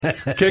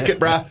Kick it,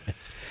 brah.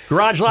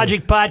 Garage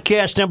Logic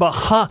podcast number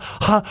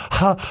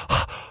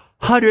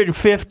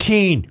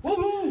 115.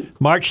 Woo-hoo.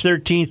 March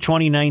 13th,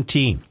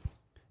 2019.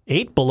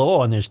 8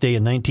 below on this day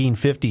in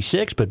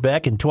 1956, but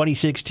back in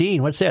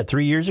 2016, what's that,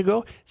 3 years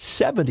ago?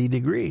 70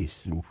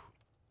 degrees.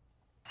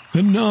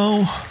 And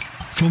now,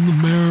 from the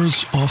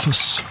mayor's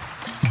office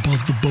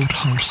above the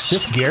boathouse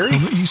Is this Gary?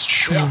 on the east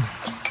shore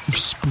of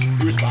Spoon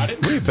Lake,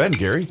 Where you been,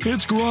 Gary?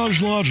 it's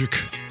Garage Logic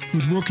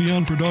with Rookie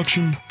on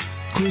production,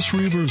 Chris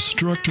Reavers,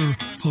 director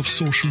of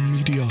social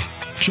media,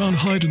 John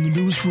Hyde in the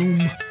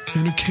newsroom,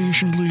 and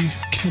occasionally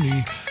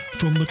Kenny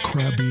from the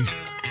Krabby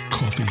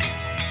Coffee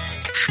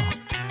Shop.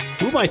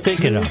 Who am I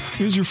thinking of?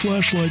 Is your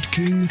flashlight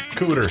king?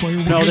 Cooter.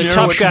 Fireworks No, the Narrow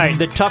tough it guy. down.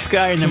 The tough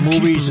guy in the And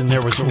movies, keeper and there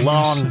of was a common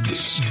long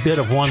sense. bit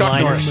of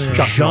one-liners. Norris.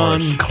 Chuck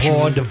Norris.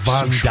 Jean-Claude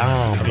Van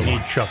Damme. We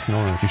need Chuck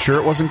Norris. You sure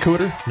it wasn't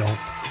Cooter? No,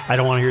 I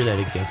don't want to hear that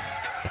again.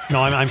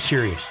 No, I'm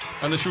serious.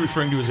 Unless you're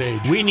referring to his age.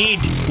 We need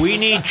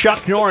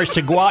Chuck Norris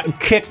to go out and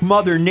kick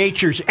Mother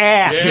Nature's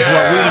ass. Is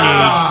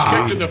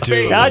what Kicked in the we need.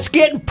 face. Now it's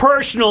getting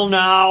personal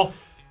now.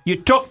 You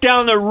took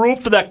down the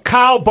roof of the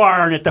cow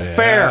barn at the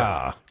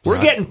fair. We're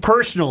getting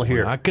personal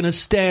here. Not going to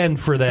stand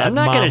for that, I'm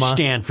not going to Mama.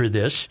 stand for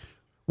this.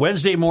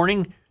 Wednesday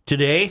morning,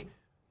 today,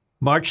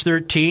 March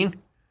 13,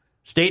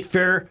 State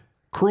Fair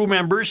crew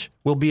members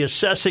will be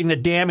assessing the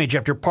damage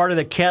after part of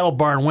the cattle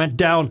barn went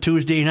down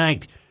Tuesday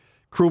night.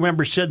 Crew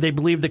members said they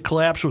believe the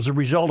collapse was a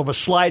result of a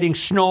sliding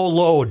snow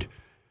load.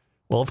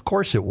 Well, of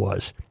course it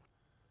was.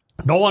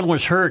 No one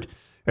was hurt,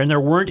 and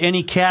there weren't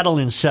any cattle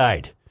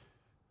inside.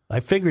 I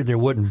figured there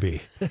wouldn't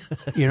be.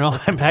 You know,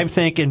 I'm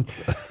thinking,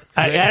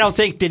 I don't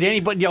think,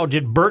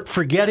 did Bert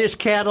forget his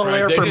cattle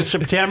there they from just-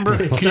 September?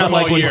 It's not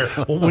like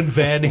when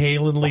Van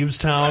Halen leaves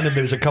town and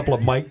there's a couple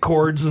of mic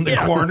cords in the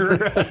corner.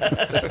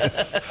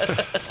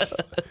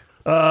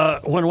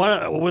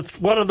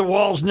 With one of the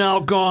walls now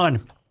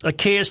gone, a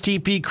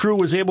KSTP crew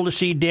was able to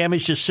see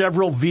damage to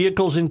several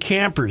vehicles and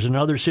campers,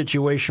 another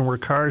situation where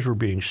cars were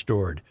being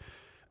stored.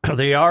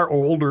 They are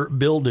older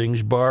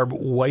buildings. Barb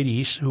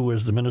Whiteys, who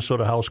was the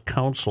Minnesota House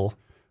Council,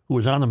 who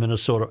was on the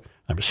Minnesota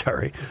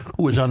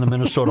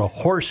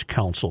Horse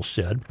Council,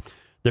 said,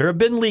 there have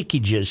been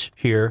leakages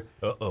here,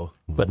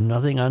 but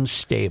nothing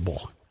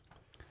unstable.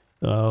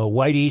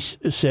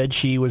 Whiteys said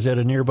she was at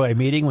a nearby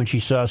meeting when she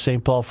saw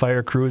St. Paul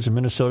fire crews and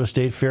Minnesota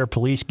State Fair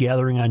police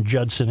gathering on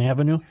Judson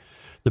Avenue.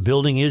 The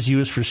building is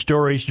used for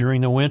storage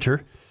during the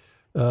winter.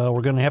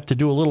 We're going to have to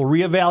do a little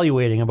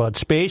reevaluating about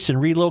space and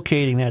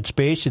relocating that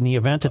space in the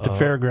event that the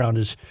fairground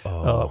is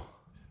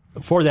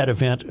for that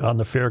event on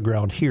the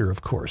fairground here,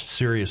 of course.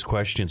 Serious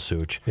question,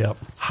 Such. Yep.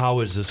 How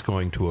is this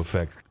going to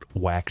affect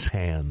Wax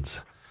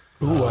Hands?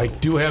 Ooh, I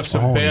do have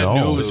some bad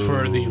news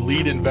for the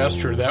lead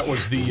investor. That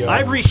was the.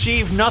 I've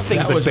received nothing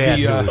that but was bad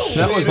the. news.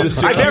 That was the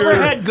secure. I've never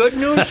had good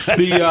news.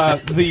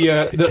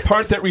 The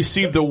part that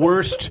received the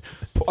worst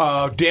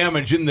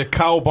damage in the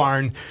cow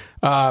barn.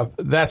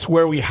 That's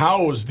where we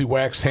house the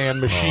wax hand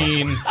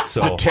machine,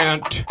 the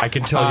tent. I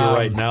can tell you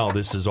right now,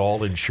 this is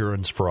all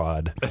insurance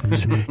fraud.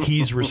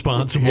 He's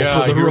responsible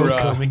for the you're, roof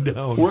coming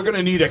down. We're going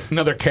to need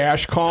another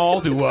cash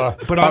call to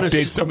But on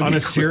update some of on the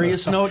a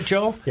serious note,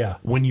 Joe, Yeah.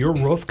 when your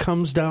roof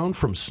comes down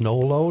from snow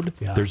load,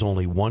 there's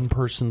only one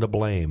person to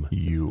blame.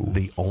 You.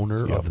 The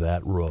owner of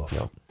that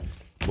roof.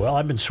 Well,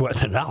 I've been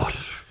sweating it out.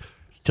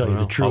 Tell you the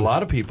Well, truth. a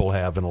lot of people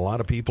have, and a lot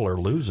of people are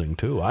losing,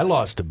 too. I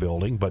lost a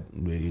building, but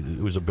it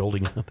was a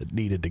building that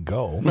needed to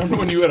go. Remember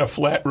when you had a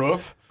flat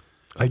roof?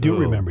 I do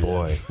remember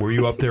Boy, that. were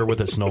you up there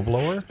with a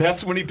snowblower?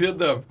 That's when he did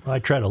the. I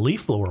tried a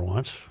leaf blower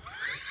once.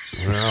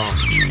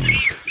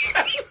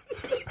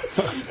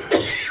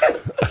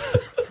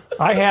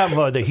 I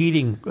have the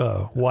heating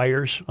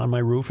wires on my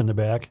roof in the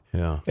back,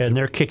 and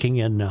they're kicking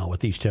in now with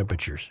these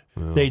temperatures.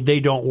 They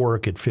don't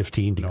work at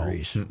 15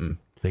 degrees.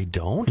 They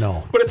don't?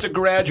 No. But it's a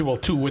gradual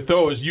too. With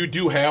those, you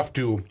do have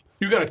to.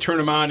 You got to turn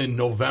them on in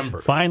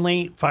November.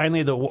 Finally,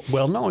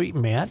 no,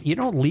 Matt, you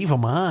don't leave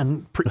them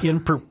on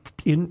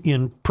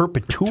in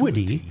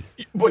perpetuity.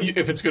 Well,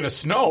 if it's going to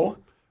snow.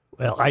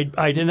 Well,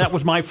 and that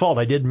was my fault.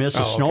 I did miss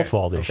a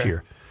snowfall this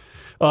year.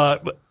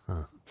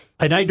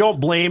 And I don't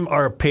blame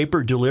our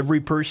paper delivery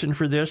person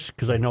for this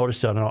because I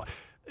noticed that.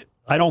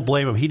 I don't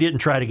blame him. He didn't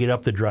try to get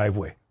up the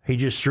driveway. He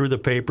just threw the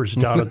papers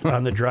down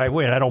on the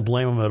driveway, and I don't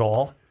blame him at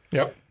all.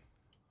 Yep.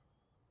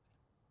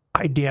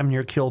 I damn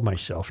near killed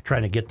myself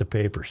trying to get the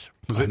papers.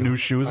 Was it new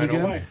shoes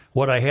again? Why.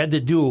 What I had to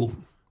do,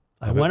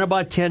 I went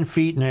about 10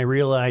 feet, and I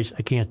realized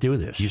I can't do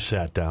this. You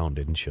sat down,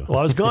 didn't you? Well,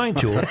 I was going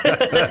to. Grab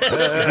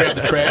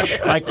the trash.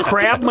 I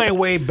crabbed my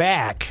way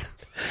back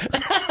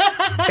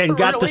and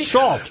got the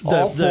salt.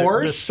 All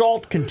fours? The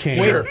salt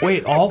container.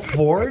 Wait, all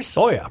fours?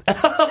 Oh, yeah.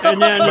 And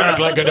then Bark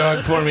like a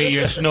dog for me,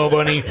 you snow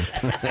bunny.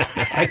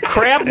 I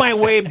crabbed my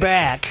way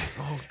back.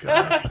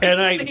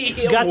 And I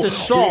got the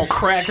salt.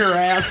 Crack her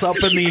ass up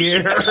in the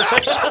air.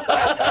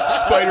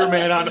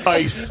 Spider-Man on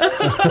ice.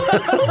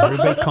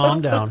 Everybody calm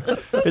down.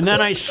 And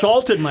then I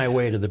salted my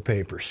way to the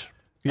papers.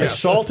 I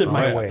salted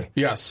my way.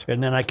 Yes.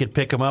 And then I could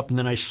pick them up, and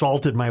then I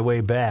salted my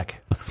way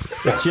back.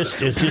 It's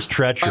just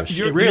treacherous.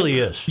 It really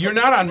is. You're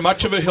not on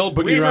much of a hill,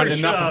 but you're on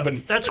enough of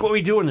an... That's what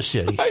we do in the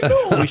city. I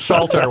know. We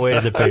salt our way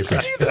to the paper. I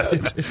see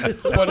that.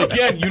 But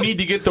again, you need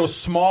to get those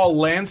small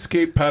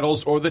landscape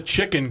pedals or the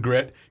chicken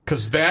grit,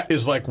 because that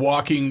is like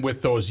walking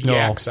with those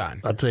yaks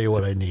on. I'll tell you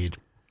what I need.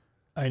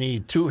 I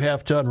need 2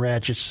 half-ton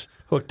ratchets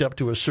hooked up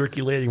to a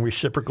circulating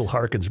reciprocal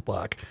Harkins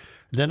block.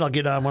 Then I'll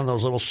get on one of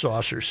those little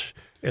saucers,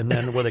 and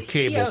then with a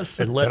cable,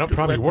 and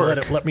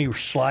let me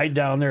slide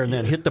down there, and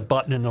then hit the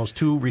button, and those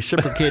 2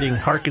 reciprocating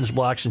Harkins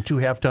blocks and 2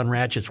 half-ton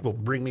ratchets will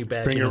bring me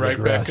back. Bring you into right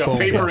the back garage. up,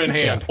 paper in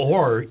hand.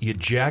 Or you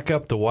jack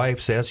up the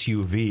wife's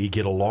SUV,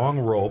 get a long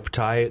rope,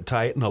 tie it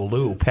in a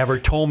loop. Have her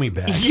tow me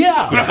back.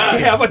 Yeah,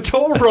 have a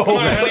tow rope.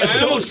 I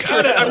almost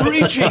got it. I'm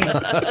reaching.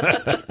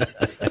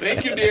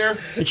 Thank you, dear.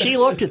 And she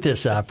looked at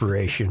this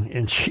operation,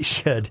 and she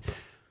said,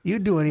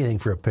 "You'd do anything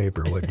for a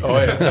paper, wouldn't you?" Oh,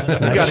 yeah.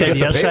 And I said,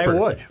 "Yes, I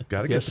would.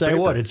 Gotta get Yes, the I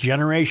paper. would. It's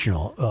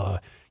generational.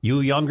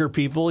 You younger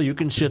people, you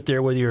can sit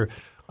there with your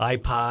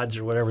iPods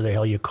or whatever the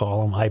hell you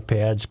call them,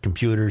 iPads,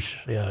 computers.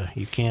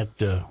 You can't.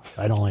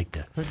 I don't like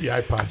that. The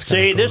iPod's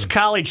Say, this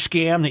college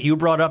scam that you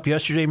brought up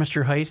yesterday,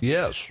 Mr. Height.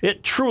 Yes.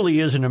 It truly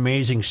is an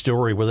amazing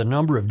story with a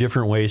number of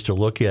different ways to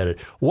look at it.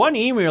 One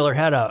emailer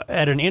had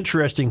an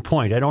interesting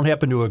point. I don't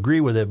happen to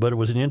agree with it, but it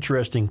was an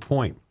interesting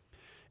point.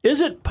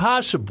 Is it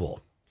possible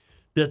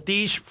that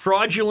these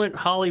fraudulent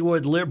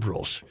Hollywood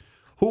liberals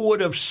who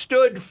would have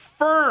stood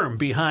firm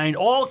behind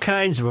all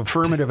kinds of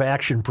affirmative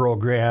action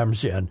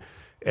programs and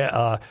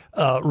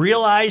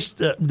realized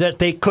that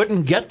they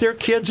couldn't get their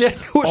kids into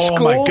a school?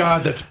 Oh my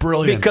God, that's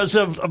brilliant! Because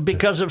of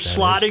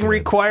slotting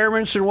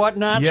requirements and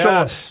whatnot.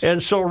 Yes.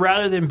 So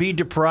rather than be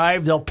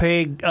deprived, they'll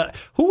pay.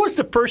 Who was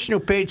the person who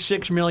paid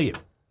 $6 million?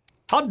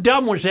 How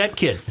dumb was that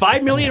kid?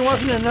 $5 million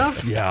wasn't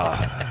enough.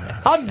 Yeah.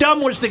 How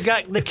dumb was the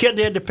kid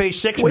that had to pay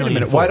 $6 million? Wait a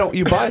minute. for? Why don't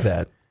you buy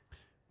that?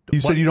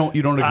 You said you don't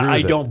agree with it.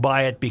 I don't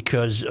buy it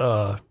because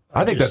I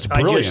think that's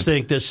brilliant. I just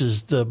think this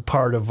is the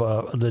part of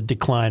the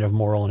decline of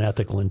moral and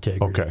ethical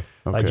integrity. Okay.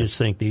 I just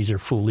think these are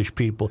foolish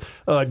people. Chief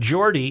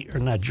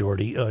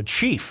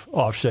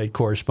offsite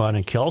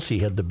correspondent Kelsey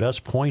had the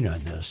best point on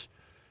this.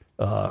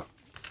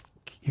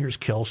 Here's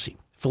Kelsey.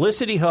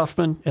 Felicity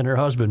Huffman and her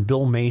husband,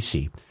 Bill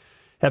Macy,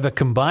 have a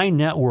combined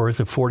net worth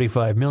of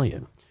 $45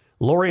 million.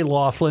 Lori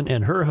Loughlin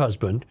and her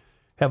husband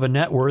have a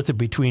net worth of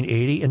between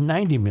 $80 and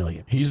 $90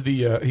 million. He's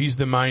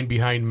the mind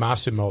behind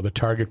Massimo, the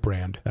Target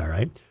brand. All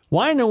right.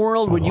 Why in the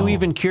world would you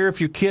even care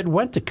if your kid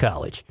went to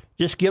college?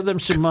 Just give them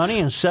some money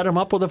and set them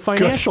up with a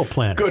financial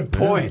planner. Good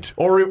point.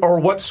 Yeah.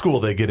 Or what school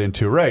they get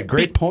into. Right.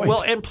 Great point.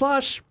 Well, and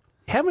plus,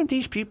 haven't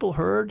these people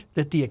heard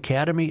that the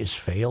academy has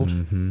failed?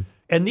 Mm-hmm.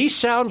 And these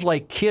sounds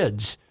like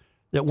kids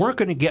that weren't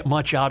going to get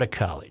much out of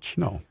college.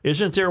 No.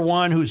 Isn't there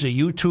one who's a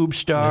YouTube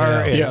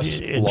star? Yeah. Yes.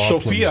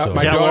 Sophia, my Is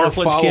that daughter,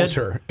 Laughlin's follows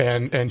kid? her,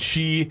 and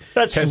she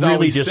That's has really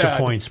always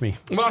disappoints said, me.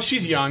 Well,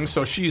 she's young,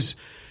 so she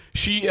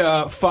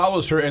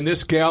follows her, and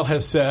this gal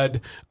has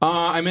said,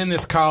 I'm in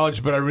this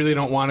college, but I really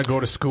don't want to go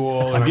to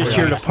school. I'm just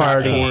here to it's not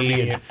party. for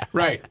me.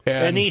 Right.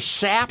 And these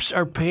saps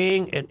are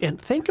paying,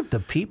 and think of the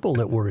people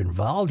that were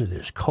involved in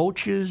this,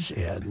 coaches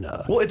and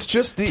well, it's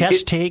just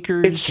test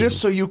takers. It's just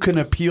so you can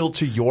appeal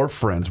to your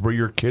friends where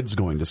your kid's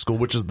going to school,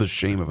 which is the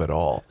shame of it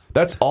all.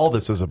 That's all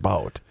this is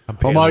about.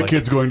 Oh, my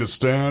kid's going to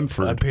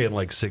Stanford. I'm paying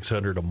like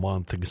 $600 a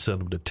month to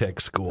send him to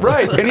tech school.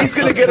 Right, and he's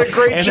going to get a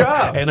great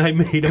job. And I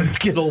made him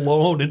get a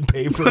loan and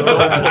pay for the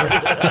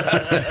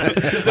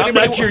loan. I'm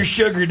not your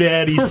sugar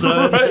daddy,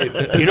 son.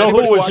 Right. You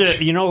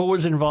know who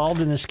was involved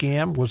in the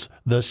scam? Was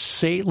the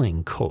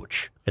sailing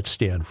coach at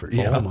Stanford.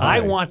 Yeah. I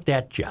want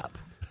that job.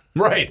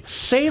 Right.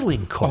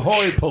 Sailing coach.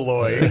 Ahoy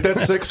polloi. Think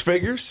that's 6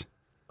 figures?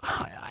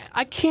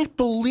 I can't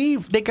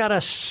believe they got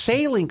a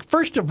sailing.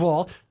 First of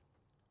all,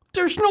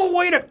 there's no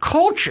way to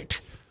coach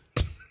it.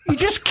 You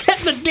just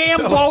get in the damn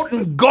boat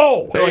and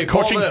go. So like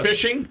coaching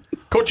fishing?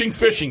 Coaching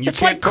fishing. You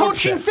It's can't like coach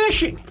coaching that.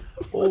 fishing.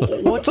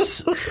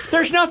 What's?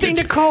 There's nothing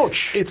to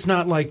coach. It's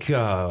not like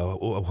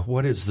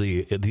what is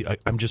the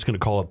I'm just going to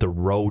call it the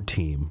row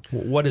team.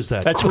 What is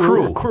that? That's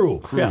crew.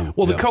 Yeah.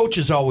 Well, the coach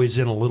is always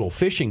in a little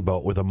fishing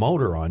boat with a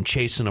motor on,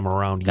 chasing them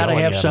around. Got to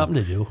yelling have at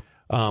something him. to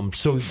do.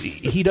 So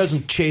he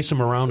doesn't chase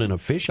them around in a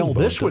fishing boat.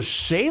 This was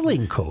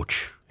sailing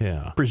coach.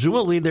 Yeah.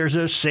 Presumably, there's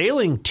a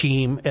sailing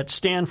team at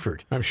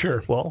Stanford. I'm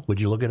sure. Well, would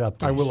you look it up,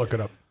 please? I will look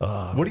it up.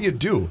 What do you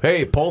do?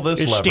 Hey, pull this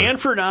Is lever.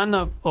 Stanford on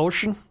the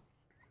ocean?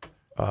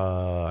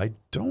 I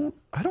don't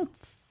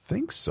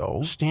think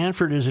so.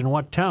 Stanford is in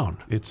what town?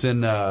 It's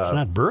in. It's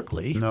not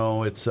Berkeley.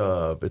 No, it's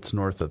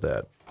north of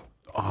that.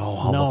 Oh,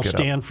 I'll No, look it up.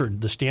 Stanford.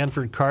 The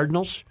Stanford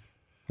Cardinals.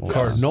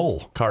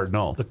 Cardinal.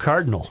 Cardinal. The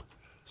Cardinal.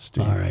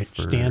 Stanford, All right,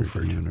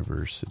 Stanford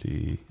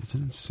University. Is it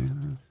in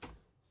Santa?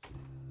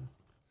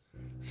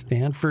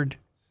 Stanford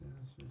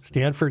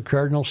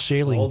Cardinals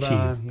sailing Hold team.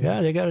 on.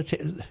 Yeah, they got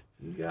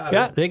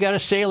they got a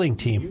sailing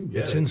team.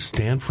 It's in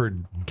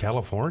Stanford,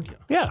 California.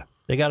 Yeah,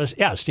 they got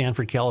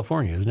Stanford,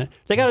 California, isn't it?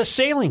 They got a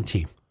sailing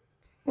team.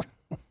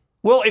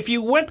 Well, if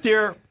you went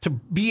there to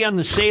be on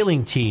the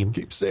sailing team,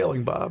 Keep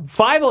sailing, Bob.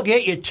 5 will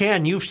get you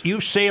 10.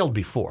 You've sailed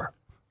before.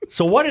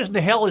 So what in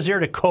the hell is there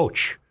to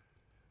coach?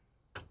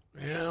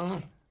 Yeah.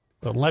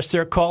 Unless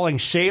they're calling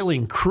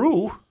sailing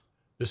crew.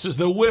 This is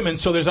the women,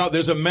 so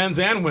there's a men's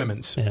and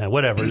women's. Yeah,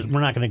 whatever. We're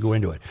not going to go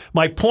into it.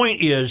 My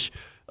point is,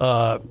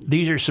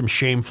 these are some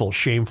shameful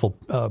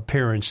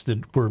parents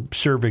that were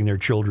serving their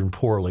children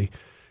poorly,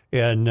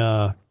 and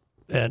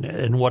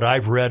what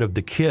I've read of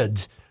the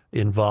kids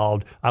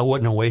involved, I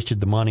wouldn't have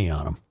wasted the money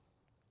on them.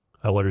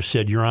 I would have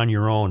said, "You're on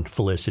your own,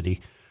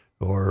 Felicity,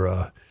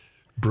 or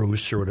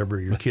Bruce, or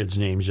whatever your kids'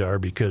 names are,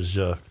 because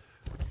you're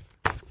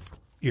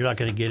not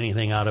going to get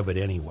anything out of it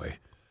anyway."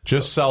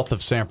 Just south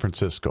of San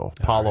Francisco,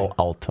 Palo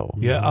Alto.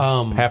 Yeah,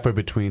 halfway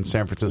between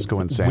San Francisco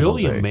and San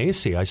Jose. William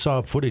Macy, I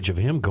saw footage of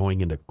him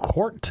going into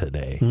court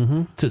today.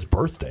 Mm-hmm. It's his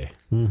birthday.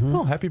 Mm-hmm.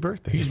 Oh, happy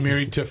birthday. He's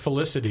married to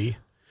Felicity.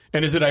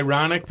 And is it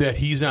ironic that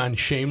he's on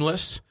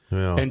Shameless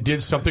and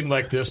did something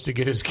like this to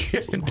get his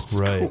kid into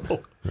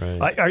school?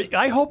 Right.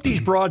 I hope these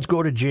broads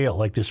go to jail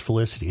like this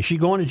Felicity. Is she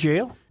going to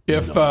jail?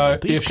 These If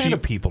kind she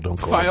of people don't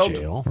go filed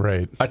to jail.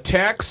 Right. a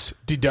tax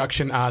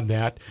deduction on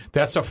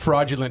that's a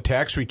fraudulent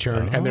tax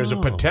return, and there's a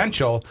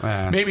potential,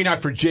 maybe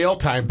not for jail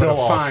time, but They'll a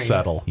all fine.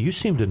 settle. You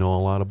seem to know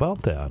a lot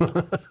about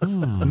that.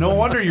 No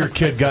wonder your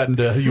kid got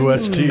into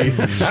UST. I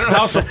don't know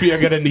how Sophia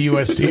got into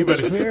UST,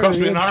 but it cost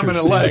me an arm and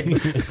a leg.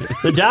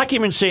 The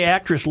documents say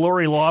actress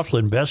Lori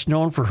Loughlin, best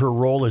known for her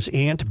role as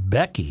Aunt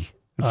Becky.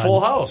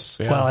 Full House.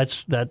 Well,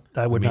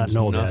 I would not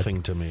know nothing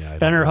that. to me.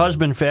 And her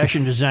husband,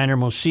 fashion designer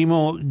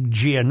Massimo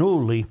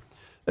Giannulli,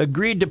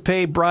 agreed to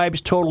pay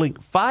bribes totaling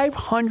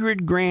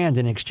 $500,000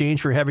 in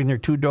exchange for having their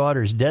 2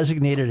 daughters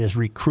designated as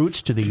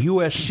recruits to the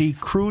USC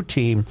crew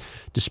team,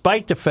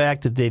 despite the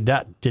fact that they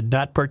did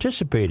not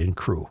participate in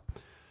crew.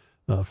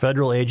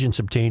 Federal agents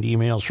obtained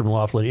emails from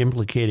Loughlin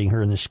implicating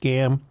her in the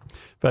scam.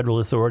 Federal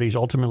authorities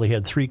ultimately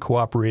had 3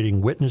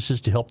 cooperating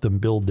witnesses to help them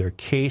build their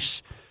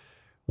case.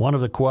 One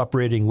of the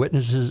cooperating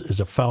witnesses is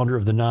a founder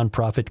of the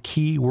nonprofit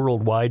Key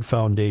Worldwide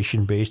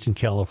Foundation based in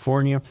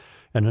California,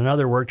 and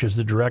another worked as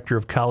the director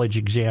of college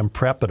exam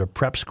prep at a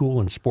prep school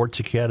and sports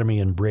academy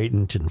in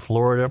Bradenton,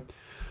 Florida.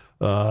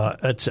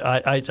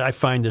 I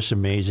find this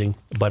amazing,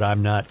 but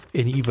I'm not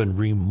even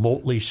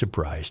remotely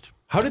surprised.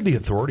 How did the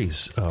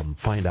authorities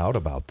find out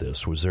about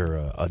this? Was there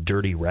a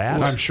dirty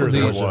rat? I'm sure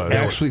there was.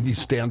 Actually, the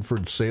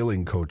Stanford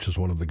sailing coach is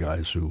one of the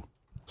guys who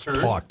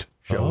talked,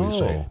 shall we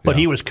say. But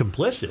he was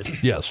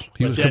complicit. Yes,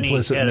 he was then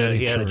complicit.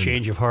 He had a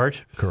change of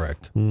heart.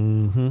 Correct.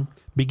 Mm-hmm.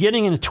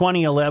 Beginning in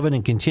 2011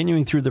 and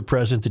continuing through the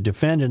present, the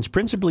defendants,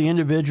 principally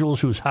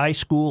individuals whose high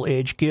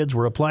school-age kids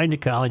were applying to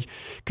college,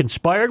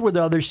 conspired with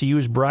others to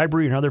use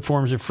bribery and other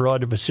forms of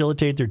fraud to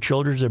facilitate their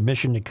children's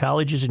admission to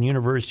colleges and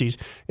universities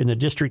in the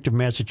District of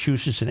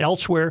Massachusetts and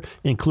elsewhere,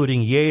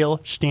 including Yale,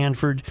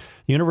 Stanford,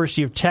 the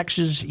University of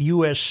Texas,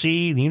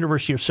 USC, the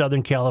University of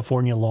Southern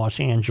California, Los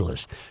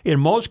Angeles. In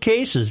most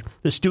cases,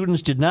 the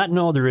students did not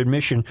know their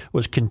admission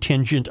was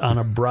contingent on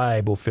a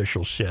bribe,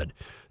 officials said.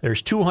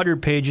 There's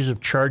 200 pages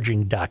of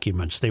charging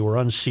documents. They were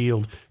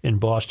unsealed in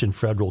Boston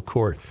federal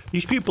court.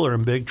 These people are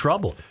in big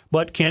trouble.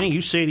 But, Kenny,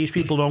 you say these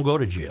people don't go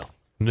to jail.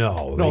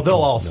 No, they'll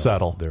all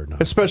settle. They're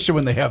not. Especially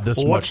when they have this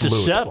What's much to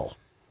loot. settle?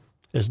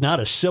 It's not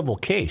a civil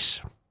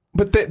case.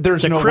 But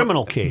there's It's a no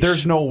criminal case.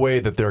 There's no way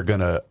that they're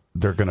gonna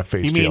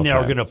face You jail mean they're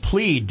time. going to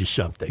plead to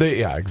something?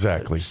 Yeah,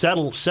 exactly.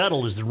 Settle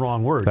is the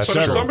wrong word. That's But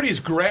if true. somebody's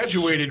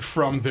graduated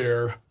from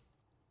there,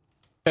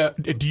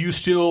 do you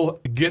still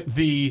get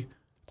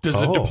does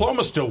the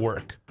diploma still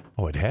work?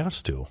 Oh, it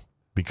has to,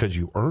 because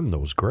you earn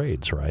those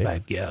grades, right? I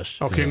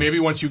guess. Okay, maybe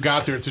once you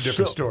got there, it's a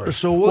different story.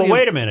 So Well, William,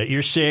 wait a minute.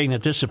 You're saying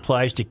that this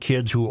applies to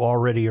kids who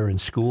already are in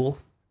school?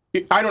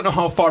 I don't know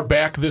how far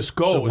back this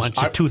goes. Went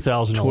to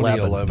 2011.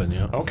 2011,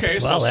 yeah. Okay,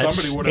 so Well, that's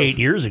somebody would have 8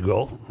 years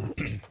ago.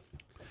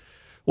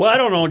 Well, I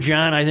don't know,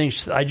 John.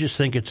 I just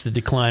think it's the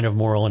decline of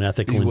moral and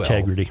ethical Well,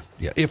 integrity.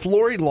 Yeah. If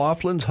Lori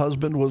Loughlin's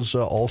husband was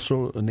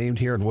also named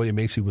here and William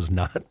Macy was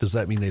not, does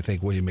that mean they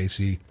think William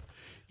Macy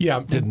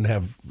didn't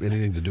have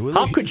anything to do with it?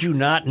 How could you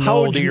not How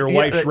know would that you- your yeah,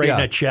 wife's writing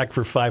yeah. a check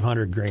for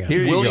 $500,000? Here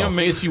you go. William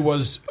Macy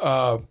was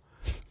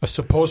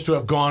supposed to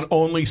have gone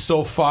only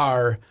so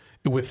far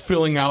with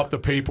filling out the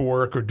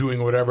paperwork or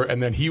doing whatever,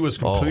 and then he was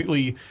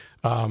completely He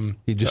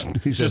said,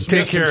 dismissed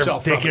take care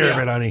himself of from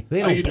it, honey.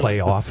 They How don't you play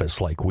doing? office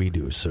like we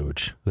do,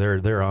 Such.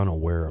 They're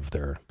unaware of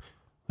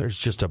there's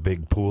just a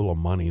big pool of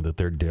money that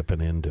they're dipping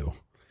into.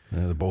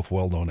 Yeah, they're both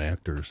well-known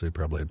actors. They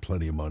probably had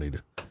plenty of money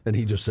and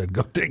he just said,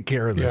 "Go take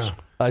care of this." Yeah.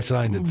 I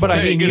signed it. But I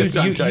Hey, mean, get you, it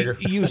done, you, Tiger.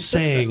 you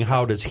saying,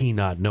 how does he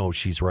not know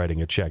she's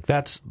writing a check?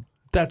 That's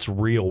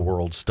real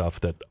world stuff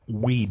that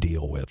we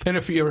deal with. And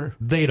if he ever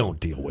They don't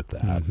deal with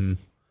that.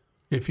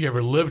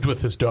 lived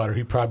with his daughter,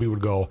 he probably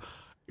would go,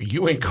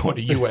 You ain't going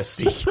to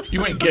USC.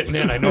 You ain't getting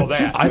in. I know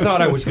that. I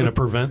thought I was going to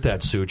prevent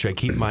that, Such. I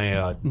keep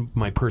my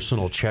my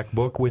personal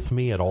checkbook with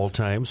me at all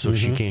times, so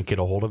she can't get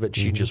a hold of it.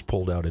 She just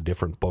pulled out a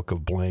different book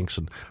of blanks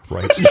and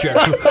writes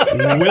checks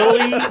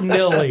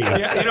willy-nilly.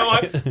 Yeah, you know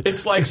what?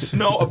 It's like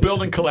a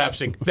building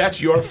collapsing.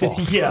 That's your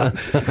fault. Yeah,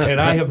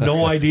 and I have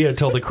no idea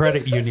until the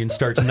credit union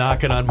starts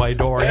knocking on my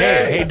door.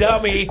 Hey,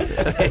 dummy,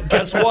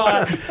 guess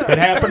what? It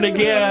happened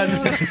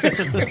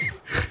again.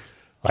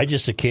 I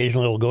just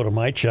occasionally will go to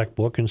my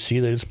checkbook and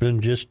see that it's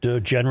been just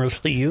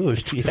generously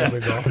used. Yeah. There we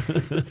go.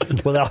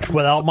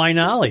 without my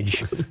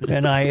knowledge,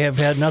 and I have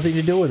had nothing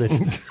to do with it.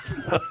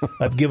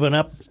 I've given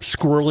up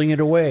squirreling it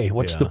away.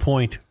 What's the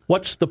point?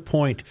 What's the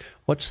point?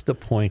 What's the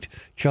point?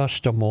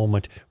 Just a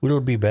moment.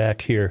 We'll be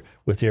back here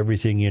with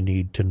everything you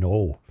need to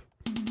know.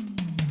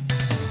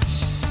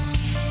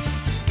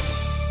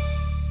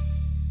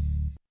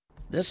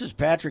 This is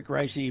Patrick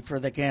Ricey for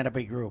the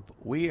Canopy Group.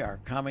 We are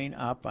coming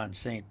up on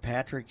St.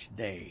 Patrick's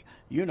Day.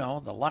 You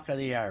know, the luck of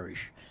the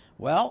Irish.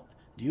 Well,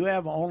 do you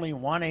have only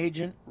one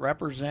agent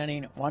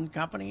representing one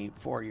company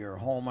for your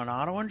home and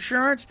auto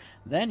insurance?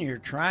 Then you're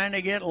trying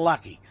to get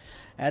lucky.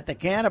 At the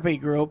Canopy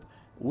Group,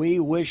 we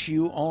wish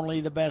you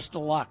only the best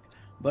of luck.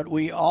 But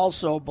we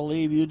also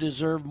believe you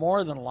deserve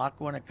more than luck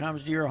when it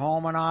comes to your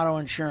home and auto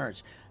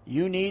insurance.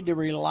 You need to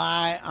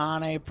rely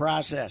on a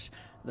process.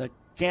 The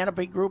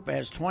Canopy Group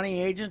has 20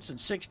 agents and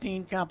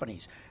 16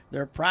 companies.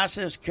 Their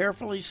process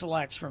carefully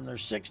selects from their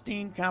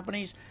 16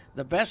 companies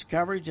the best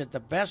coverage at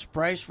the best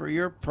price for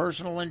your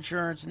personal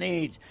insurance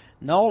needs.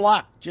 No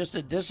luck, just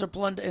a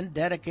disciplined and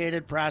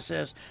dedicated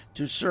process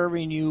to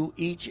serving you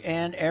each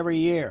and every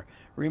year.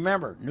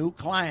 Remember, new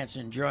clients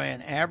enjoy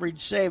an average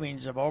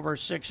savings of over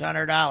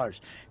 $600.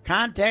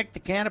 Contact the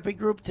Canopy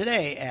Group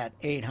today at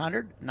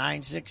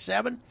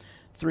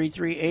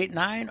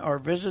 800-967-3389 or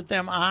visit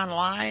them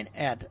online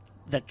at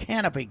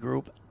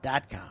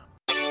thecanopygroup.com.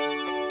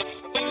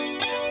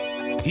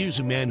 Here's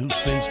a man who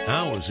spends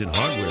hours in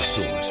hardware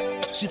stores,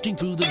 sifting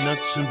through the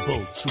nuts and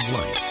bolts of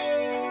life.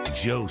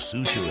 Joe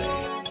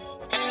Soucheray.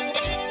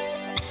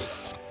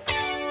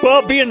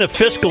 Well, being the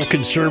fiscal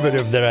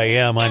conservative that I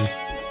am, I'm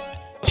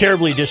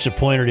terribly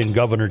disappointed in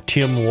Governor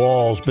Tim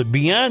Walz. But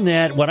beyond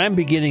that, what I'm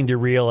beginning to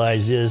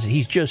realize is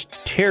he's just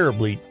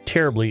terribly,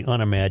 terribly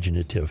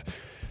unimaginative.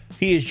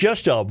 He is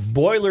just a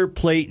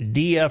boilerplate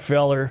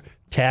DFLer,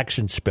 tax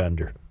and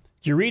spender.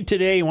 Did you read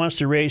today he wants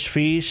to raise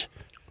fees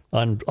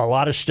on a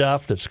lot of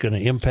stuff that's going to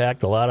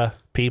impact a lot of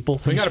people?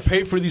 We got to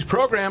pay for these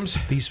programs.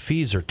 These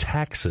fees are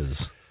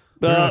taxes.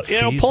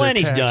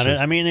 Plenty's done it.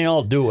 I mean, they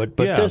all do it.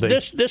 But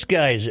this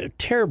guy is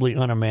terribly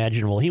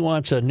unimaginable. He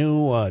wants a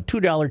new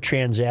 $2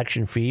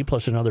 transaction fee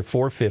plus another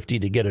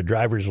 $4.50 to get a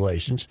driver's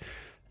license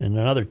and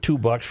another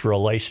 $2 for a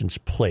license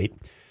plate.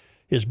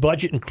 His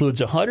budget includes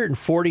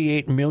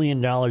 $148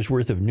 million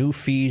worth of new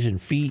fees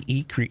and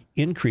fee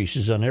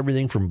increases on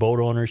everything from boat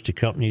owners to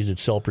companies that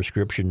sell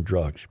prescription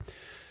drugs.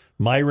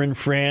 Myron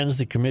Franz,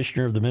 the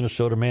commissioner of the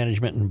Minnesota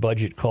Management and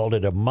Budget, called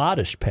it a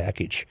modest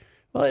package.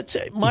 Well, it's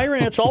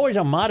always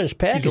a modest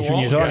package when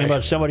you're talking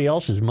about somebody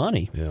else's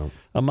money. Yeah.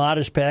 A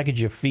modest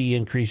package of fee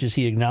increases.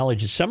 He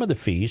acknowledges some of the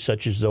fees,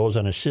 such as those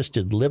on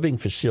assisted living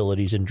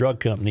facilities and drug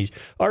companies,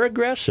 are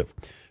aggressive,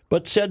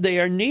 but said they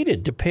are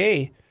needed to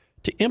pay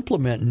to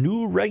implement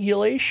new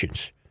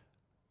regulations.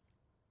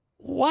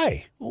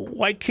 Why?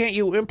 Why can't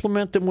you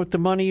implement them with the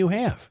money you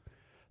have?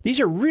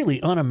 These are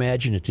really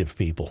unimaginative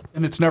people.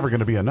 And it's never going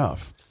to be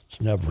enough.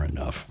 It's never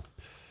enough.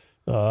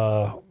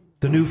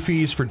 The new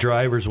fees for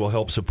drivers will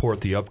help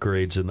support the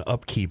upgrades and the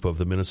upkeep of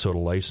the Minnesota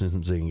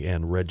licensing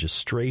and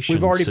registration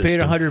We've already system. paid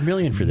 $100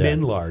 million for that.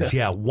 MNLARS,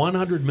 yeah,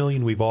 $100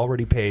 million we've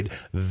already paid.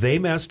 They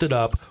messed it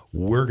up.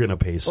 We're going to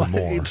pay some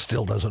more. It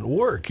still doesn't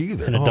work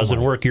either. And it doesn't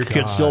work. Your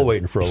kid's still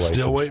waiting for a license.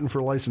 Still waiting for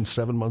a license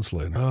 7 months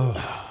later.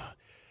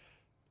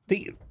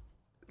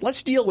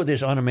 Let's deal with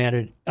this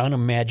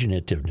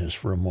unimaginativeness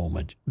for a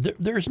moment.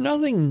 There's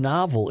nothing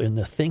novel in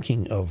the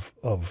thinking of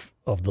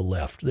the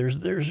left.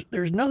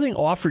 There's nothing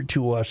offered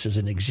to us as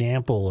an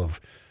example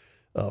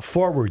of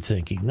forward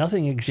thinking.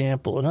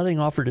 Nothing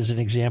offered as an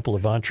example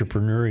of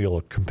entrepreneurial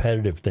or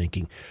competitive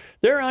thinking.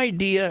 Their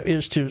idea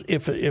is to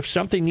if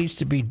something needs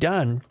to be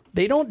done,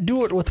 they don't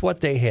do it with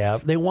what they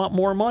have. They want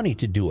more money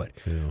to do it.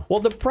 Yeah. Well,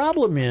 the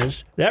problem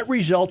is that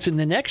results in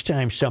the next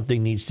time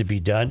something needs to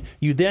be done,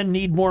 you then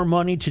need more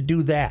money to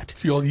do that.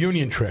 It's the old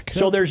union trick.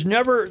 So there's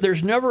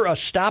never a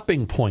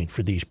stopping point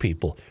for these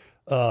people.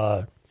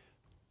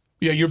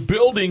 Yeah, you're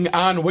building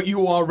on what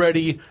you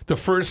already, the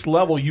first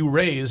level you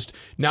raised.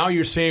 Now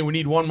you're saying we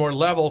need one more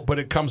level, but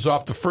it comes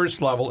off the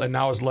first level, and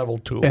now is level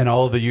 2. And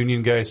all of the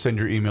union guys, send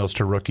your emails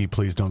to Rookie.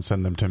 Please don't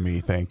send them to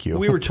me. Thank you.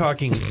 We were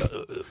talking,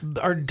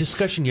 our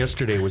discussion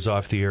yesterday was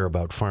off the air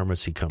about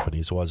pharmacy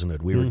companies, wasn't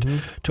it? We were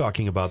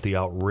talking about the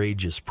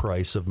outrageous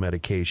price of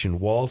medication.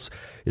 Walz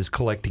is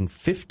collecting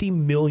 $50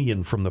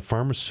 million from the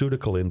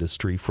pharmaceutical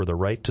industry for the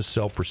right to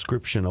sell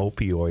prescription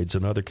opioids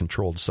and other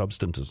controlled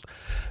substances.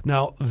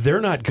 Now,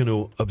 they're not going to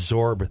to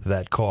absorb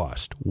that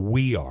cost?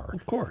 We are.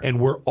 Of course. And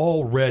we're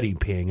already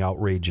paying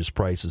outrageous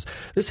prices.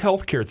 This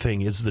healthcare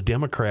thing is the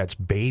Democrats'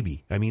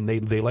 baby. I mean,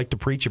 they like to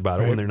preach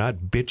about it when they're not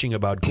bitching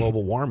about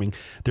global warming.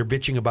 They're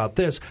bitching about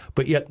this.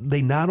 But yet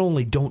they not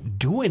only don't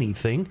do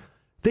anything,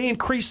 they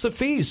increase the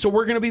fees, so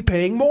we're going to be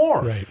paying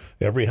more. Right.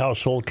 Every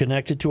household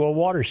connected to a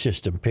water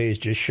system pays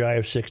just shy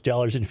of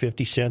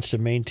 $6.50 to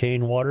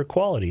maintain water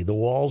quality. The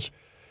Walls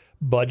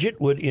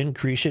budget would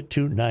increase it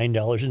to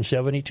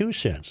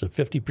 $9.72, a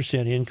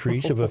 50%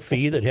 increase of a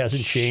fee that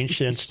hasn't changed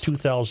since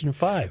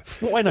 2005.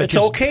 Why not it's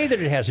just, okay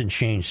that it hasn't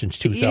changed since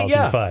 2005.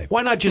 Yeah,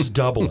 why not just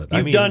double it?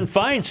 You've done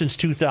fine since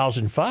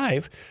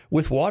 2005.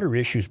 With water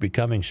issues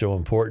becoming so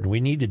important, we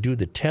need to do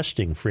the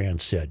testing,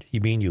 Franz said.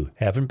 You mean you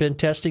haven't been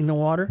testing the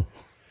water?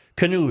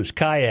 Canoes,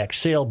 kayaks,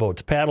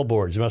 sailboats,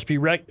 paddleboards must be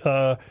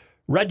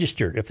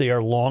registered if they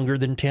are longer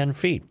than 10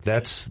 feet.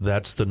 That's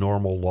the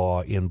normal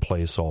law in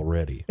place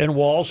already. And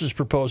Walls is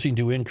proposing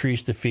to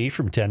increase the fee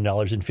from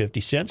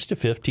 $10.50 to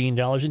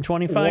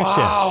 $15.25.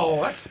 Wow,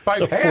 that's by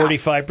the half.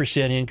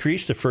 45%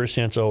 increase, the first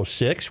since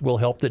 2006, will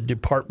help the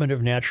Department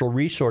of Natural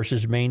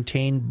Resources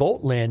maintain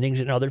boat landings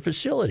and other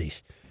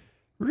facilities.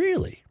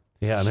 Really?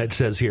 Yeah, and it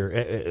says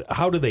here,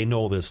 how do they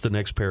know this? The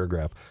next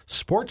paragraph.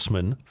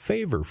 Sportsmen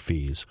favor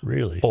fees.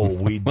 Really? Oh,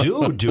 we do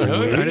we? I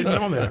didn't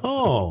know that.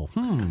 Oh,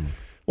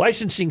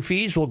 Licensing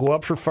fees will go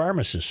up for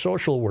pharmacists,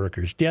 social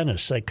workers,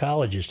 dentists,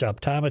 psychologists,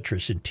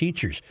 optometrists, and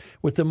teachers,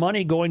 with the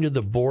money going to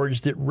the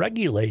boards that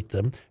regulate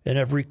them and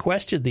have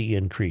requested the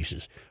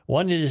increases.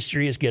 One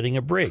industry is getting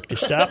a break. To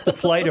stop the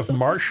flight of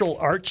martial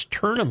arts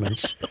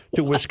tournaments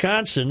to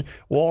Wisconsin,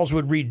 Walls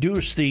would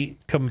reduce the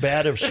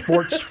combative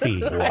sports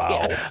fee.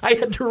 Wow. I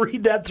had to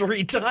read that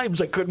 3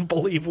 times. I couldn't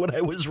believe what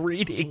I was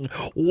reading.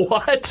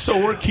 What?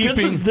 So we're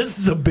keeping... This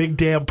is a big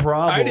damn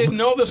problem. I didn't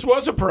know this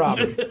was a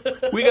problem.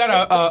 We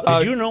got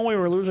Did you know we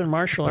were losing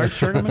martial arts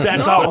tournaments?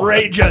 That's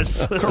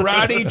outrageous.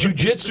 Karate,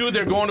 jiu-jitsu,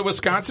 they're going to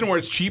Wisconsin where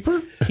it's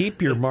cheaper?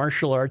 Keep your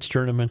martial arts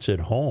tournaments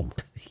at home.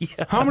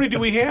 Yeah. How many do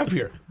we have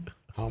here?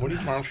 How many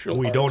martial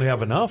We arts? don't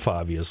have enough,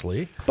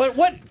 obviously. But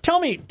tell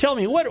me,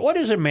 what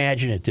is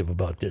imaginative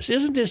about this?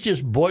 Isn't this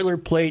just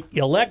boilerplate?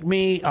 You elect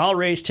me, I'll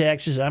raise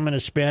taxes, I'm going to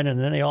spend, and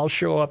then they all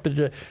show up at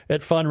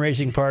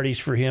fundraising parties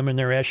for him in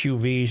their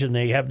SUVs, and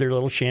they have their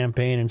little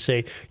champagne and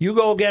say, "You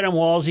go get him,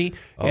 Walsey,"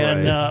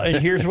 and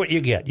here's what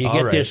you get. You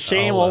get this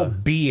same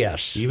old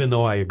BS. Even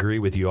though I agree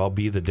with you, I'll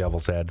be the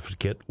devil's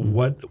advocate.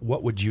 What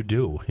would you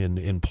do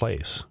in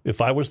place?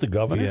 If I was the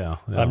governor,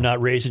 Yeah. I'm not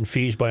raising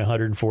fees by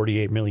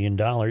 $148 million.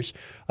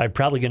 I'm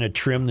probably going to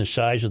trim the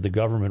size of the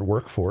government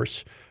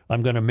workforce.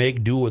 I'm going to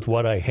make do with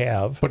what I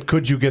have. But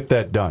could you get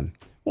that done?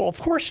 Well, of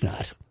course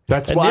not.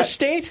 That's in why this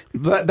state.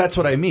 That's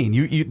what I mean.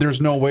 You there's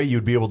no way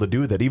you'd be able to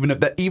do that,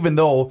 even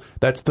though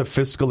that's the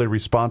fiscally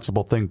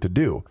responsible thing to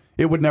do.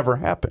 It would never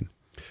happen.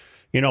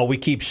 You know, we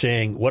keep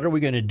saying, what are we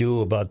going to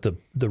do about the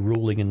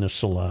ruling in the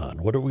salon?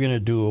 What are we going to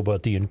do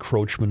about the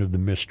encroachment of the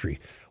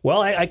mystery?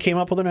 Well, I came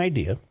up with an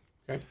idea.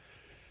 Okay.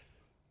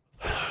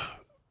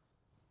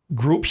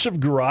 Groups of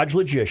garage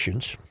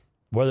logicians,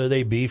 whether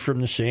they be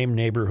from the same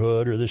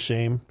neighborhood or the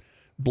same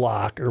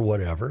block or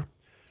whatever,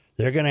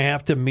 they're going to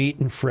have to meet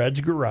in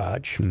Fred's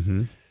garage,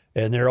 and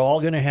they're all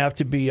going to have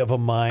to be of a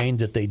mind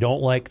that they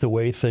don't like the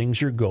way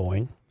things are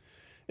going,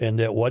 and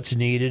that what's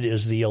needed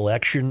is the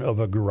election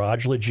of a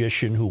garage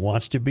logician who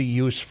wants to be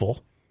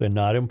useful and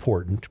not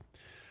important,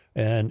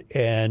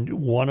 and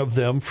one of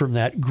them from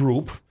that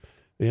group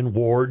in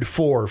Ward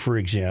 4, for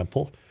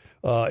example,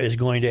 is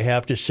going to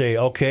have to say,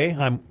 okay,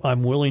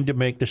 I'm willing to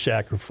make the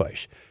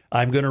sacrifice.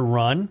 I'm going to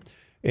run,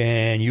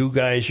 and you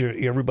guys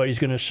everybody's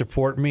going to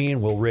support me,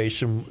 and we'll raise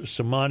some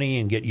money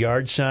and get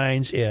yard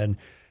signs, and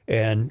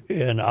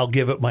I'll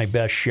give it my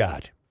best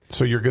shot.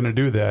 So you're going to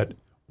do that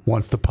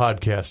once the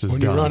podcast is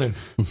when done. You're running.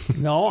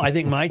 No, I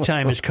think my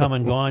time has come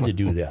and gone to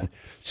do that.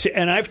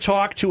 And I've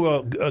talked to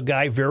a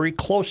guy very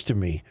close to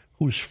me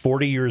who's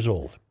 40 years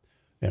old,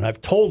 and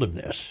I've told him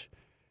this,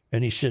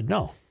 and he said,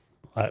 no,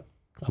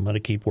 I'm going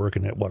to keep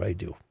working at what I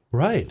do.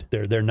 Right.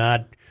 They're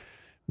not.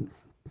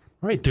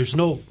 Right. There's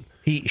no.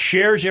 He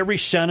shares every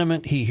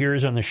sentiment he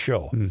hears on the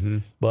show,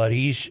 but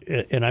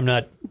and I'm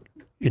not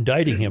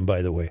indicting him,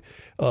 by the way.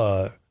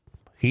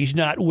 He's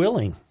not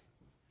willing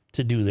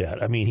to do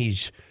that. I mean,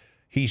 he's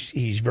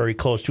very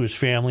close to his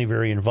family,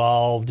 very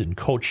involved in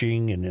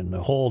coaching and in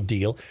the whole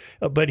deal.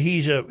 But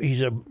he's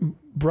a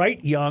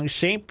bright young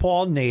St.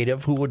 Paul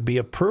native who would be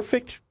a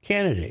perfect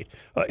candidate,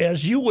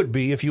 as you would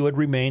be if you had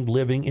remained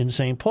living in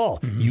St. Paul.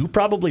 You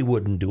probably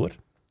wouldn't do it.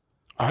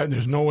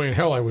 There's no way in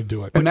hell I would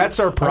do it. And that's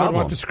our I don't problem.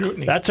 want the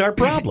scrutiny. That's our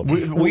problem.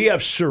 We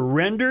have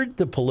surrendered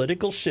the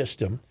political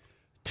system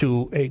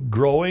to a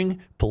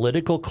growing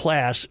political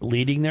class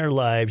leading their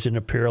lives in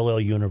a parallel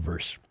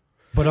universe.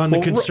 But on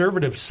the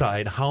conservative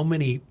side, how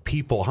many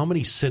people, how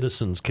many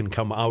citizens can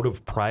come out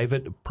of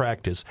private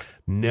practice,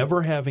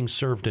 never having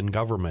served in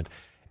government,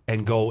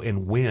 and go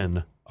and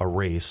win a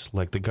race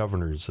like the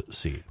governor's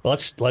seat?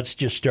 Let's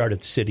just start at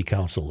the city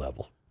council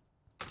level.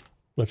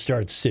 Let's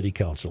start at the city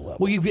council level.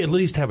 Well, you at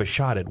least have a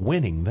shot at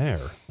winning there.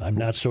 I'm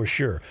not so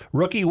sure.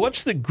 Rookie,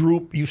 what's the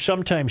group, you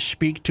sometimes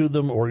speak to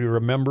them or you're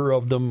a member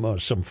of them,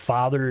 some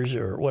fathers,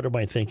 or what am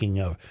I thinking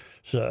of?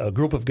 So a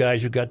group of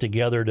guys who got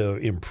together to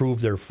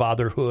improve their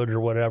fatherhood or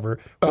whatever.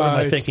 What am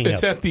I thinking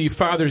it's at the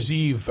Father's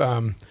Eve.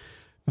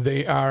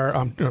 They are,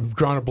 I'm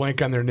drawing a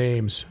blank on their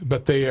names,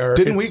 but they are.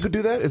 Didn't we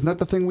do that? Isn't that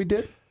the thing we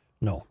did?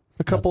 No.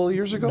 A couple of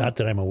years ago? Not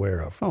that I'm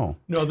aware of. Oh.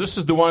 No, this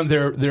is the one.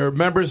 They're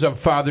members of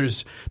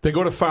Fathers. They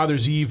go to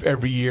Father's Eve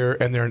every year,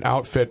 and they're an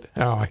outfit.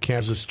 Oh, I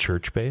can't. Is this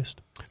church-based?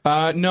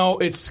 No,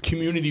 it's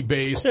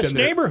community-based. It's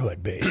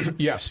neighborhood-based.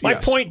 Yes. My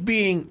point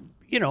being,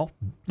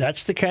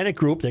 that's the kind of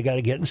group. They got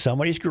to get in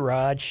somebody's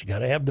garage. You got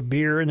to have the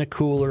beer in the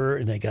cooler,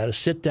 and they got to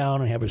sit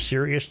down and have a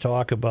serious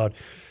talk about,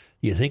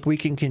 you think we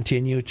can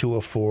continue to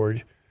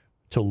afford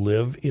to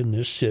live in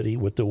this city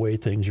with the way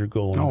things are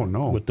going? Oh,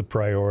 no. With the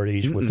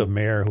priorities, with the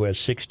mayor who has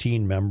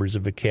 16 members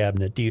of a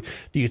cabinet. Do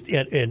you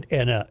and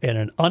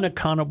an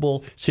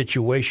unaccountable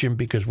situation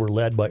because we're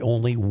led by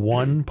only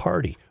one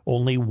party,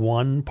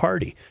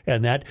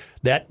 and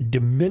that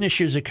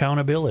diminishes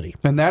accountability.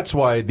 And that's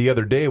why the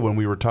other day when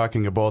we were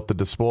talking about the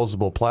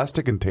disposable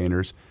plastic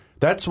containers,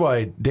 that's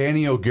why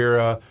Danny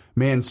O'Gara,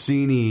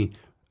 Mancini,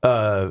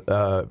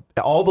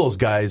 all those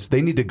guys,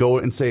 they need to go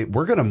and say,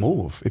 we're going to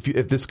move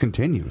if this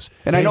continues.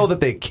 And I know that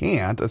they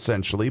can't,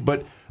 essentially,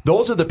 but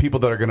those are the people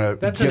that are going to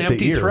That's get an empty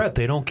the ear. threat.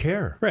 They don't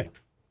care. Right.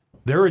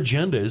 Their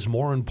agenda is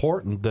more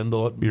important than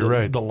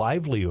the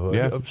livelihood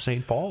of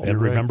St. Paul.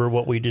 And remember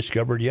what we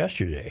discovered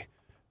yesterday.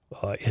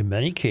 In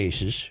many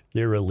cases,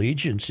 their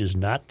allegiance is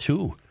not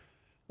to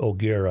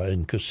O'Gara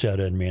and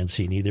Cossetta and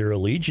Mancini. Their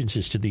allegiance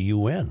is to the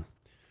UN.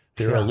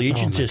 Their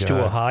allegiance is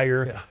to a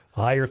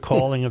higher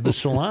calling of the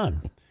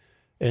Salon.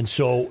 And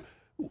so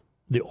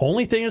the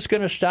only thing that's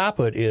going to stop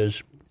it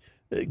is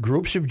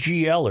groups of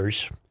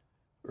GLers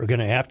are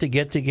going to have to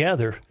get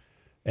together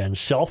and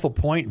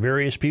self-appoint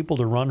various people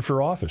to run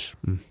for office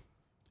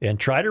and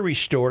try to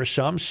restore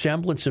some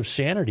semblance of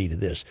sanity to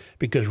this.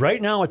 Because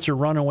right now it's a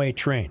runaway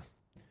train.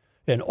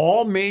 And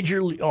all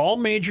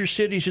major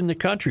cities in the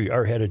country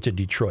are headed to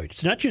Detroit.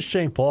 It's not just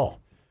St. Paul.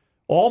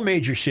 All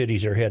major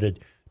cities are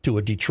headed to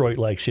a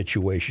Detroit-like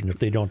situation if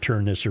they don't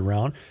turn this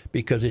around,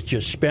 because it's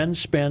just spend,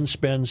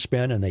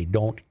 and they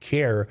don't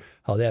care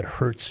how that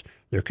hurts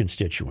their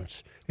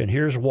constituents. And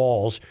here's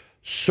Walz,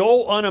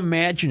 so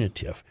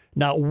unimaginative.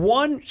 Not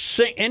one,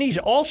 and he's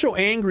also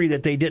angry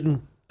that they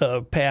didn't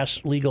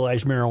pass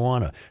legalized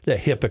marijuana, the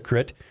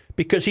hypocrite,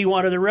 because he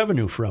wanted the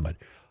revenue from it.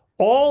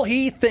 All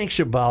he thinks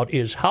about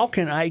is, how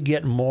can I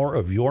get more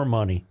of your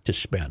money to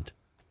spend?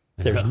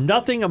 There's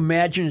nothing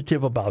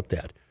imaginative about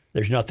that.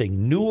 There's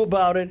nothing new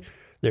about it.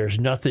 There's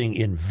nothing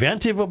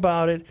inventive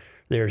about it.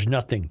 There's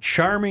nothing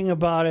charming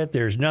about it.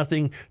 There's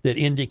nothing that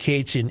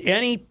indicates in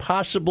any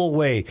possible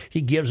way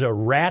he gives a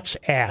rat's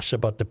ass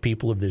about the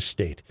people of this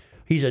state.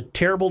 He's a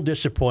terrible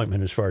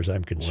disappointment as far as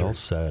I'm concerned. Well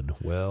said.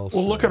 Well,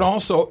 look at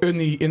also in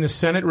the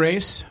Senate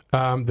race,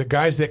 the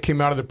guys that came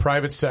out of the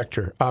private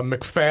sector.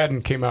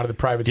 McFadden came out of the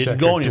private sector.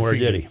 Didn't go anywhere,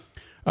 did he?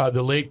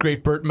 The late,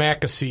 great Burt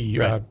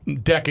Mackesy,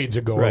 decades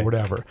ago or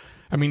whatever.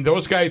 I mean,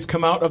 those guys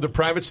come out of the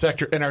private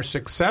sector and are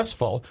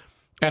successful.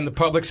 And the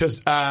public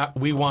says,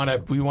 we want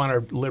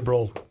our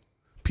liberal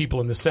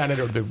people in the Senate.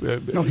 Or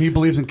no, he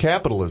believes in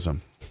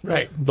capitalism.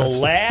 Right. The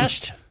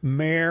last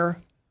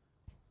mayor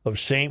of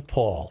St.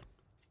 Paul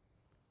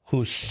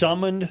who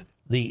summoned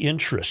the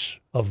interests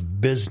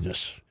of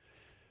business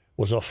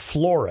was a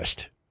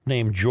florist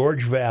named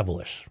George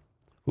Vavilas,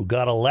 who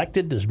got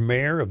elected as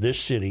mayor of this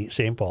city,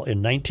 St. Paul, in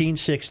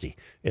 1960.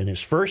 And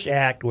his first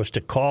act was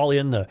to call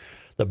in the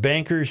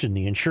bankers and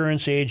the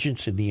insurance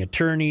agents and the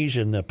attorneys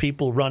and the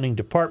people running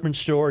department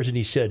stores, and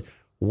he said,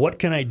 what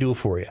can I do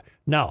for you?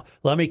 Now,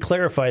 let me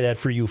clarify that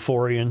for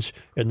euphorians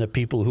and the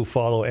people who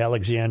follow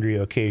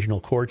Alexandria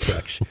Occasional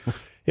Cortex.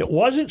 It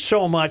wasn't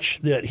so much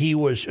that he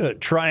was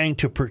trying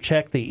to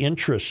protect the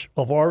interests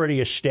of already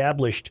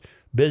established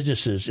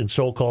businesses and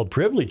so-called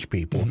privileged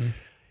people. Mm-hmm.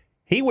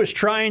 He was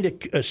trying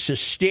to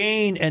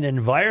sustain an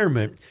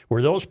environment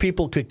where those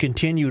people could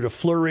continue to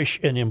flourish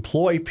and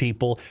employ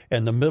people,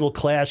 and the middle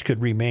class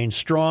could remain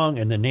strong,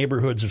 and the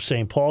neighborhoods of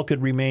St. Paul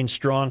could remain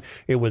strong.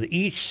 And with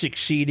each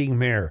succeeding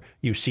mayor,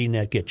 you've seen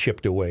that get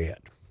chipped away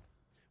at,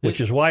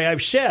 which is why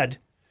I've said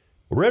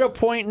we're at a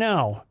point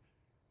now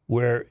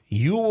where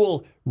you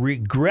will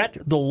regret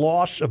the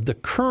loss of the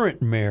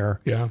current mayor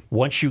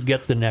once you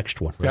get the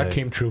next one. That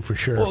came true for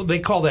sure. Well, they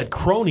call that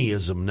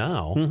cronyism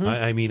now. Mm-hmm.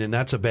 I mean, and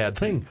that's a bad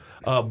thing.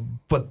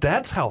 But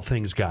that's how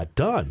things got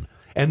done.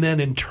 And then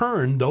in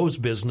turn, those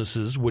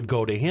businesses would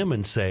go to him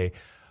and say,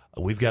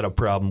 we've got a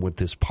problem with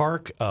this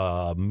park.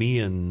 Me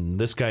and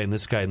this guy and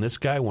this guy and this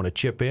guy want to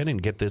chip in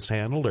and get this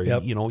handled, or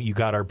you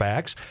got our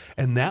backs.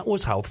 And that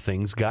was how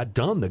things got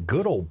done. The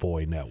good old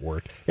boy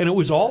network, and it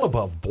was all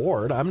above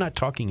board. I'm not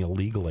talking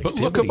illegal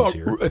activities but look about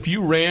here. If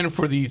you ran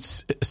for the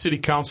city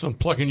council and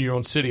plug in your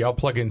own city, I'll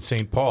plug in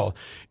St. Paul.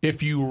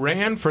 If you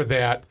ran for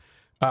that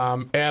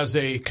as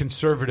a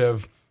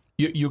conservative,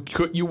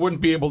 you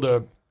wouldn't be able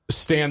to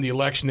stand the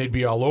election, they'd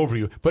be all over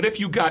you. But if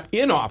you got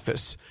in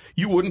office,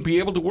 you wouldn't be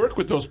able to work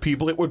with those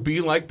people. It would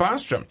be like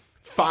Bostrom,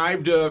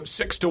 5 to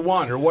 6 to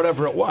 1 or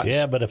whatever it was.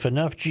 Yeah, but if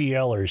enough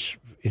GLers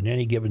in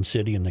any given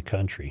city in the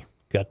country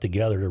got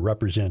together to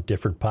represent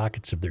different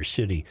pockets of their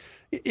city,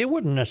 it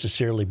wouldn't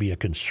necessarily be a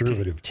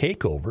conservative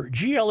takeover.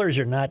 GLers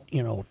are not,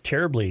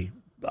 terribly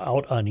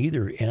out on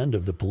either end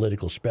of the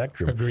political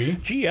spectrum. Agree.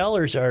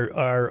 GLers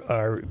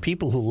are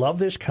people who love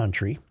this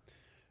country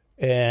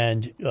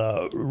and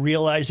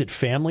realize that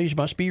families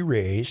must be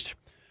raised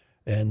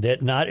and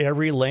that not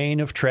every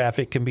lane of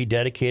traffic can be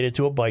dedicated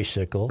to a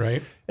bicycle.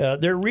 Right.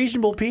 They're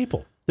reasonable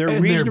people.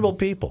 They're reasonable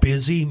people.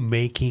 Busy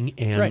making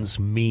ends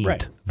meet.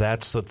 Right.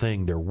 That's the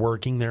thing. They're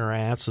working their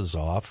asses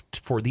off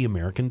for the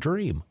American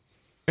dream.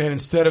 And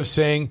instead of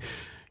saying,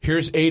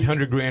 here's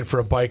 $800,000 for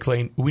a bike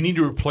lane, we need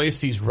to replace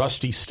these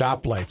rusty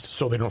stoplights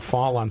so they don't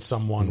fall on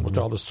someone with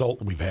all the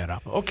salt we've had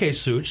up. Okay,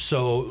 Such,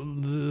 so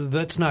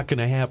that's not going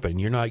to happen.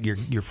 Your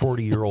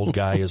 40-year-old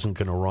guy isn't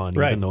going to run,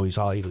 Right. even though he's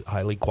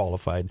highly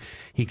qualified.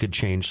 He could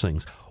change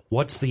things.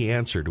 What's the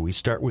answer? Do we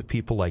start with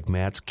people like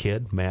Matt's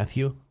kid,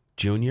 Matthew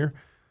Jr.?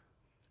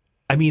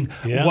 I mean,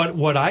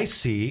 what I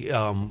see,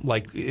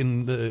 like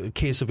in the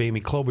case of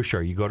Amy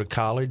Klobuchar, you go to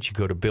college, you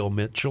go to Bill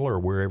Mitchell or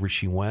wherever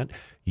she went,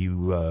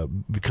 you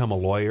become a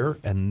lawyer,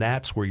 and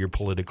that's where your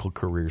political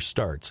career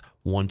starts,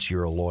 once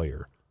you're a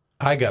lawyer.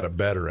 I got a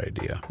better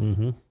idea.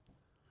 Mm-hmm.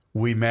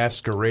 We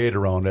masquerade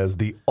around as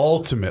the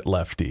ultimate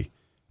lefty.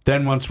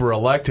 Then once we're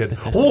elected,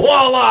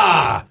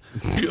 voila!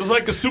 It was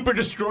like a super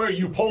destroyer.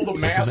 You pull the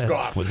mask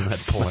off. Wasn't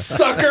that point?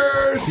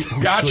 Suckers!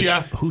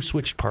 Gotcha. Who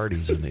switched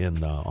parties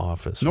in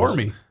office?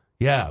 Normie.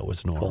 Yeah, it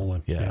was Norm.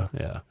 Coleman,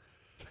 Yeah.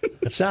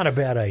 It's not a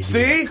bad idea.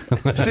 See?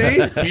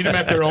 Beat them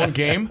at their own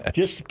game.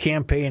 Just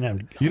campaign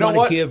on. You know want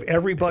what? to give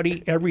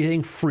everybody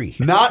everything free.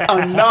 Not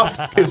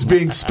enough is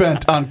being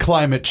spent on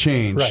climate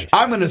change. Right.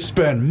 I'm going to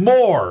spend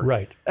more.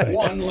 Right.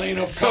 One lane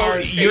of So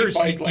cars, 8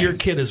 bike lanes. your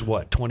kid is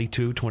what,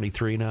 22,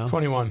 23 now?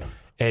 21.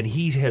 And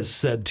he has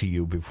said to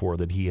you before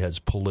that he has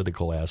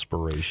political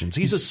aspirations.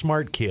 He's a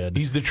smart kid.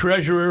 He's the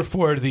treasurer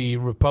for the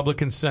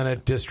Republican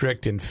Senate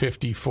district in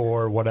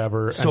 54,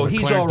 whatever. So and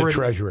he's McLaren's already the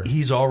treasurer.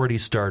 He's already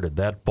started.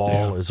 That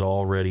ball is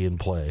already in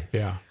play.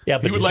 Yeah. Yeah,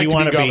 but he would does like he to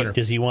want be to governor.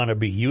 Does he want to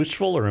be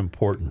useful or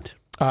important?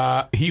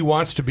 He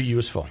wants to be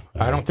useful.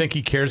 I don't think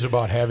he cares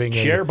about having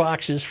Share a...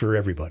 boxes for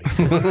everybody.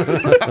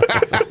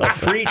 A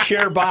free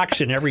chair box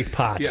in every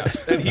pot.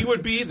 Yes, and he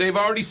would be. They've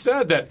already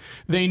said that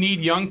they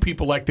need young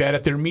people like that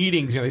at their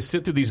meetings. They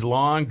sit through these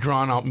long,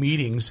 drawn-out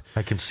meetings.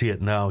 I can see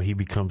it now. He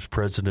becomes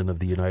president of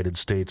the United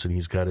States, and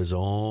he's got his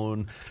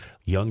own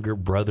younger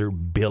brother,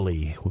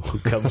 Billy, who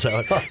comes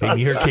out. In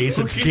your case,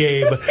 it's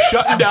Gabe.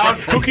 Shutting down.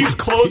 Who keeps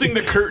closing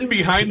the curtain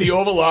behind the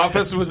Oval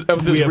Office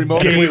of this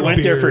remote If we control?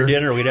 went there for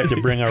dinner, we'd have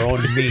to bring our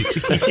own meat.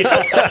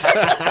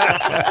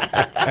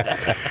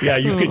 Yeah,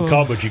 you can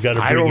come, but you got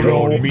to bring your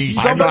own meat.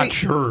 I'm not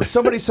sure.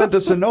 Somebody sent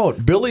us a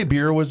note. Billy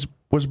beer was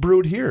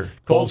brewed here.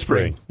 Cold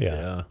Spring.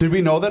 Yeah. Did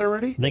we know that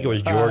already? I think it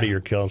was Jordy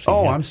or Kelsey.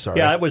 oh, yeah. I'm sorry.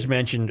 Yeah, it was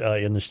mentioned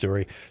in the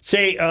story.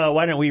 Say,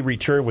 why don't we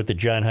return with the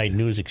John Hyde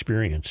News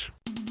Experience?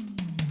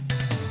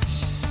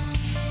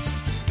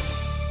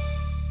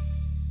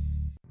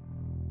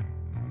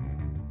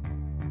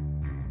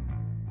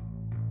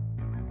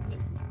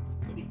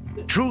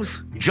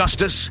 Truth,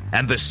 justice,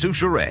 and the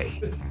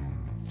Souchere.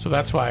 So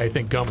that's why I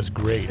think gum is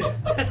great.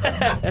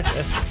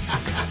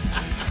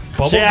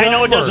 Say, I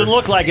know it doesn't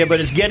look like it, but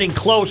it's getting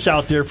close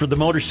out there for the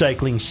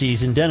motorcycling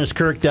season.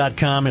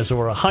 DennisKirk.com has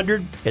over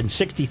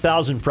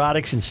 160,000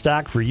 products in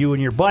stock for you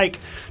and your bike.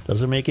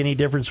 Doesn't make any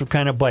difference what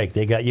kind of bike.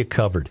 They got you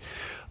covered.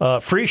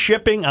 Free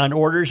shipping on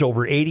orders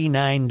over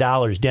 $89.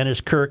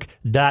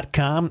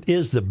 DennisKirk.com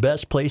is the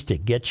best place to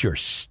get your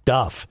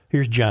stuff.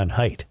 Here's John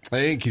Haidt.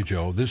 Thank you,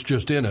 Joe. This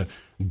just in, a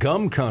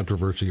gum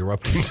controversy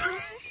erupted.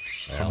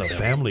 On the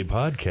family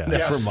podcast.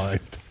 Never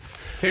mind.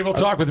 Table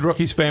Talk with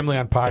Rookie's Family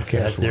on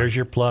podcast. There's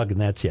your plug, and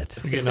that's it.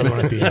 We get another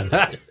one at the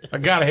end. I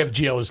got to have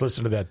GLers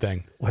listen to that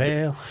thing.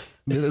 Well,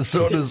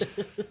 Minnesota's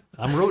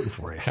I'm rooting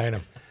for you. I know.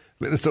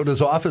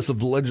 Minnesota's Office of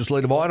the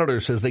Legislative Auditor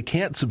says they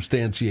can't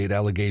substantiate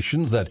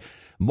allegations that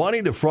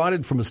money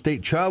defrauded from a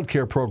state child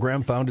care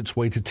program found its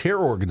way to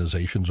terror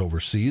organizations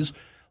overseas.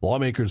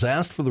 Lawmakers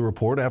asked for the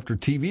report after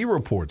TV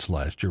reports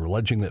last year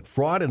alleging that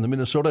fraud in the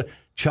Minnesota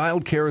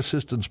Child Care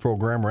Assistance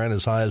Program ran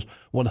as high as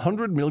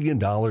 $100 million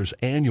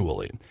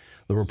annually.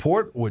 The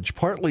report, which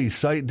partly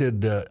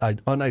cited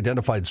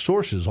unidentified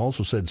sources,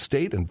 also said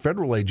state and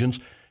federal agents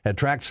had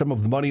tracked some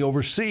of the money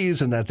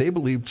overseas and that they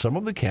believed some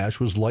of the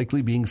cash was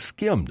likely being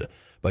skimmed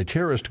by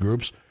terrorist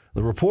groups.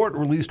 The report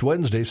released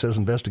Wednesday says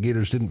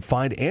investigators didn't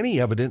find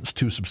any evidence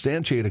to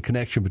substantiate a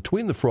connection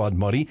between the fraud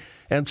money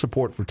and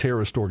support for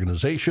terrorist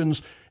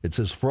organizations. It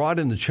says fraud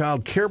in the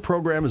child care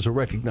program is a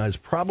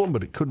recognized problem,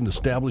 but it couldn't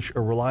establish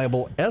a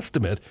reliable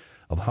estimate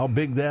of how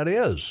big that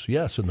is.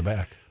 Yes, in the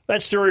back.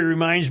 That story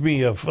reminds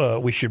me of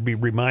we should be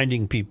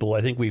reminding people.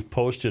 I think we've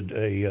posted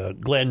a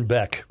Glenn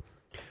Beck.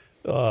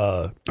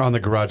 On the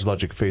Garage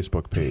Logic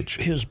Facebook page.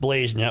 His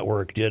Blaze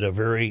Network did a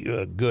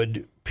very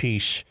good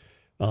piece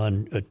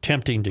on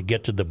attempting to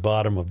get to the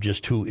bottom of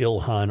just who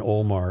Ilhan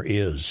Omar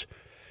is.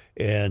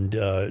 And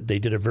they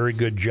did a very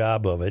good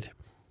job of it.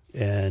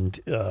 And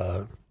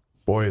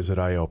boy, is it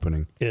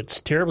eye-opening.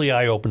 It's terribly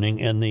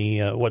eye-opening.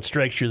 And what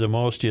strikes you the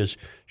most is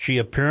she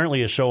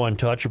apparently is so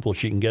untouchable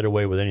she can get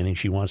away with anything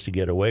she wants to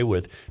get away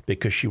with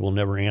because she will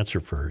never answer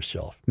for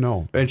herself.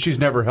 No, and she's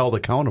never held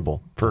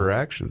accountable for her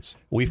actions.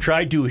 We've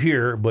tried to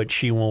here, but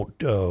she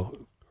won't.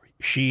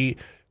 She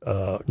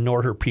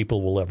nor her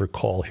people will ever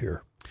call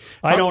here.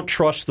 I don't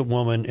trust the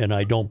woman, and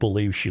I don't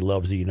believe she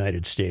loves the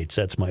United States.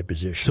 That's my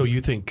position. So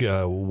you think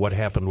what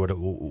happened,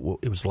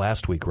 it was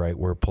last week, right,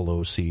 where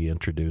Pelosi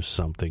introduced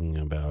something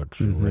about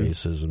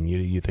racism.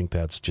 You think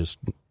that's just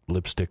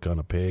lipstick on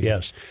a pig?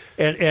 Yes.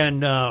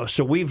 And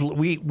so we've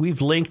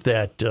linked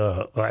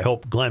that. I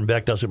hope Glenn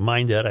Beck doesn't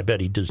mind that. I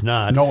bet he does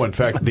not. No, in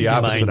fact, the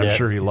opposite. I'm that.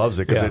 sure he loves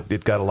it because Yeah.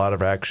 it got a lot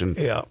of action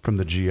from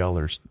the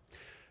GLers.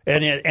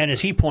 And as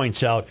he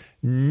points out,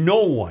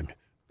 no one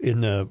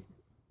in the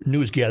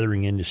news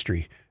gathering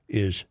industry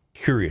is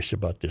curious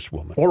about this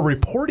woman Or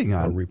reporting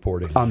on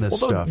this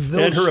stuff.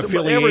 and her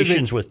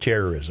affiliations with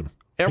terrorism.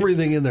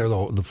 Everything in there,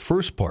 though, the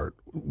first part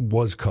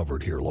was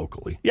covered here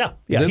locally. Yeah.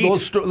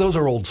 Those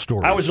are old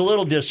stories. I was a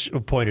little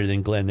disappointed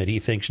in Glenn that he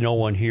thinks no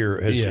one here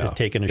has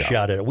taken a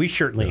shot at it. We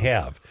certainly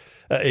have.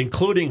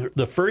 Including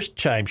the first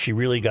time she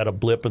really got a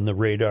blip in the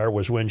radar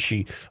was when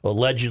she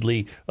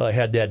allegedly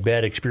had that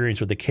bad experience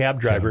with the cab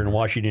driver in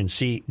Washington,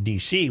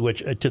 D.C.,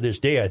 which to this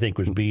day I think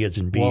was B as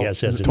in B,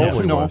 S as in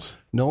totally F. was.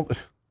 No.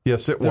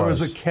 Yes, it There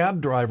was. was a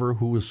cab driver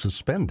who was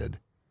suspended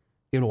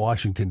in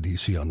Washington,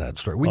 D.C. on that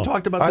story. We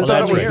talked about I this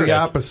thought on it was the the air.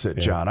 opposite,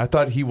 John. I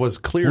thought he was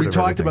cleared We of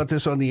talked everything. about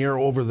this on the air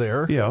over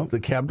there. Yeah. The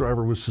cab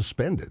driver was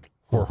suspended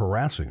for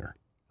harassing her.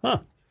 Huh.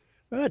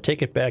 Well,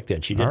 take it back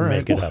then. She didn't All right.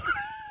 make it up.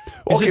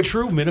 Is it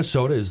true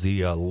Minnesota is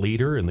the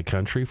leader in the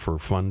country for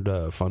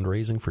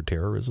fundraising for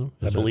terrorism?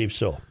 I believe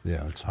so.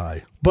 Yeah, it's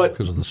high. But-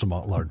 because of the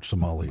large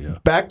Somali.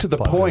 Back to the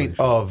point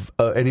population.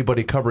 of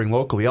anybody covering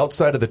locally,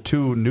 outside of the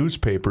two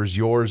newspapers,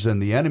 yours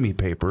and the enemy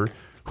paper,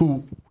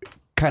 who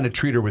kind of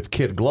treat her with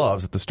kid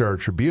gloves at the Star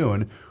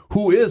Tribune,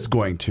 who is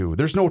going to?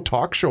 There's no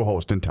talk show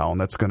host in town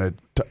that's going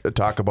to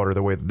talk about her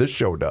the way that this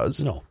show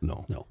does. No.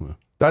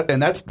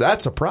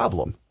 That's a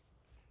problem.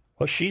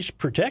 Well, she's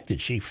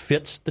protected. She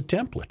fits the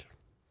template.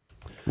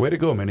 Way to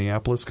go,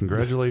 Minneapolis.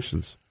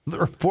 Congratulations. The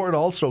report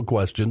also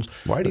questions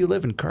Why do you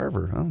live in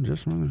Carver? Oh,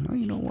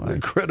 you know why. the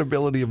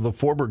credibility of the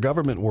former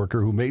government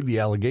worker who made the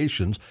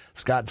allegations,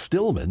 Scott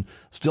Stillman.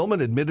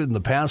 Stillman admitted in the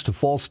past to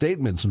false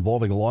statements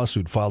involving a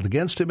lawsuit filed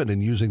against him and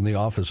in using the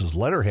office's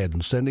letterhead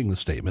in sending the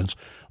statements.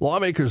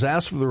 Lawmakers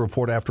asked for the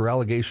report after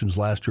allegations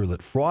last year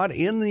that fraud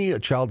in the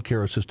child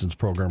care assistance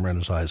program ran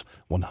as high as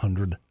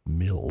 $100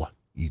 million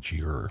each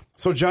year.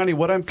 So, Johnny,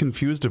 what I'm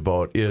confused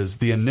about is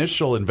the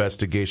initial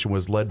investigation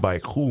was led by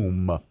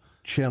whom?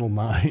 Channel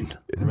 9.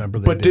 Remember,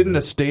 But didn't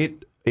a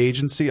state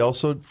agency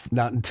also?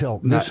 Not until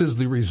this is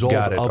the result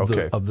Got it, of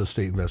okay. the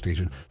state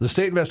investigation. The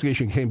state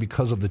investigation came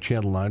because of the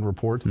Channel 9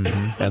 report,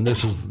 and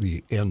this is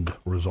the end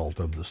result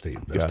of the state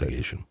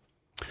investigation.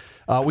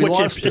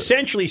 Which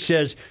essentially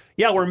says,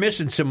 yeah, we're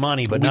missing some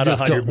money, but not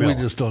 $100 million.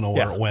 We just don't know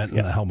where it went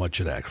and how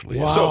much it actually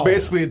is. So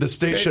basically, the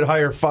state should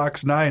hire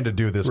Fox 9 to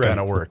do this kind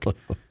of work.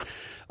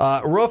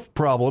 Roof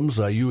problems.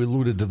 You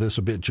alluded to this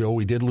a bit, Joe.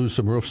 We did lose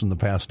some roofs in the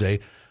past day.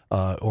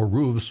 Or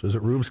roofs. Is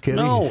it roofs, Kenny?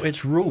 No,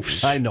 it's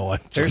roofs. I know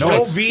it. There's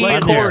no V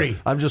in there.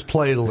 I'm just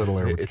playing a little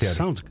there with It Kenny.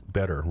 sounds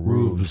better.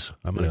 Roofs.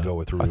 I'm going to go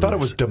with roofs. I thought it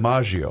was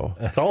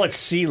DiMaggio. Call it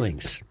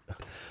ceilings.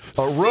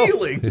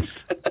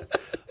 Ceilings.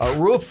 A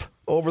roof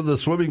over the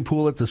swimming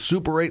pool at the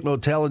Super 8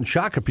 Motel in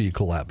Shakopee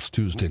collapsed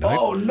Tuesday night.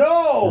 Oh,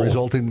 no.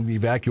 Resulting in the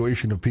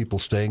evacuation of people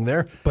staying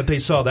there. But they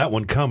saw that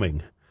one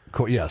coming.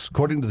 Yes.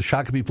 According to the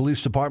Shakopee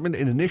Police Department,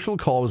 an initial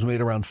call was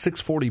made around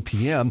 6:40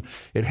 p.m.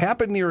 It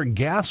happened near a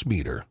gas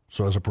meter.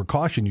 So as a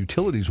precaution,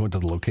 utilities went to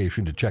the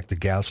location to check the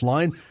gas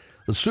line.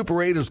 The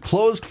Super 8 is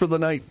closed for the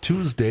night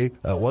Tuesday.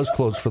 Was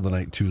closed for the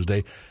night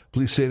Tuesday.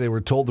 Police say they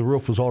were told the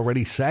roof was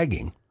already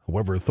sagging.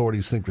 However,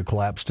 authorities think the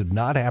collapse did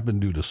not happen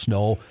due to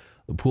snow.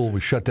 The pool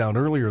was shut down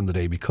earlier in the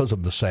day because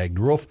of the sagged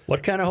roof.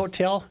 What kind of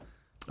hotel?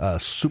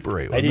 Super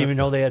 8. I didn't even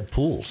know they had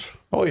pools.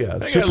 Oh, yeah. They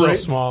got a Super little 8.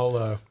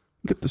 small.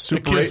 Get the The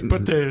Super kids 8.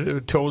 put their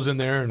toes in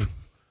there and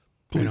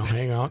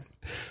hang out.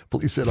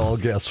 Police said all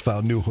guests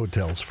found new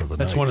hotels for the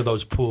That's night. one of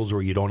those pools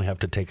where you don't have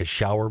to take a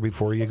shower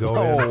before you go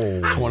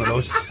in. It's one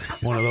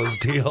of those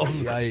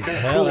deals.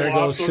 Hell, there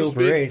goes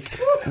Super 8.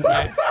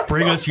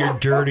 Bring us your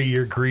dirty,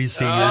 your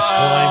greasy, your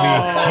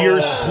slimy, your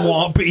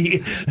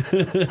swampy.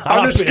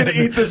 I'm just going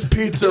to eat this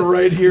pizza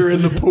right here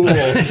in the pool.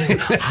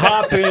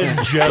 Hop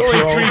in, Jethro.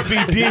 It's only 3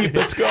 feet deep.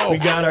 Let's go. We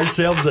got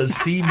ourselves a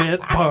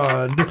cement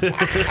pond.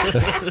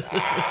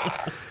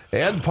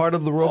 And part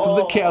of the roof of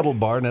the cattle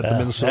barn at the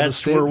Minnesota That's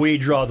State where we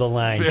draw the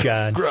line,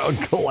 John.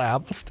 Fairground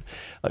collapsed.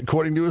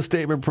 According to a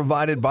statement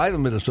provided by the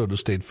Minnesota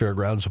State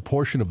Fairgrounds, a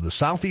portion of the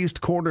southeast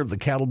corner of the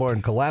cattle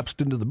barn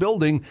collapsed into the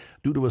building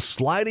due to a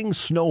sliding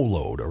snow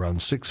load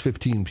around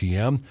 6:15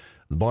 p.m.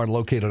 The barn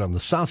located on the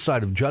south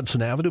side of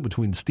Judson Avenue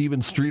between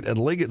Stevens Street and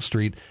Liggett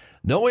Street.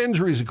 No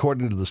injuries,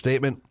 according to the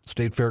statement.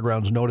 State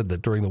Fairgrounds noted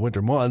that during the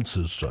winter months,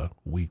 as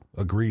we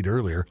agreed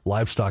earlier,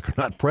 livestock are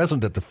not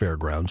present at the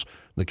fairgrounds.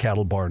 The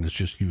cattle barn is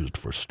just used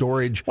for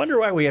storage. Wonder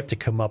why we have to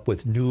come up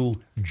with new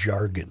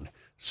jargon.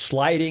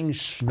 Sliding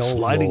snow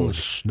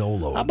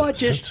load. How about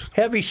just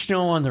heavy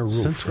snow on the roof?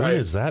 Since when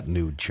is that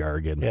new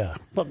jargon? Yeah.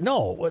 But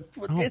no,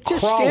 it's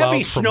just Crawl heavy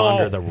out from snow.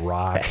 under the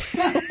rock.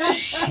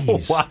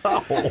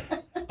 Wow.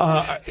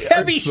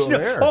 Heavy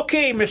snow.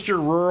 Okay, Mr.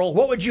 Rural,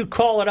 what would you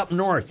call it up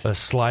north? A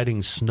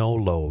sliding snow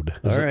load.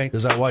 All right.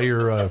 Is that why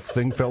your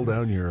thing fell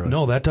down?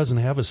 No, that doesn't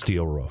have a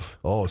steel roof.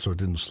 Oh, so it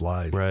didn't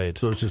slide. Right.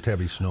 So it's just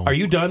heavy snow. Are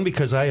you done?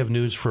 Because I have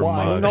news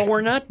from No,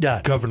 we're not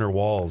done. Governor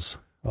Walz.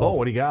 Oh,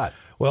 what do you got?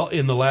 Well,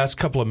 in the last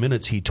couple of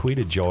minutes, he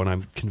tweeted, Joe, and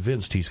I'm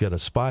convinced he's got a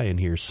spy in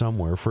here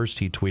somewhere. First,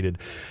 he tweeted,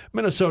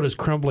 Minnesota's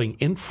crumbling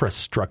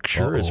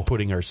infrastructure is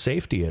putting our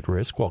safety at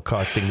risk while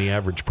costing the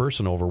average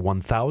person over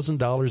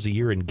 $1,000 a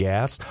year in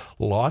gas,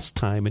 lost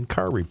time, and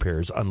car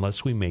repairs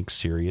unless we make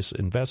serious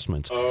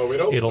investments.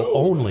 It'll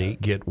only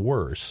get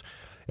worse.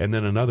 And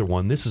then another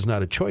one, this is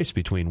not a choice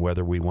between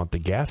whether we want the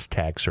gas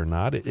tax or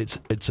not. It's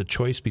a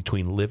choice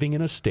between living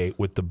in a state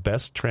with the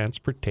best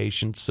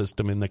transportation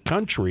system in the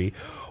country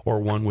or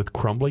one with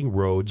crumbling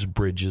roads,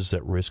 bridges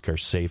that risk our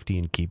safety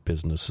and keep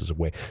businesses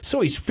away.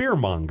 So he's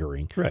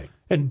fear-mongering. Right.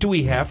 And do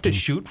we have to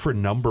shoot for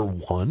number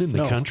 1 in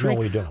the country? No,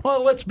 we don't.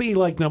 Well, let's be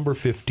like number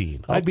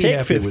 15. I'd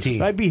take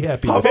 15. I'd be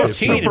happy How with about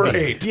 15. Super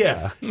 8?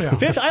 Yeah.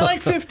 I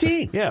like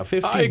 15. Yeah,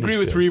 15 I agree is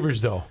with good. Reavers,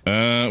 though.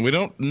 We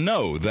don't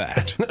know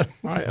that.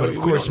 But of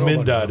course,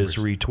 MnDOT is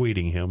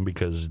retweeting him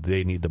because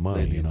they need the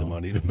money. They need the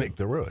money to make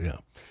the road, yeah.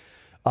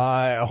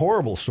 A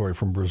horrible story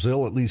from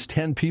Brazil. At least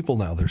 10 people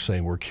now, they're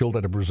saying, were killed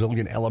at a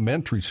Brazilian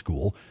elementary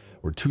school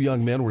where 2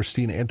 young men were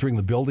seen entering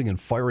the building and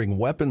firing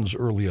weapons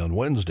early on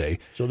Wednesday.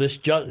 So this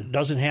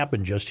doesn't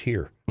happen just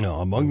here. No,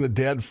 among the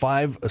dead,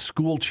 5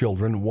 school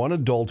children, 1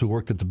 adult who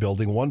worked at the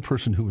building, 1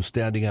 person who was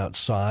standing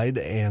outside,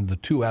 and the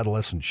 2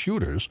 adolescent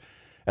shooters.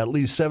 At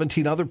least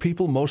 17 other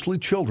people, mostly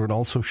children,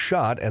 also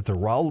shot at the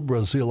Raul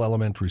Brazil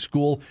Elementary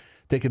School,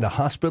 taken to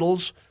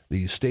hospitals.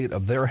 The state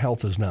of their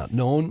health is not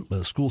known.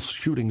 The school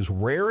shooting is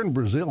rare in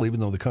Brazil, even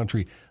though the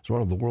country is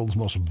one of the world's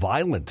most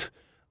violent,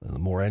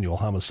 more annual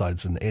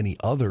homicides than any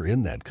other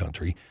in that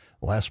country.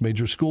 The last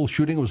major school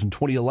shooting was in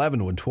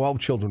 2011 when 12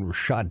 children were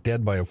shot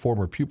dead by a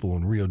former pupil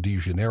in Rio de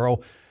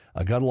Janeiro.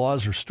 Gun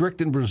laws are strict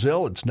in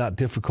Brazil. It's not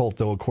difficult,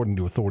 though, according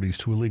to authorities,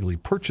 to illegally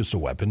purchase a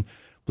weapon.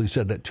 Police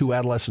said that 2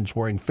 adolescents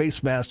wearing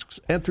face masks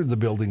entered the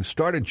building,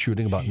 started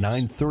shooting about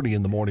 9:30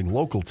 in the morning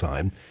local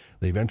time.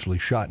 They eventually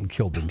shot and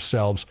killed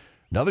themselves.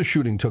 Another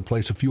shooting took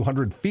place a few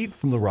hundred feet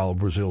from the Raul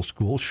Brazil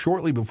school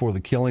shortly before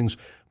the killings.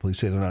 Police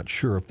say they're not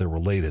sure if they're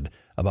related.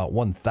 About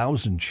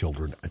 1,000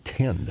 children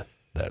attend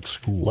that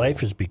school.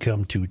 Life has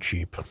become too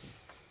cheap.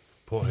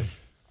 Boy.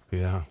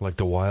 Yeah, like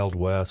the Wild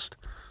West.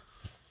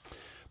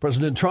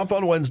 President Trump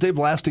on Wednesday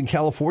blasting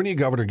California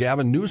Governor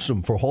Gavin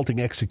Newsom for halting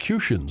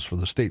executions for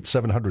the state's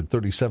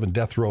 737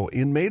 death row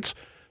inmates.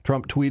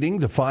 Trump tweeting,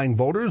 defying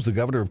voters, the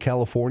governor of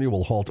California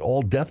will halt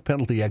all death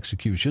penalty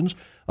executions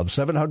of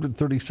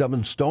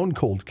 737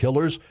 stone-cold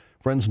killers.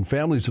 Friends and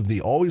families of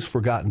the always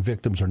forgotten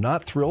victims are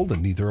not thrilled,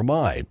 and neither am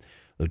I.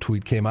 The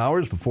tweet came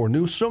hours before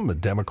Newsom, a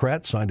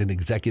Democrat, signed an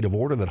executive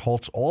order that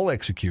halts all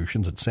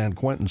executions at San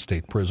Quentin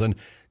State Prison,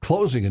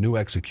 closing a new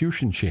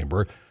execution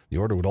chamber. The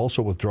order would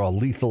also withdraw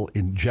lethal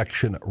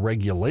injection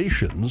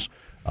regulations.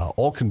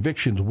 All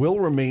convictions will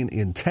remain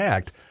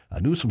intact.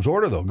 Newsom's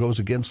order, though, goes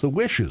against the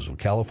wishes of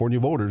California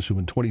voters who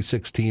in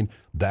 2016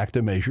 backed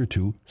a measure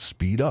to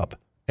speed up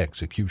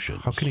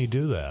executions. How can he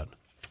do that?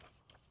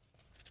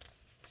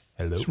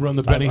 Hello? Just run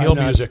the Benny Hill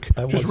music.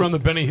 Just run the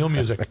Benny Hill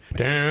music.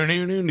 Can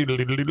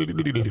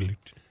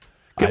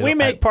we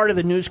make part of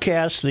the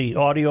newscast the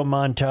audio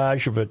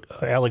montage of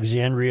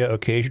Alexandria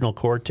Occasional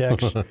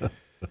Cortex?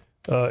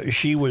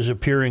 She was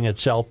appearing at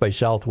South by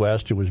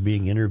Southwest and was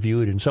being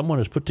interviewed, and someone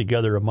has put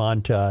together a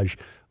montage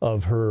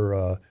of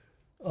her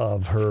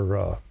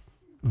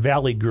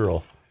Valley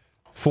Girl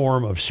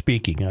form of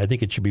speaking, and I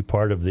think it should be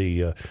part of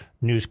the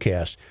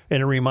newscast.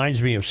 And it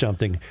reminds me of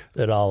something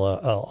that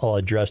I'll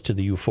address to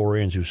the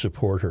euphorians who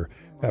support her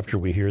after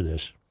we hear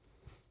this.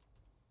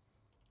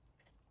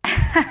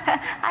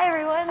 Hi,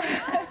 everyone.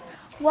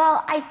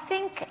 Well, I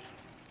think,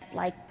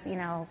 like,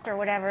 or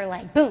whatever,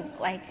 like, boo,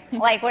 like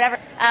whatever.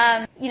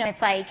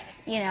 It's like,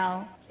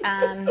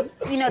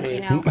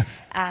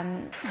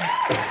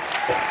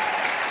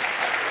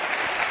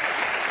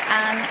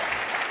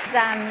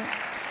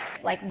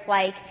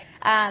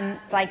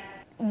 like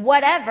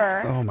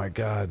whatever. Oh my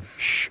God.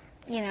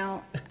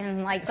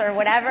 And like, or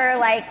whatever,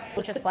 like,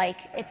 just like,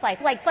 it's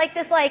like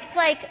this, like.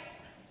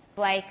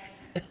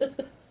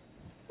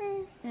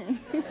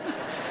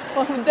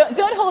 Well,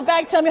 don't hold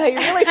back. Tell me how you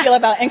really feel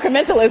about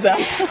incrementalism.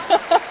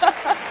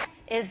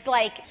 Is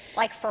like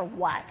for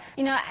what?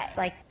 Things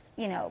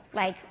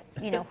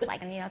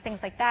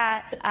like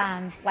that.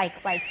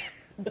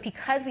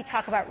 because we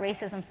talk about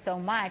racism so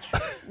much,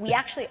 we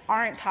actually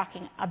aren't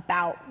talking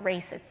about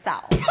race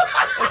itself.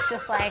 It's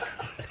just like,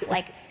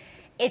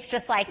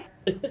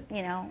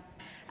 you know,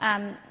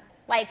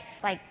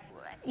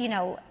 you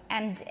know,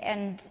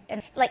 and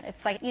like,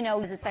 it's like, you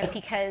know, it's like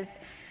because,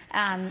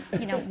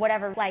 you know,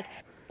 whatever, like,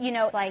 you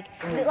know, like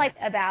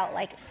about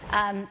like,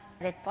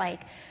 it's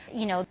like,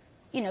 you know,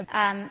 in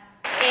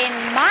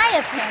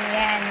my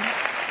opinion,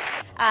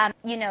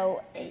 you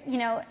know,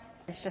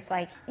 it's just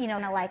like, you know,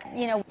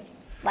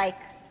 like.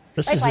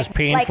 This is as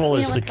painful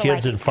as the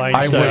kids in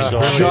Feinstein. I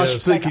was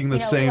just thinking the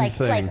same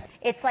thing.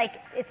 It's like.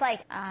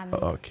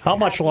 Okay. How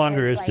much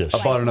longer is this?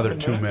 About another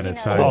 2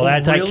 minutes.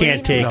 I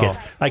can't take it.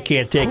 I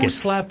can't take Who it.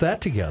 slapped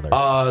that together?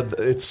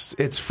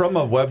 It's from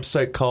a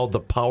website called the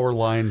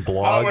Powerline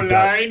blog.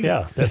 Powerline?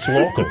 Yeah, that's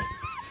local.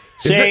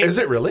 Is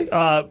it really?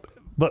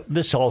 But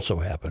this also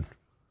happened.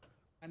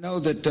 I know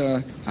that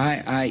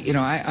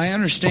I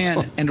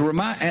understand and to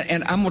remind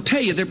and I'm going to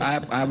tell you that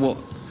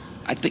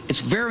I think it's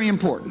very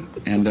important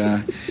and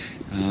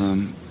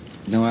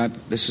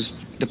this is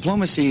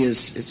diplomacy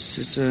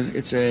is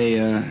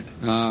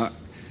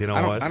you know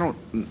what? I don't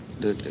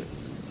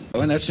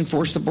and that's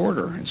enforce the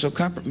border and so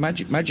my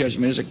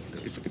judgment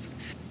is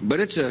but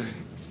it's a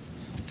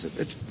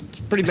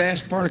pretty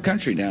vast part of the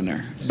country down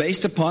there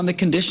based upon the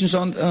conditions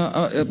on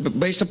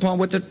based upon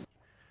what the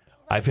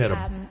I've had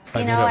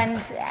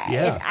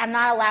I'm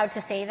not allowed to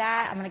say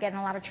that. I'm going to get in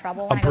a lot of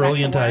trouble. When a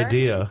brilliant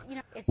idea.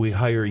 We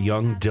hire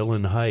young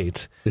Dylan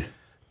Height,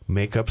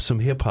 make up some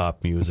hip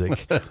hop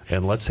music,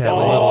 and let's have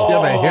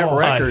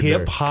a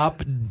hip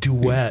hop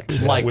duet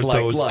with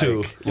those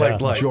two,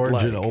 like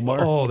George and Omar.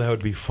 Oh, that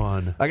would be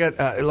fun. I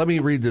got. Let me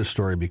read this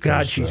story because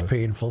God, she's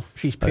painful.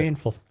 She's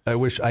painful.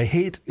 I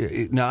hate.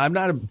 Now, I'm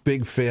not a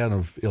big fan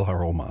of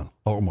Ilhan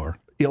Omar,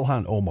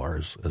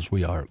 as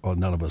we are. Well,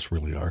 none of us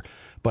really are.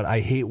 But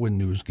I hate when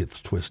news gets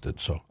twisted,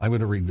 so I'm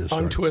going to read this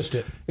story. Untwist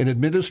it. An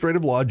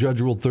administrative law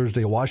judge ruled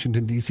Thursday a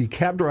Washington, D.C.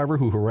 cab driver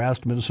who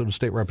harassed Minnesota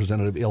State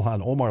Representative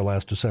Ilhan Omar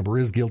last December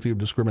is guilty of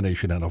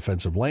discrimination and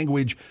offensive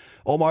language.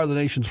 Omar, the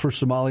nation's first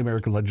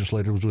Somali-American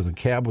legislator, was within a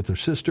cab with her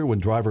sister when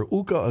driver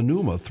Uka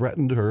Anuma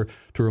threatened her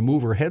to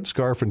remove her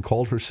headscarf and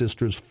called her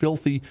sisters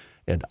filthy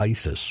and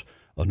ISIS.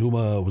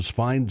 Anuma was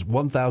fined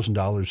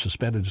 $1,000,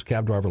 suspended his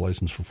cab driver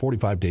license for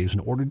 45 days,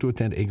 and ordered to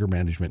attend anger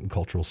management and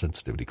cultural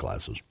sensitivity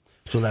classes.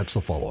 So that's the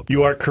follow-up.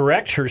 You are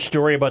correct. Her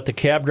story about the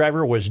cab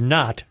driver was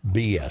not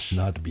BS.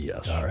 Not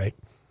BS. All right.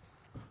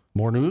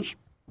 More news?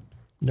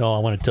 No, I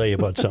want to tell you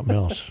about something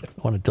else.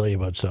 Like,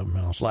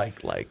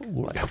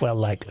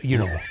 you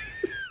know.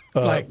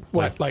 Like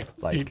what? Like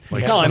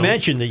no, I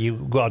mentioned that you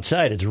go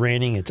outside, it's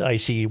raining, it's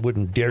icy, you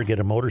wouldn't dare get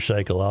a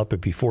motorcycle out,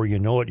 but before you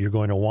know it, you're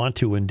going to want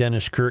to, and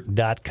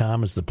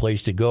DennisKirk.com is the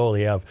place to go.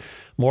 They have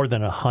more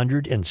than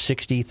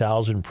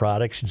 160,000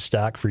 products in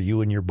stock for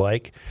you and your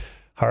bike.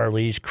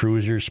 Harleys,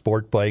 cruisers,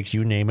 sport bikes,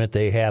 you name it,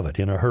 they have it.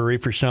 In a hurry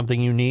for something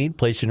you need,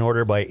 place an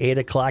order by 8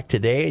 o'clock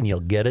today and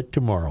you'll get it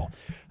tomorrow.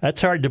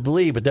 That's hard to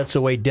believe, but that's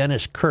the way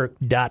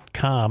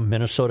DennisKirk.com,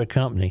 Minnesota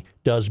company,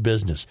 does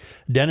business.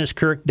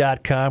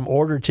 DennisKirk.com,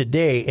 order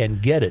today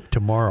and get it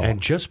tomorrow.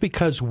 And just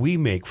because we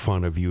make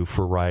fun of you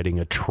for riding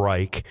a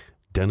trike,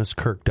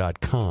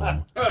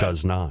 DennisKirk.com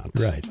does not.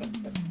 Right.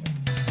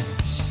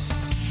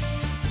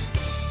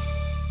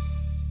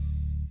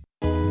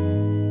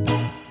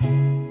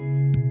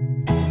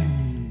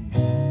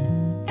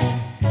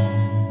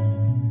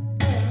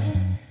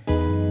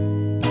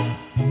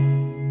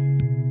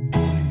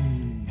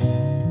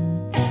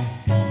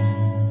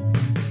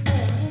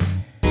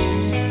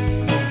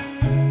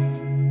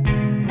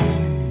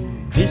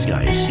 This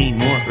guy has seen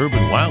more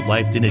urban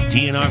wildlife than a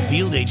DNR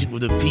field agent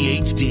with a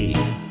PhD.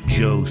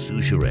 Joe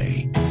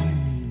Souchere.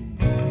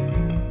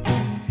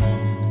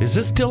 Is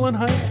this Dylan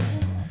Height?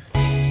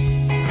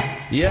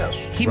 Yes.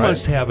 He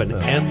must have an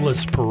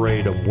endless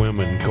parade of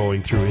women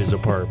going through his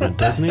apartment,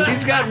 doesn't he?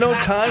 He's got no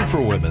time for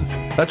women.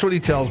 That's what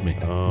he tells me.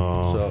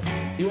 Oh. So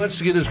he wants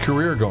to get his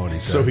career going, he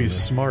says. So he's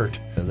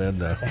smart. And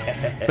then...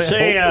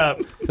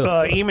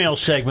 email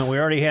segment. We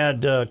already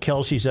had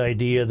Kelsey's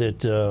idea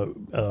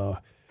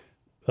that...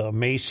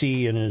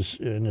 Macy and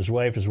his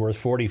wife is worth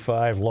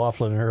 45.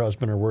 Laughlin and her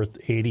husband are worth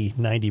 80,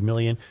 90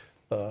 million.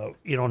 You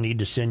don't need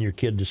to send your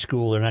kid to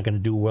school. They're not going to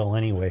do well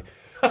anyway.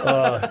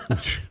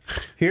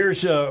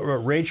 Here's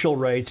Rachel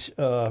writes,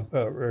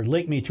 or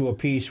linked me to a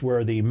piece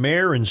where the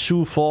mayor in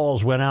Sioux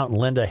Falls went out and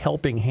lent a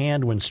helping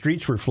hand when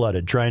streets were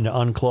flooded, trying to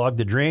unclog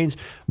the drains.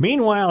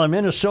 Meanwhile, in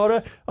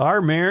Minnesota,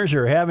 our mayors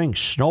are having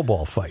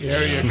snowball fights.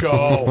 There you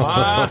go.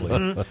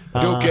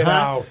 Don't get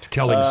out.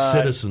 Telling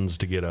citizens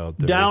to get out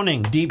there.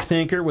 Downing, deep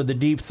thinker with a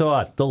deep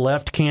thought. The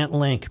left can't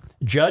link.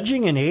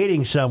 Judging and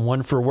hating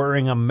someone for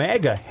wearing a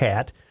MAGA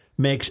hat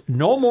makes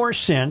no more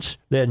sense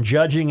than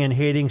judging and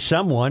hating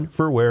someone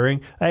for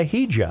wearing a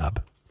hijab.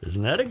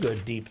 Isn't that a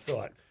good deep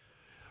thought?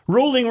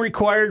 Ruling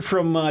required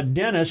from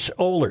Dennis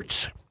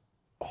Olertz.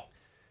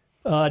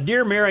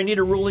 Dear Mayor, I need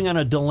a ruling on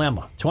a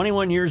dilemma.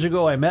 21 years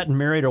ago, I met and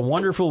married a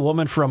wonderful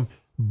woman from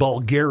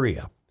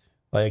Bulgaria.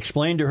 I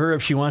explained to her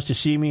if she wants to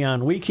see me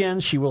on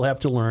weekends, she will have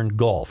to learn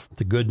golf.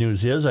 The good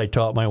news is I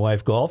taught my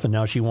wife golf, and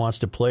now she wants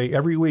to play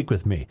every week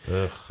with me.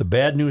 Ugh. The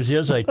bad news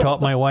is I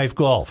taught my wife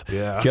golf.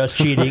 Yeah. Just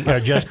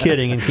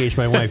kidding, in case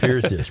my wife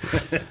hears this.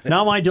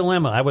 Now my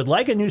dilemma. I would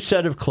like a new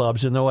set of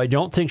clubs, and though I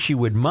don't think she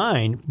would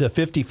mind, the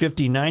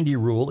 50-50-90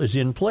 rule is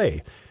in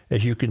play.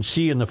 As you can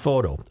see in the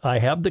photo, I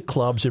have the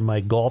clubs in my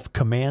golf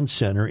command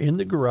center in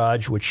the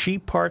garage, which she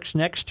parks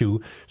next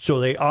to, so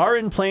they are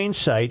in plain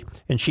sight,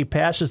 and she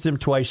passes them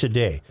twice a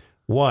day.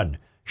 1,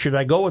 should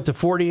I go with the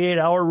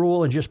 48-hour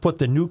rule and just put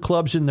the new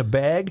clubs in the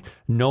bag,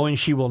 knowing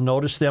she will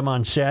notice them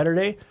on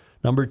Saturday?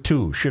 Number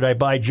 2, should I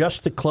buy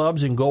just the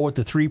clubs and go with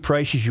the 3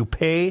 prices you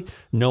pay,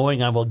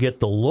 knowing I will get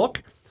the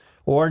look?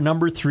 Or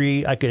number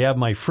 3, I could have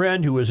my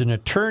friend, who is an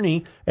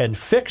attorney and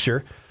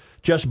fixer,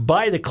 just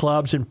buy the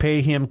clubs and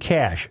pay him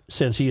cash.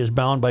 Since he is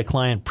bound by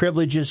client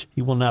privileges,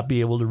 he will not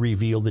be able to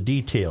reveal the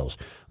details.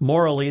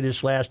 Morally,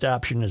 this last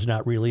option is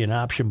not really an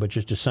option, but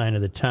just a sign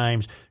of the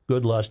times.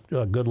 Good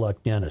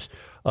luck, Dennis.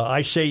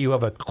 I say you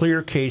have a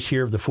clear case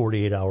here of the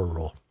 48-hour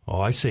rule.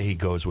 Oh, I say he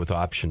goes with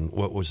option,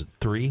 what was it,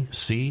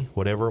 3C,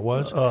 whatever it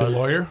was? The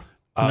lawyer?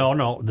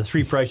 No, the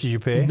 3 prices you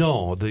pay?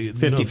 No, the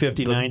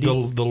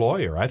 50-50-90? The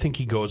lawyer. I think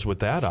he goes with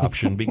that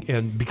option,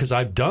 and because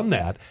I've done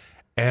that.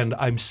 And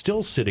I'm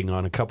still sitting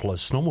on a couple of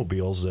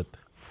snowmobiles at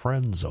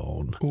Friend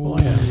Zone. Well,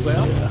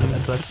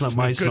 that's not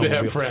my snowmobile. Good to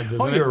have friends,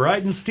 isn't it? You're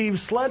riding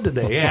Steve's sled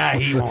today. Yeah,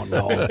 he won't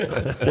know.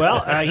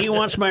 Well, he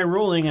wants my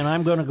ruling, and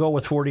I'm going to go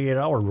with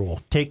 48-hour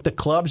rule. Take the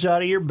clubs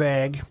out of your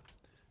bag.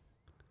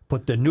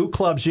 Put the new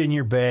clubs in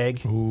your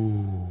bag.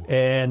 Ooh.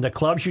 And the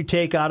clubs you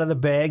take out of the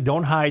bag,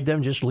 don't hide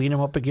them. Just lean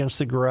them up against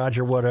the garage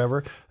or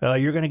whatever.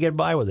 You're going to get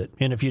by with it.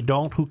 And if you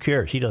don't, who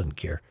cares? He doesn't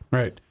care.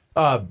 Right.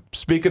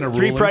 Speaking of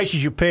 3 rulings,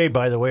 prices you pay,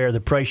 by the way, are the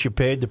price you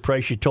paid, the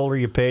price you told her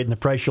you paid, and the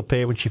price she'll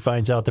pay when she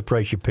finds out the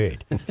price you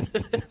paid.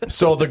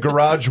 So the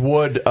Garage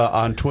Wood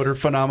on Twitter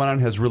phenomenon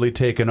has really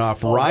taken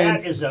off. Ryan,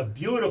 that is a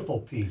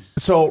beautiful piece.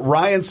 So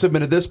Ryan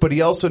submitted this, but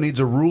he also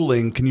needs a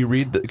ruling. Can you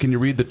read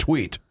the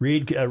tweet?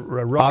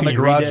 On the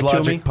Garage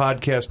Logic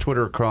Podcast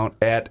Twitter account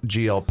at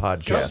GL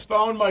Podcast. Just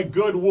found my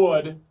good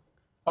wood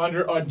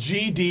under a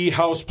GD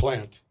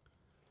houseplant.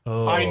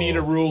 I need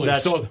a ruling.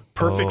 That's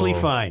perfectly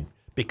fine.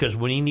 Because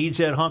when he needs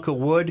that hunk of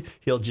wood,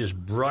 he'll just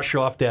brush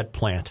off that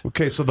plant.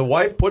 Okay, so the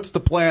wife puts the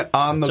plant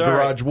on the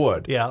garage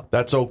wood. Yeah.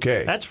 That's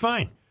okay. That's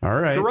fine. All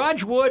right.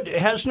 Garage wood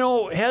has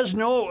no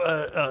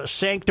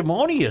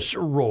sanctimonious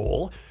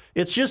role.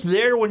 It's just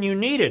there when you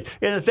need it.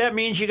 And if that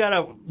means you got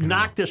to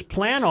knock this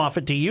plant off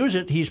it to use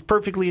it, he's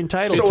perfectly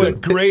entitled to it. It's a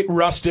great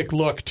rustic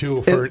look,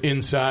 too, for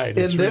inside.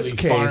 In this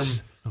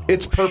case,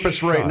 its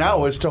purpose right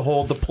now is to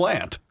hold the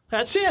plant.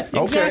 That's it.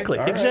 Exactly.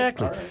 Okay.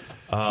 Exactly. All right.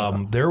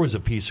 There was a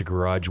piece of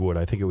garage wood,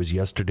 I think it was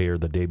yesterday or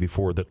the day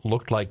before, that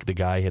looked like the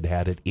guy had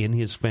had it in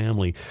his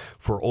family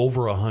for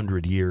over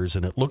 100 years,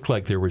 and it looked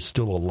like there was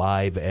still a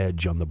live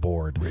edge on the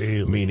board.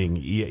 Really? Meaning,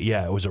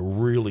 yeah, it was a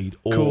really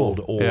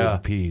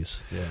old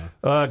piece.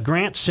 Yeah.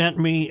 Grant sent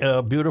me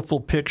a beautiful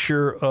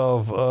picture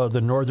of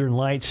the Northern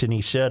Lights, and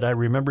he said, I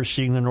remember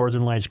seeing the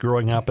Northern Lights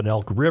growing up in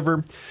Elk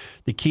River.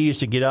 The key is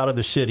to get out of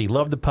the city.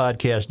 Love the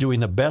podcast. Doing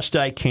the best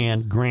I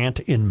can. Grant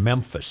in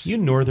Memphis. You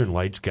Northern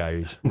Lights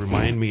guys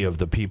remind me of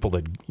the people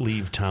that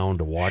leave town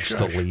to watch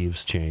the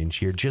leaves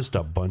change. You're just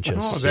a bunch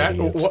of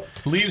idiots.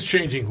 Leaves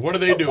changing. What do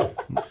they do?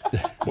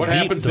 What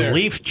happens there? The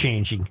leaves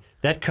changing.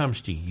 That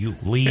comes to you.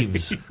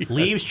 Leaves.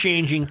 Leaves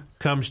changing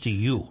comes to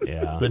you.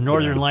 Yeah. The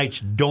Northern Lights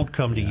don't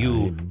come to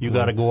you. You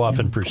got to go off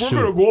and pursue.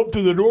 We're going to go up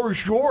to the North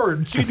Shore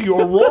and see the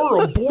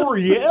Aurora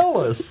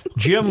Borealis.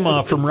 Jim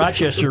from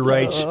Rochester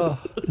writes,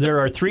 there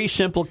are 3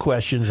 simple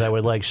questions I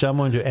would like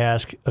someone to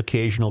ask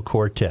occasional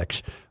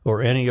Cortex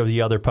or any of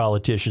the other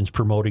politicians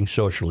promoting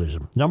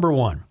socialism. Number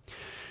 1,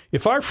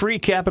 if our free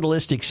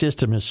capitalistic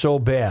system is so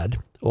bad,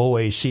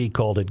 OAC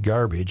called it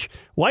garbage,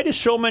 why do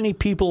so many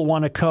people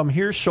want to come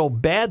here so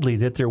badly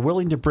that they're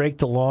willing to break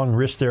the law and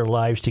risk their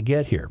lives to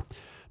get here?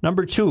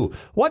 Number 2,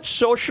 what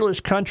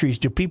socialist countries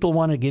do people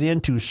want to get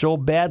into so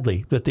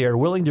badly that they are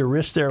willing to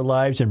risk their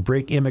lives and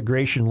break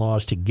immigration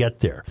laws to get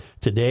there,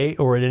 today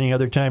or at any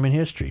other time in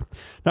history?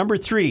 Number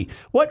 3,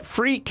 what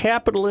free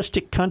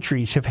capitalistic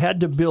countries have had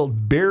to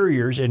build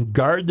barriers and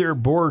guard their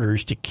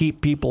borders to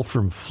keep people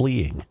from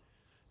fleeing?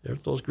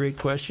 There's those great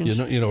questions.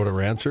 You know what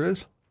our answer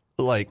is?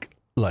 Like.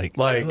 Wait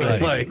a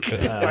minute.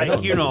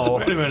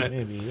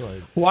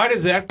 Why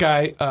does that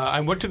guy? I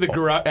went to the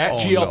garage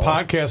at GL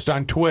Podcast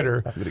on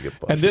Twitter,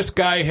 and this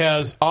guy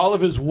has all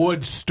of his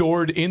wood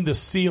stored in the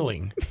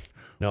ceiling.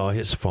 No,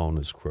 his phone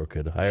is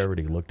crooked. I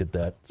already looked at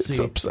that. It's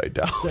upside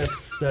down.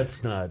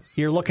 That's not.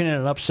 You're looking at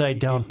an upside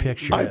down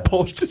picture. I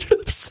posted it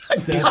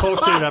upside down. You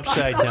posted it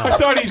upside down. I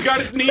thought he's got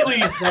it neatly.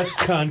 That's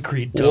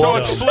concrete. So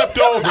it's flipped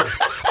over.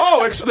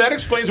 Oh, that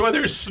explains why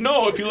there's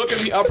snow. If you look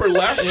in the upper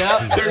left,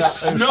 there's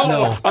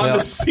snow on the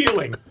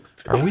ceiling.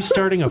 Are we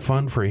starting a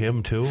fund for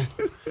him, too?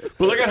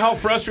 But look at how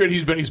frustrated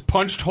he's been. He's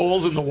punched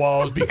holes in the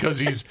walls because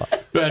he's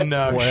been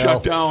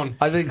shut down.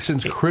 I think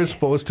since Chris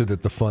posted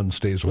it, the fun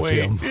stays with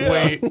him.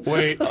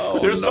 Wait.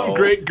 There's some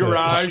great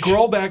garage.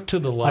 Scroll back to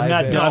the live. I'm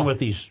not ad. done with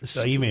these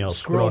emails.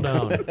 Scroll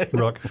down.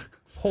 Rook.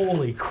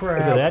 Holy crap.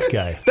 Look at that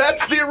guy.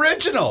 That's the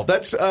original.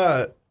 That's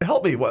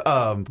help me,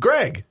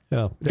 Greg.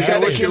 Yeah. The guy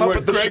that came up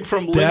with the Greg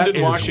from That Linden,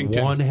 is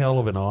Washington. one hell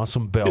of an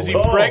awesome belly. Is he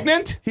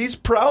pregnant? He's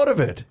proud of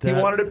it. He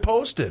That- wanted it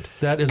posted.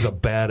 That is a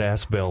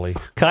badass belly.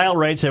 Kyle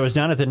writes, I was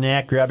down at the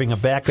NAC grabbing a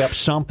backup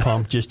sump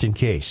pump just in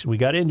case. We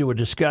got into a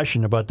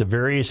discussion about the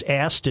various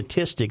ass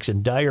statistics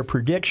and dire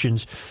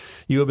predictions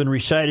you have been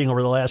reciting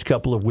over the last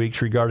couple of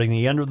weeks regarding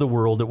the end of the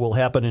world that will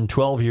happen in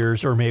 12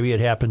 years, or maybe it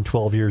happened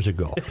 12 years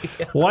ago.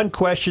 One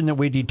question that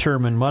we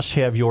determined must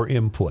have your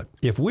input.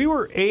 If we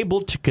were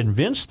able to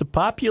convince the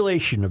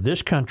population of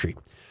this country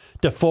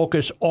to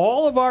focus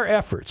all of our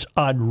efforts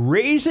on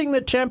raising the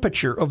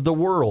temperature of the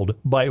world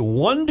by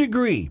 1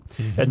 degree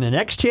in the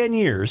next 10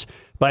 years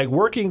by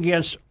working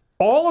against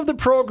all of the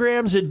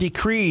programs and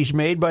decrees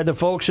made by the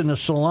folks in the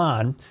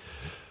salon,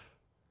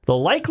 the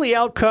likely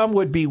outcome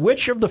would be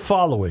which of the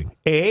following?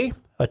 A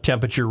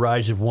temperature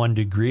rise of 1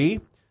 degree.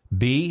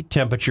 B,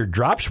 temperature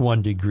drops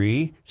 1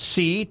 degree.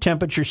 C,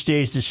 temperature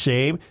stays the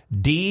same.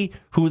 D,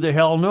 who the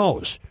hell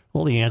knows?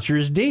 Well, the answer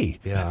is D.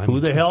 Yeah, who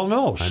the hell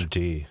knows? I'm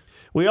D.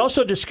 We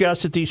also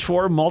discussed that these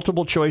 4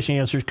 multiple-choice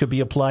answers could be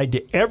applied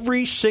to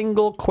every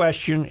single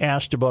question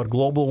asked about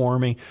global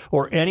warming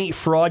or any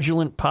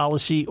fraudulent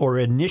policy or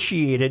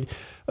initiative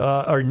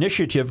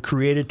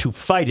created to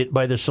fight it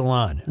by the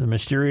salon. The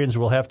Mysterians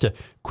will have to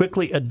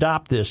quickly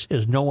adopt this,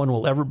 as no one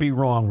will ever be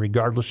wrong,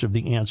 regardless of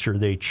the answer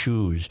they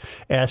choose.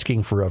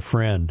 Asking for a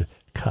friend,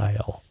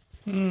 Kyle.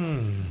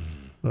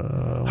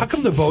 How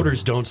come the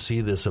voters don't see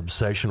this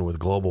obsession with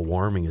global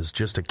warming as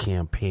just a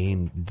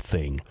campaign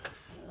thing?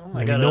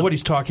 I mean,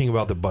 nobody's talking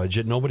about the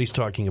budget. Nobody's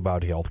talking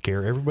about health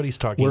care. Everybody's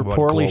talking We're about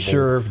poorly global.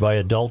 served by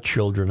adult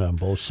children on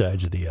both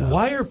sides of the aisle.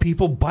 Why are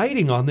people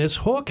biting on this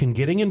hook and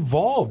getting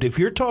involved? If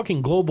you're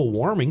talking global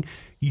warming,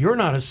 you're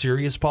not a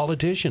serious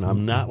politician.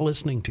 I'm not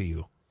listening to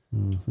you.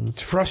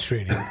 It's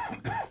frustrating.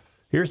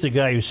 Here's the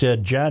guy who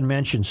said, John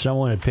mentioned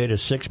someone had paid a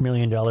 $6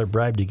 million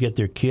bribe to get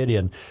their kid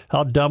in.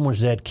 How dumb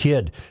was that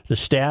kid? The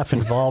staff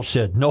involved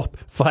said, nope,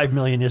 $5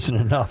 million isn't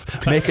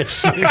enough. Make it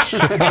 6.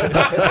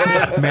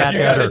 Matt You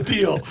got Eder. a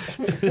deal.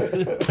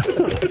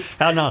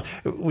 No,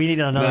 we need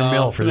another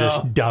mill for this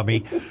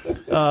dummy.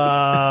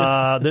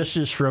 This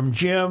is from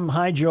Jim.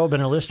 Hi, Joe.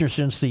 Been a listener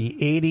since the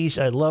 80s.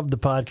 I love the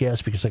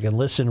podcast because I can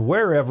listen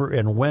wherever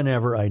and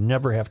whenever. I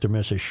never have to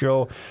miss a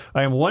show.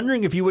 I am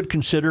wondering if you would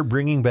consider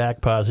bringing back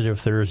Positive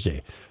Thursday.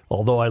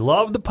 Although I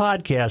love the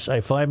podcast,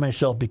 I find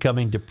myself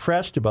becoming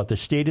depressed about the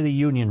state of the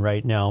union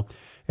right now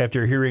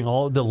after hearing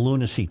all of the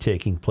lunacy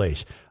taking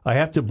place. I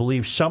have to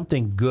believe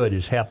something good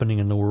is happening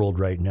in the world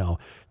right now.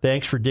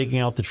 Thanks for digging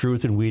out the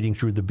truth and weeding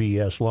through the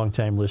BS.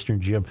 Longtime listener,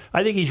 Jim.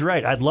 I think he's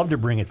right. I'd love to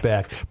bring it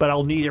back, but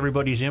I'll need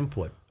everybody's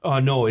input.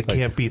 No, it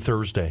can't be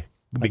Thursday.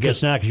 I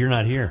guess not, because you're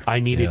not here. I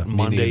need it me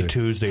Monday, neither.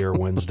 Tuesday, or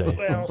Wednesday.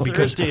 Well,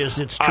 because Thursday is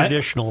its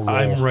traditional role.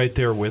 I'm right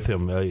there with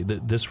him.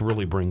 This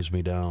really brings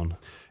me down.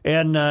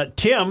 And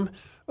Tim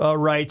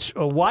writes,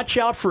 watch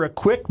out for a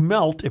quick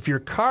melt if your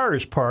car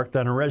is parked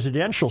on a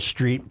residential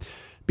street,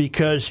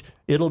 because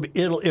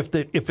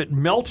if it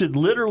melted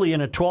literally in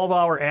a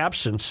 12-hour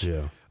absence,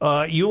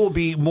 you will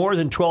be more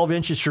than 12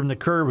 inches from the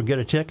curb and get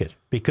a ticket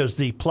because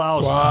the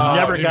plows never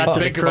I got didn't to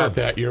think the curb. about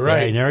that. You're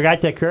right. Yeah, you never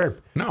got that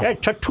curb. No. Yeah,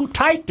 it too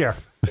tight there.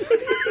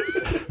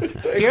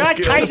 You're not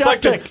tight Just up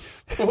like there.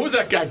 who was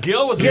that guy?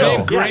 Gil? Was his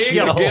name Greg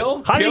or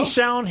Gil? How did Gil? he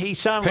sound? He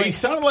sounded Hey, like... he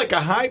sounded like a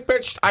high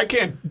pitched. I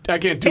can't do Hey,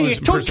 his you're too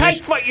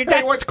impersonation. tight, you're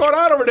Hey, not- what's going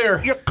on over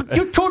there? You're kinda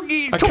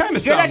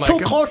not sound too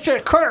like him. close to the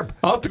curb.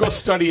 I'll have to go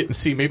study it and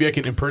see. Maybe I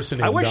can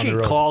impersonate I him wish down the he'd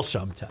road. call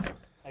sometime.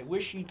 I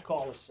wish he'd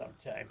call us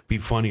sometime. Be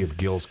funny if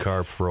Gil's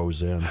car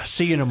froze in.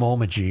 See you in a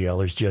moment,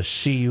 GLers. Just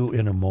see you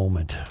in a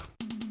moment.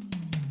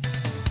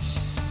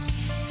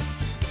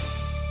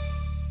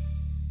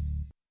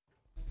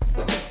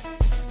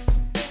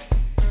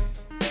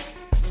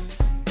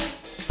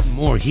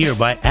 More here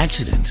by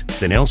accident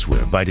than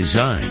elsewhere by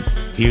design.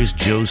 Here's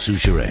Joe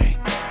Souchere.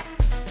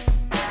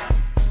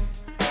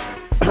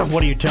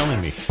 What are you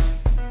telling me?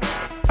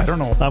 I don't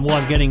know.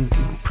 I'm getting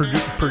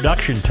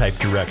production type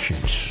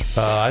directions.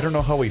 I don't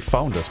know how he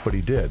found us, but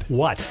he did.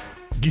 What?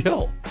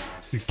 Gil.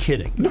 You're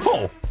kidding.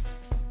 No.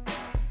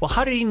 Well,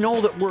 how did he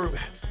know that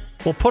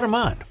we'll put him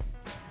on?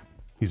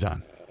 He's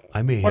on.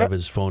 I may have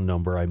his phone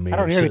number. I may I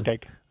don't have hear sent,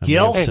 anything. I may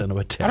Gil? have sent him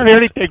a text. I don't hear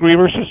anything,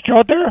 Reavers. Is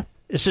Joe there?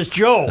 This is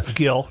Joe,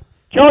 Gil.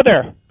 Joe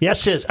there.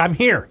 Yes, I'm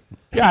here.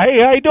 Yeah,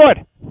 hey, how you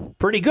doing?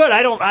 Pretty good.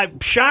 I'm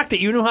shocked that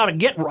you knew how to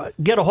get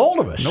a hold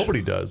of us.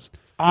 Nobody does.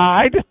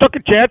 I just took a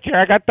chance here.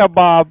 I got the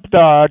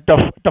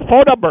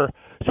phone number.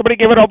 Somebody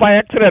gave it out by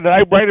accident, and I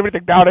write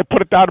everything down. I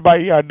put it down in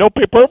my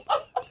notepaper,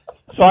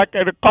 so I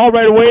can call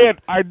right away. And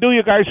I knew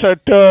you guys at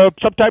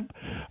sometime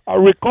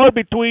record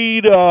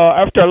between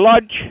after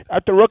lunch,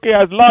 after Rookie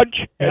has lunch,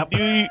 Yep.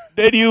 and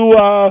then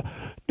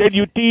then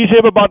you tease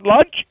him about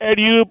lunch, and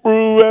you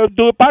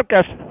do a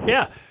podcast.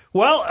 Yeah.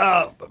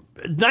 Well,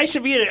 nice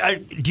of you.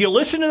 Do you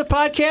listen to the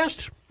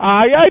podcast?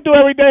 Yeah, I do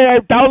every day. I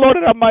download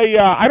it on my.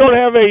 I don't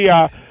have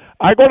a.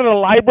 I go to the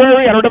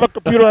library. I don't have a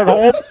computer at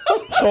home,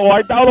 so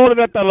I download it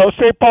at the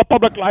St. Paul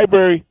Public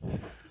Library.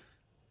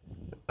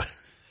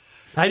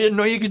 I didn't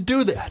know you could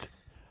do that.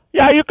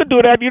 Yeah, you can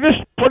do that. You just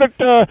put it.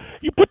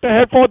 You put the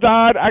headphones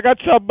on. I got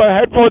some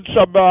headphones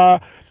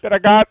that I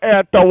got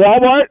at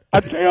Walmart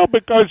on sale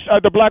because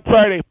the Black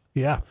Friday.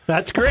 Yeah,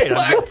 that's great.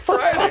 Black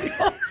Friday.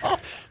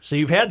 So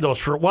you've had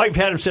those well, you've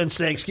had them since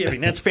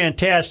Thanksgiving. That's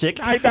fantastic.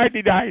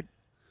 $9.99.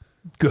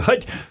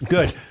 Good.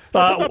 That's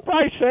the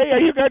price, eh?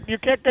 You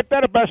can't get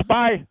that at Best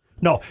Buy.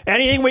 No.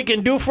 Anything we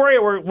can do for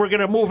you? We're going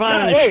to move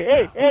on.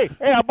 Hey!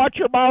 How about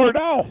your Bauer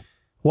now?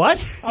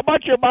 What? How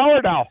about your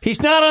Bauer now?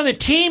 He's not on the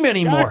team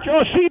anymore.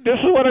 Yeah, Joe, see, this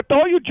is what I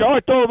told you, Joe. I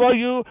told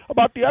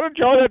about the other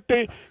Joe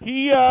that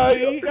he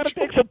got to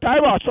take some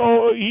time out,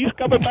 so he's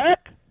coming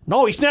back.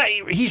 No, he's not.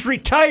 He's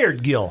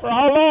retired, Gil. For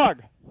how long?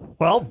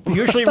 Well,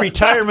 usually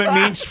retirement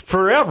means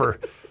forever.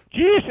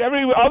 Jeez,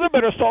 every other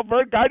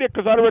Minnesota guy that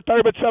goes out of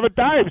retirement 7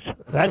 times.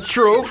 That's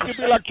true. You'd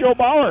be like Joe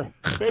Mauer.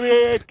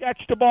 Maybe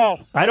catch the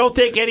ball. I don't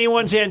think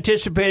anyone's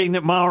anticipating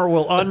that Mauer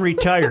will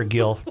unretire,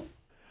 Gil.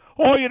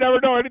 Oh, you never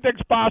know.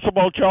 Anything's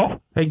possible,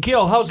 Joe. Hey,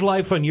 Gil, how's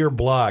life on your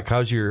block?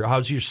 How's your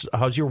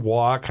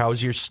walk?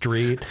 How's your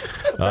street?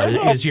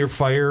 Is your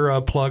fire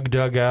plug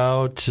dug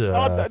out? There's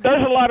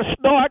a lot of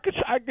snow. I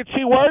could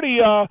see where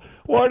the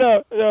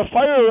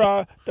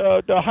fire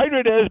the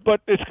hydrant is,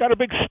 but it's got a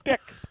big stick.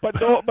 But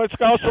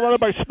it's also surrounded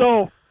by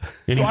snow.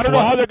 So I don't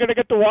know how they're going to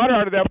get the water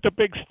out of that with a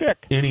big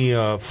stick. Any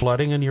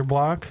flooding in your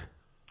block?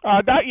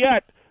 Not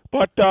yet.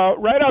 But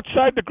right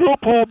outside the group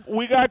home,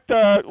 we got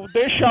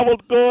they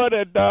shoveled good,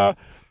 and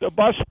the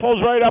bus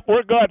pulls right up.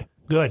 We're good.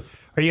 Good.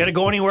 Are you going to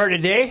go anywhere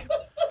today?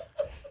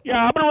 Yeah,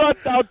 I'm going to run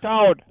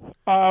downtown.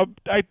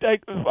 I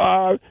think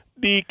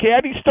the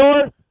candy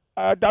store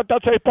downtown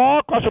St. Paul,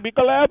 across from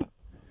Ecolab.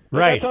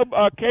 Right. Some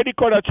candy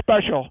corn that's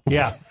special.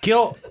 Yeah.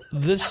 Gil,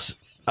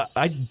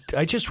 I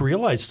just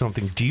realized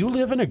something. Do you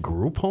live in a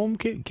group home,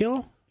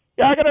 Gil?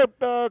 Yeah, I got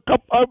a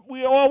couple.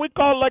 We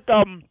call it like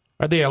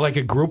Are they like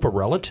a group of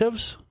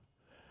relatives?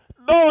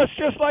 No, it's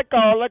just like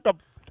a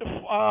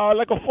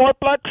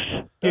fourplex.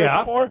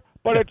 Yeah.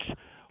 But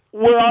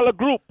we're all a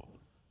group.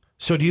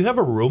 So do you have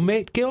a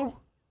roommate,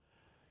 Gil?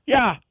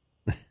 Yeah.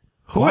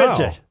 Who is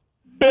it?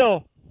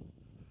 Bill.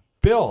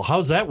 Bill,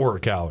 how's that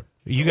work out?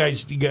 You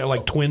got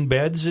like twin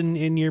beds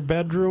in your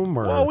bedroom,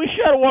 or? Well, we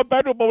share one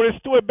bedroom, but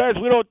there's two beds.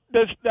 We don't.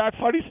 There's that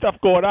funny stuff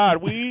going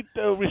on. We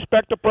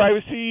respect the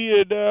privacy,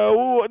 and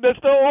there's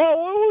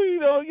no.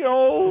 You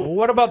know.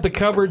 What about the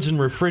cupboards and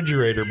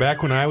refrigerator?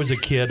 Back when I was a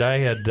kid, I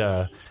had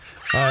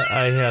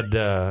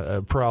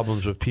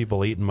problems with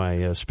people eating my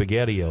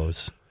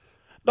SpaghettiOs.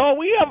 No,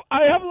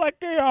 I have like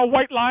a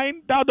white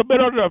line down the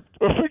middle of the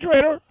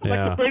refrigerator,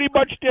 like the Brady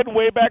Bunch did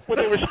way back when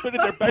they were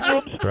splitting their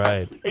bedrooms.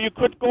 Right. And you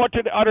couldn't go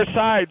to the other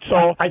side.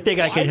 So I think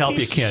I can help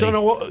you,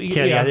 Kenny.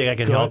 Kenny, yeah. I think I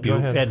can Go help you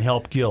ahead. and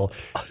help Gil.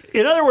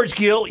 In other words,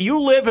 Gil, you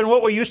live in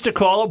what we used to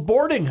call a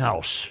boarding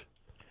house.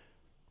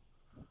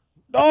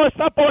 No, it's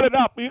not boarded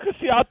up. You can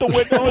see out the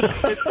windows.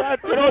 It's not,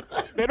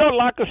 they don't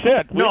lock us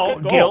in. No,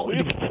 we Gil.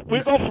 We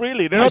go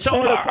freely. They don't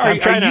board us up. Are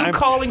you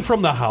calling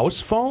from the house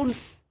phone?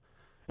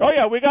 Oh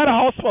yeah, we got a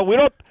house phone. We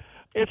don't.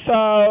 It's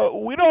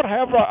we don't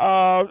have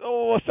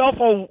a cell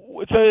phone.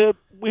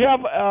 We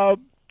have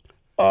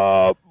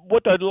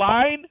with a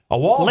line. A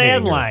wall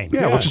landline.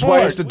 Yeah, which is why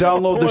I used to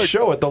download the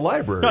show at the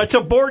library. No, it's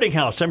a boarding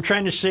house. I'm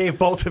trying to save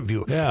both of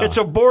you. Yeah. It's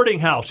a boarding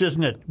house,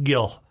 isn't it,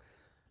 Gil?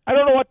 I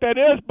don't know what that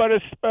is, but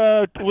it's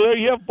where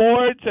you have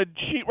boards and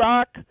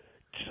sheetrock.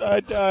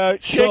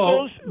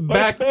 Shingles,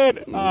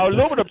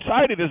 aluminum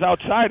siding is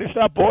outside. It's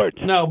not boards.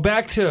 Now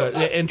back to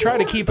and try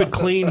to keep it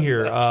clean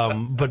here.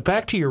 But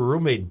back to your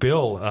roommate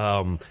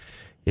Bill.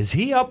 Is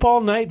he up all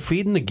night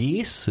feeding the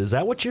geese? Is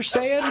that what you're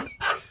saying?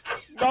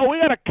 No, we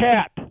got a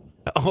cat.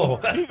 Oh,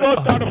 he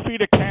goes down to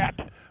feed a cat.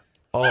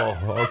 Oh,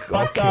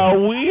 okay.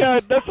 But we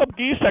there's some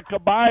geese that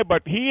come by,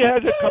 but he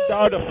hasn't come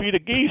down to feed the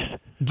geese.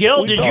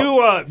 Gil, did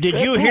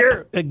you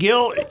hear,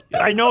 Gil?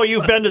 I know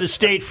you've been to the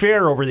state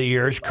fair over the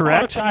years,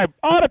 correct?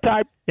 All the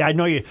time. Yeah, I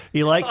know you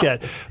like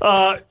that.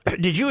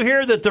 Did you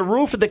hear that the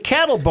roof of the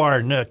cattle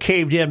barn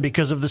caved in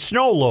because of the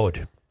snow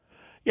load?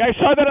 Yeah, I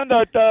saw that on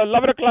the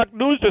 11 o'clock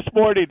news this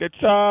morning. It's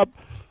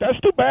that's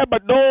too bad,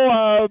 but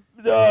no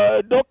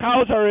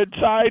cows are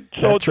inside,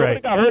 so nobody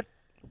got hurt.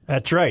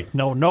 That's right.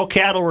 No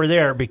cattle were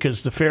there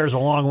because the fair's a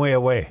long way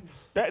away.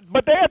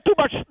 But they had too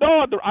much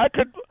snow.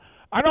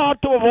 I know how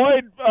to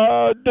avoid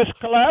this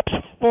collapse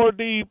for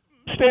the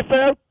state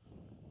fair.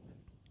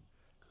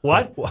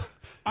 What?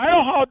 I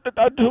know how to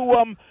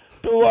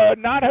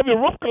not have your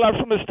roof collapse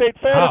from the state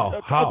fair.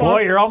 How?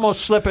 Boy, you're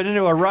almost slipping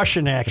into a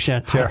Russian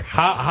accent there.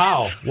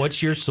 How?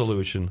 What's your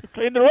solution?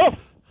 Clean the roof.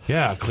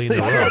 Yeah, clean the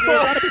You roof.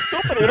 gotta be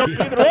stupid. You don't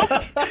clean the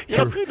roof. You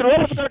don't clean the roof,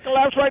 it's going to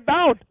collapse right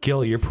down.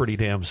 Gil, you're pretty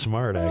damn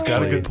smart, actually.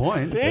 Got a good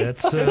point. See?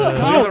 That's, Clean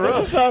the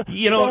roof.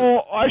 you know-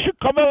 So I should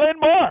come in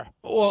more.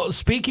 Well,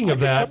 speaking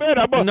of that,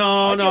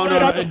 no.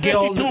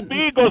 Gil.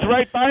 52B goes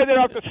right by there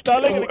off the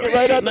Stalling and get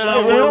right out.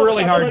 No, we're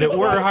really hard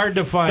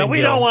to find. No, we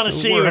Gil. don't want to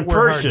see you in We're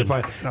hard person. to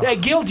find. No. Yeah,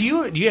 Gil, do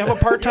you have a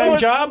part-time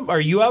job? Are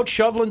you out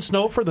shoveling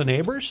snow for the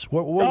neighbors?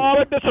 No,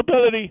 I'm a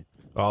disability.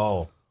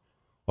 Oh,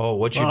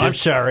 what's your? I'm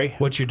sorry.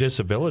 What's your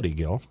disability,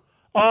 Gil?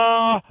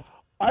 I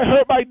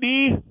hurt my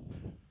knee.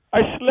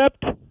 I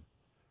slipped.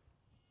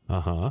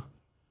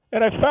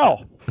 And I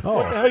fell. Oh.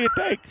 What the hell you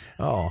think?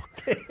 Oh.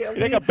 You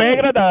think I'm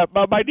banging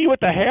on my knee with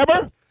the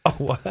hammer? Oh,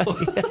 well,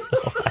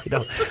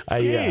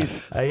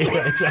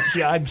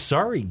 I'm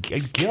sorry, Gil.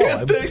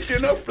 Can't thank you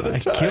enough for the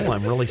time. Gil,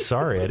 I'm really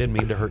sorry. I didn't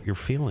mean to hurt your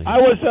feelings. I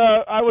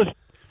was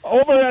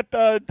over at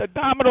the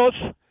Domino's,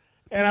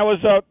 and I was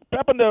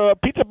prepping the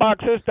pizza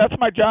boxes. That's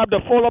my job,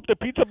 to fold up the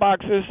pizza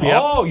boxes.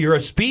 Oh, you're a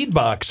speed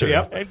boxer.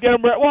 Yep. And get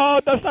them ready.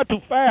 Well, that's not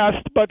too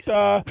fast, but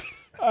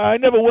I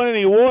never won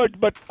any awards.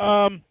 But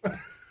and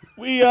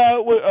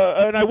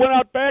I went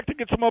out back to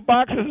get some more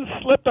boxes and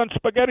slipped on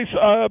spaghetti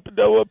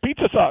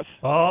pizza sauce.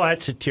 Oh,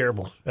 that's a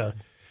terrible.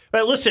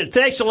 Well, listen,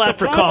 thanks a lot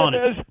for calling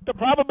it. The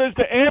problem is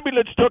the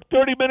ambulance took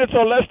 30 minutes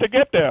or less to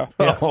get there.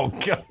 Yeah. Oh,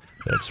 God.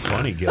 That's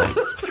funny, Gil.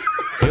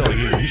 Gil,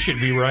 you should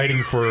be writing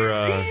for.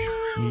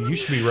 You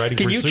should be writing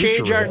Can for. you Sushi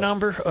change our Roll.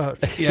 number?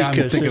 Yeah, I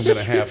think I'm going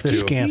to have to.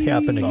 This can't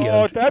happen again.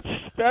 Oh, that's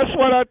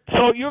what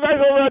so you guys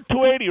over at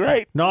 280,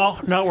 right? No,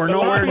 we're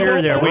nowhere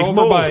near there. We're We've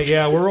over moved.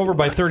 we're over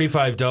by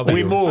 35W.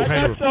 We moved.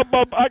 I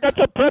got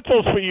some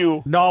pretzels for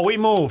you. No, we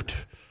moved.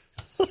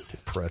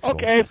 Pretzels.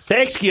 Okay.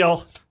 Thanks,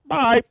 Gil.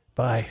 Bye.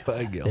 Bye.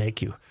 Bye, Gil.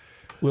 Thank you.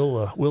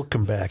 We'll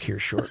come back here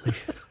shortly.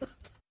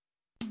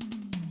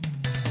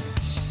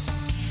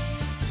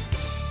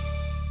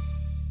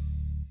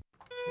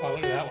 Oh,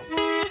 look at that one.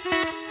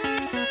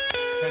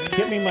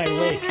 Get me my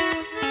lake.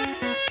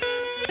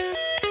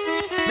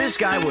 This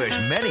guy wears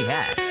many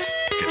hats,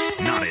 just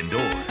not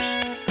indoors.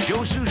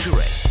 Joe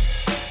Souchere.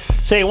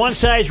 Say, one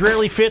size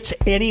rarely fits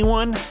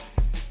anyone.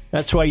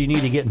 That's why you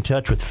need to get in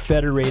touch with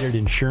Federated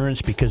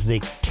Insurance, because they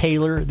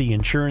tailor the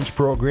insurance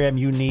program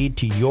you need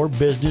to your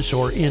business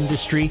or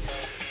industry.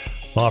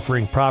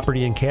 Offering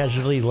property and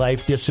casualty,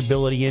 life,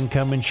 disability,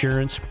 income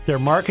insurance. Their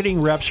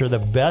marketing reps are the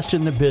best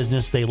in the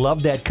business. They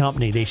love that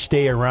company. They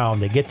stay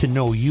around. They get to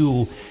know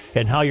you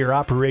and how your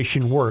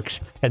operation works,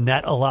 and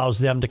that allows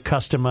them to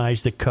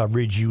customize the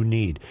coverage you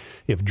need.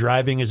 If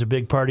driving is a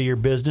big part of your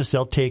business,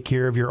 they'll take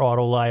care of your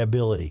auto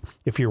liability.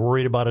 If you're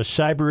worried about a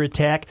cyber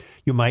attack,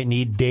 you might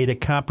need data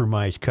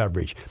compromise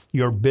coverage.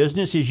 Your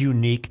business is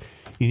unique.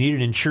 You need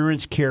an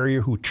insurance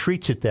carrier who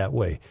treats it that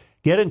way.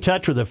 Get in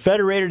touch with a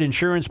Federated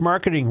Insurance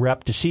marketing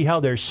rep to see how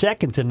their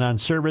second to none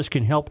service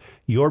can help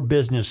your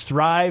business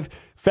thrive.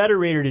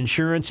 Federated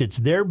Insurance, it's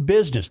their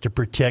business to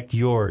protect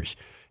yours.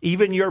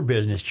 Even your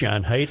business,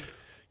 John Haidt,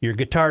 your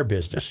guitar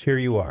business. Here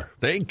you are.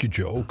 Thank you,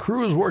 Joe.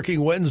 Crew is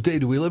working Wednesday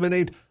to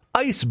eliminate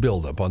ice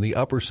buildup on the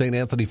Upper St.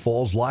 Anthony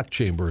Falls Lock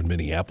Chamber in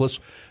Minneapolis.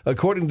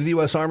 According to the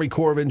U.S. Army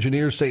Corps of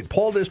Engineers St.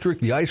 Paul District,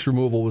 the ice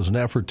removal was an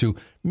effort to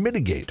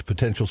mitigate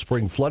potential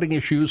spring flooding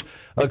issues.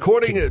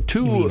 According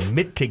to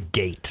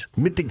mitigate.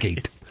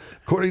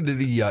 According to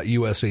the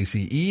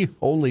USACE,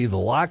 only the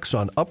locks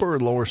on Upper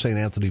and Lower St.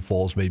 Anthony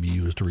Falls may be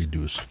used to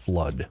reduce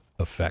flood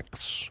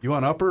effects. You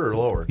want upper or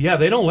lower? Yeah,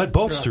 they don't let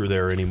boats through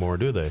there anymore,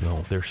 do they?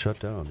 No, they're shut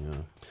down. Yeah.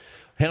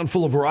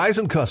 Handful of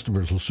Verizon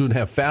customers will soon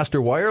have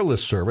faster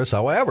wireless service.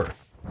 However,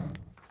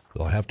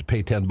 they'll have to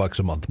pay $10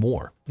 a month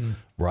more.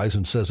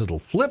 Verizon says it'll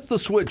flip the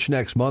switch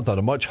next month on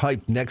a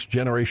much-hyped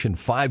next-generation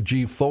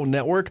 5G phone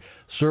network.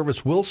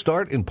 Service will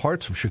start in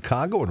parts of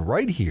Chicago and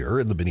right here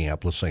in the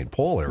Minneapolis-St.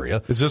 Paul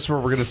area. Is this where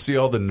we're going to see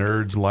all the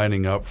nerds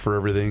lining up for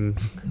everything?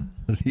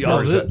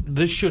 No,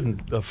 this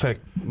shouldn't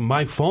affect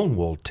my phone.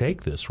 Will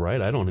take this,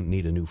 right? I don't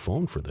need a new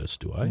phone for this,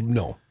 do I?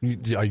 No. Do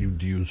you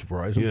use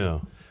Verizon? Yeah.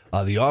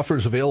 The offer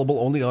is available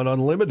only on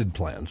unlimited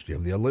plans. Do you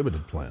have the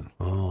unlimited plan?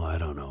 Oh, I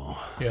don't know.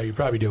 Yeah, you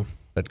probably do.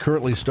 That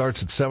currently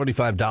starts at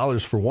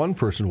 $75 for one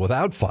person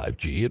without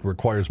 5G. It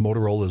requires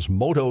Motorola's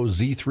Moto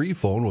Z3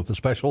 phone with a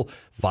special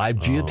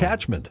 5G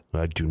attachment.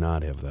 I do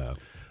not have that.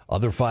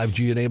 Other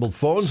 5G-enabled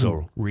phones,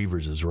 So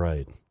Reavers is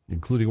right,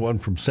 including one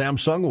from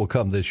Samsung, will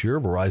come this year.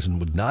 Verizon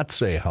would not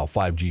say how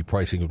 5G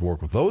pricing would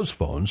work with those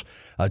phones.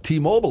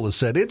 T-Mobile has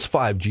said its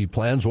 5G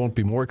plans won't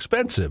be more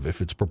expensive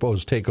if its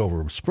proposed takeover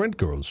of Sprint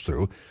goes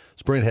through.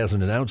 Sprint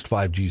hasn't announced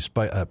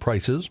 5G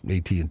prices.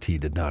 AT&T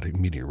did not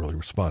immediately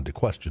respond to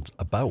questions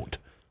about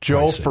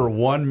Joe, pricing. for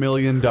 $1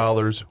 million,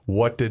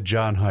 what did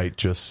John Haidt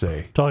just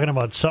say? Talking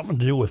about something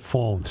to do with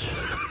phones.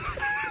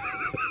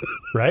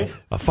 Right?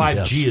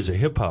 5G is a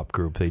hip-hop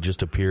group. They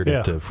just appeared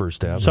at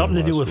First Avenue.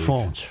 Something to do last with week.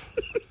 phones.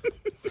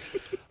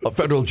 A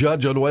federal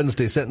judge on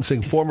Wednesday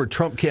sentencing former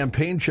Trump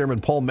campaign chairman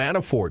Paul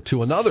Manafort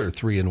to another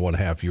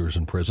 3.5 years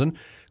in prison,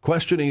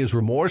 questioning his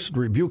remorse and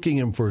rebuking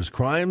him for his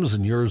crimes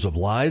and years of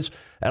lies.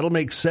 That'll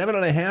make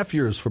 7.5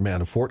 years for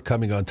Manafort,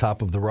 coming on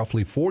top of the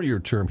roughly 4-year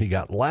term he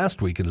got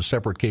last week in a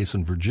separate case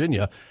in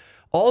Virginia.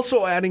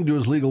 Also adding to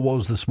his legal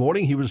woes this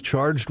morning, he was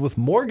charged with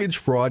mortgage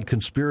fraud,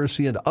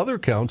 conspiracy, and other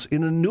counts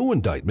in a new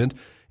indictment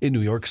in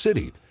New York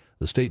City.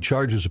 The state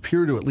charges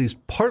appear to at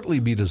least partly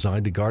be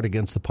designed to guard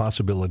against the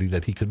possibility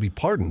that he could be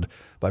pardoned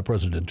by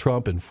President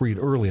Trump and freed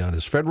early on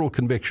his federal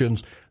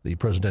convictions. The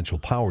presidential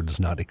power does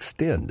not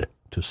extend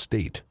to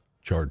state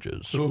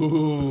charges.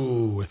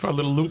 Ooh, we found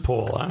a little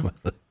loophole,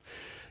 huh?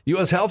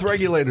 U.S. health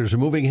regulators are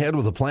moving ahead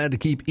with a plan to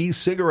keep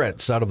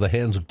e-cigarettes out of the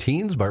hands of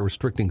teens by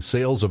restricting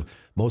sales of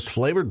most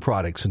flavored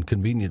products in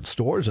convenience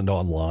stores and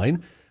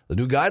online. The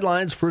new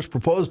guidelines, first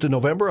proposed in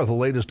November, are the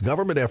latest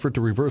government effort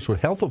to reverse what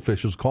health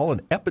officials call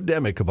an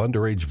epidemic of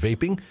underage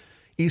vaping.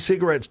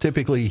 E-cigarettes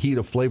typically heat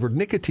a flavored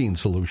nicotine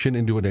solution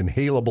into an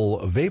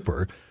inhalable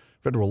vapor.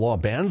 Federal law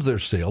bans their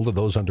sale to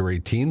those under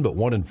 18, but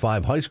 1 in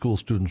 5 high school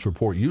students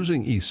report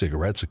using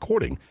e-cigarettes,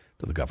 according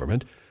to the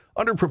government.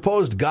 Under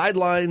proposed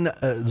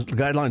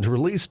guidelines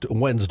released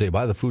Wednesday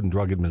by the Food and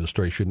Drug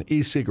Administration,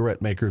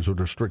 e-cigarette makers would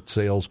restrict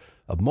sales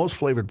of most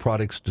flavored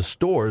products to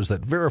stores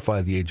that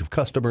verify the age of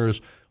customers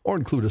or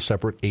include a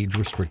separate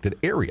age-restricted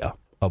area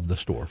of the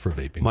store for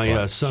vaping.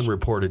 My son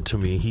reported to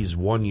me, he's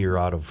 1 year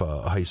out of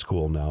high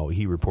school now,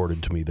 he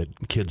reported to me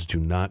that kids do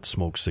not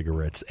smoke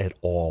cigarettes at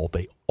all.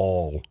 They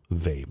all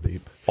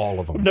vape.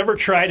 All of them. Never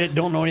tried it,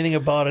 don't know anything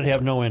about it,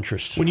 have no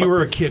interest. When you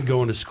were a kid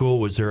going to school,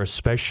 was there a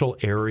special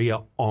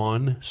area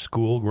on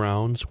school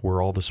grounds where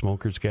all the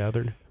smokers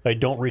gathered? I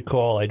don't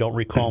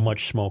recall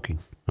much smoking.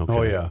 Okay.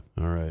 Oh, yeah.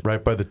 All right.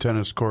 Right by the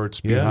tennis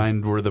courts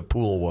behind where the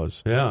pool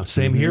was. Yeah,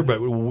 same here, but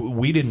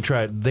they didn't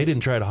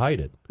try to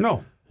hide it.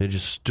 No. They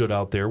just stood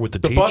out there with the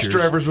teachers. The bus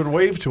drivers would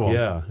wave to them.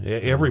 Yeah,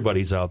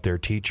 everybody's out there,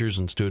 teachers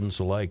and students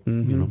alike,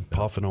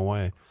 puffing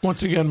away.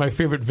 Once again, my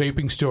favorite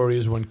vaping story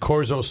is when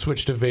Corzo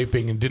switched to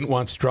vaping and didn't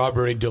want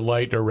Strawberry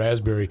Delight or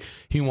Raspberry.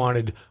 He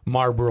wanted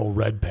Marlboro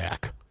Red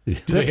Pack.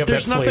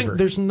 There's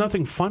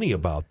nothing funny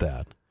about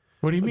that.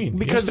 What do you mean?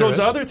 Because those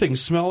other things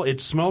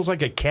smells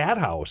like a cat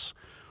house.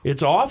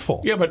 It's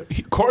awful. Yeah, but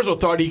Corzo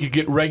thought he could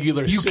get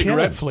regular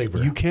cigarette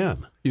flavor. You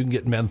can. You can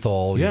get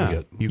menthol.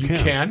 Yeah, you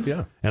can.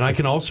 Yeah. And I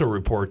can also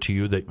report to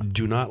you that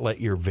do not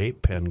let your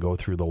vape pen go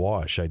through the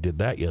wash. I did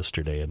that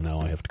yesterday, and now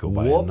I have to go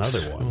buy another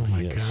one. Oh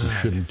my God! You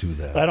shouldn't do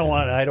that. I don't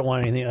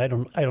want anything. I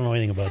don't know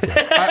anything about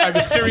that. I have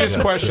a serious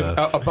question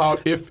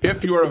about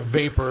if you're a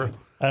vapor.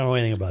 I don't know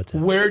anything about that.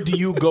 Where do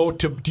you go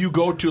to? Do you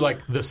go to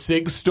like the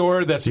cig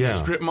store that's in the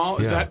strip mall?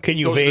 Is that can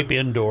you vape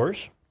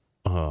indoors?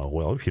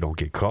 Well, if you don't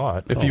get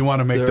caught. If you want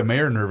to make the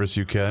mayor nervous,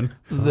 you can.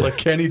 Like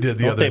Kenny did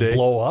the other day. Don't they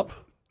blow up?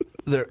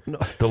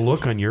 The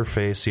look on your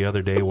face the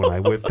other day when I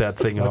whipped that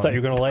thing out. I thought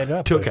you were going to light it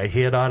up. Took a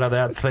hit out of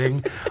that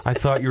thing. I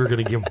thought you were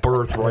going to give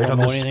birth right on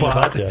the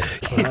spot.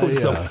 It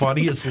was the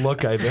funniest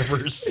look I've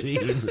ever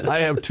seen. I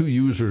have 2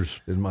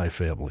 users in my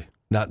family.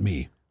 Not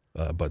me.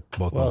 But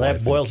both. Well,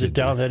 that boils it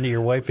down then to your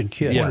wife and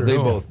kid. Yeah, they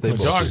both.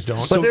 Dogs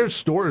don't. But there's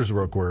stores,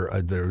 Rook,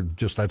 where they're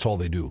just that's all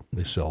they do.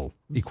 They sell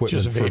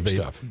equipment just for vape vape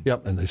stuff.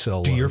 Yep, and they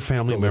sell. Do your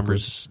family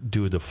members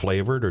do the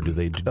flavored, or do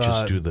they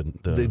just do the?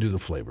 They do the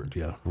flavored.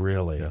 Yeah,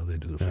 really. Yeah, they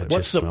do the flavored.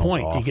 What's the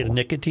point? Do you get a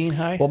nicotine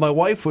high? Well, my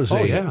wife was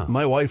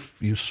my wife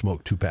used to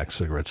smoke 2-pack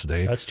cigarettes a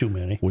day. That's too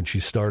many. When she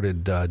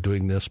started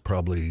doing this,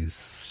 probably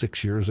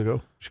 6 years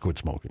ago, she quit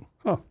smoking.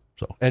 Huh.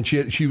 So, and she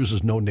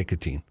uses no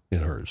nicotine in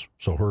hers.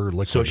 So her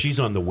liquid. So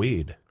she's on the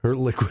weed. Her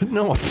liquid.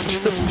 No,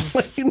 just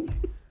plain.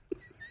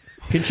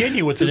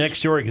 Continue with the next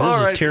story because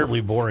this is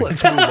terribly boring.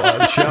 Let's move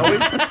on, shall we?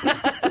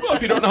 Well,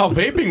 if you don't know how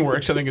vaping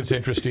works, I think it's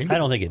interesting. I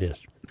don't think it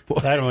is.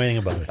 I don't know anything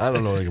about it. I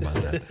don't know anything about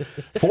that.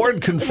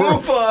 Ford confirmed.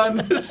 Move on.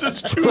 This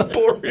is too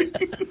boring.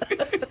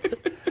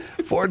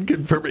 Ford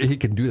confirmed he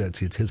can do that.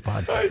 See, it's his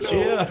podcast.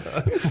 Yeah.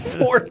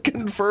 Ford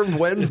confirmed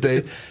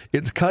Wednesday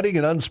it's cutting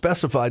an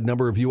unspecified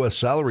number of U.S.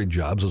 salaried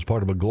jobs as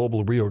part of a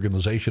global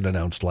reorganization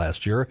announced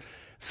last year.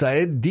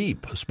 Syed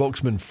Deep, a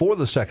spokesman for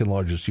the second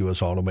largest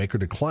U.S. automaker,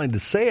 declined to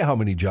say how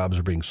many jobs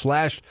are being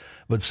slashed,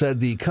 but said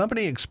the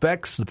company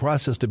expects the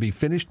process to be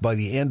finished by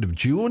the end of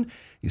June.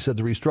 He said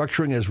the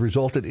restructuring has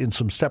resulted in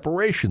some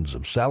separations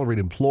of salaried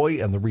employee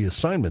and the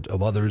reassignment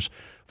of others.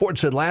 Ford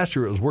said last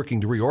year it was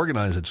working to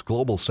reorganize its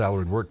global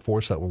salaried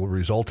workforce that will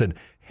result in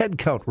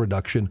headcount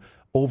reduction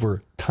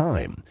over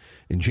time.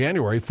 In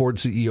January, Ford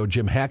CEO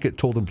Jim Hackett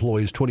told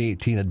employees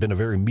 2018 had been a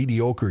very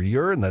mediocre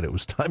year and that it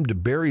was time to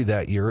bury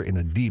that year in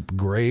a deep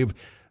grave.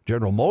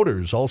 General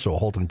Motors, also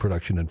halting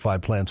production in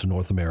 5 plants in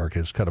North America,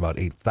 has cut about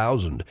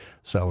 8,000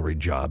 salaried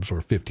jobs,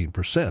 or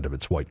 15% of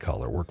its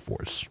white-collar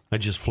workforce. I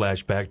just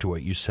flashed back to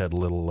what you said a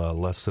little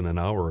less than an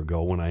hour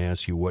ago when I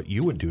asked you what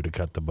you would do to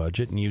cut the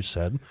budget, and you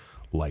said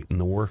lighten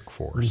the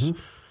workforce. Mm-hmm.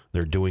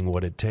 They're doing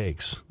what it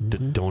takes.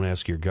 Don't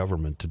ask your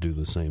government to do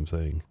the same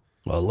thing.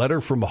 A letter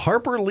from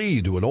Harper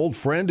Lee to an old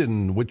friend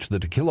in which the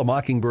To Kill a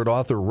Mockingbird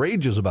author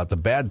rages about the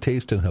bad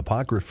taste and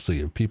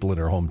hypocrisy of people in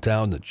her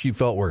hometown that she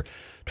felt were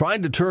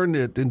trying to turn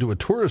it into a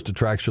tourist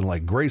attraction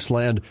like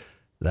Graceland.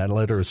 That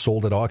letter is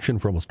sold at auction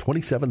for almost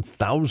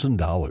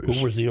 $27,000.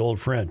 Who was the old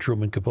friend?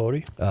 Truman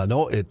Capote?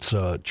 No, it's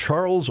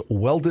Charles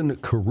Weldon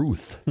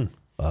Caruth.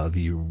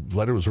 The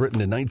letter was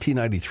written in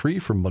 1993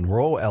 from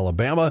Monroe,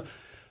 Alabama.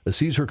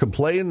 Sees her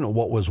complain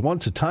what was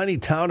once a tiny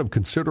town of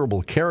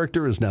considerable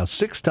character is now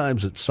 6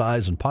 times its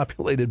size and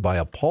populated by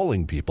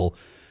appalling people.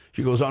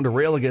 She goes on to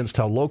rail against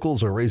how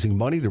locals are raising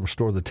money to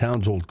restore the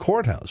town's old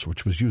courthouse,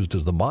 which was used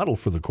as the model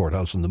for the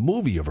courthouse in the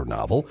movie of her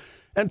novel,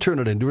 and turn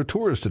it into a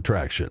tourist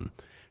attraction.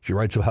 She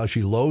writes of how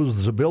she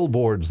loathes the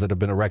billboards that have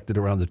been erected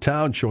around the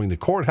town showing the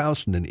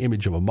courthouse and an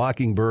image of a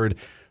mockingbird.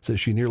 Says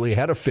she nearly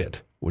had a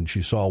fit when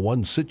she saw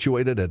one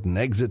situated at an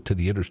exit to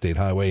the interstate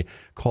highway,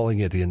 calling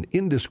it an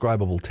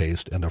indescribable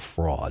taste and a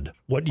fraud.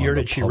 What year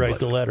did she write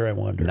the letter, I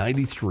wonder?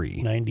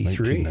 93.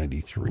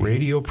 1993.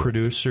 Radio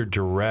producer,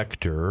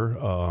 director,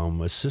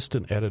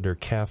 assistant editor,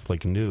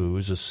 Catholic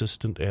News,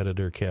 assistant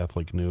editor,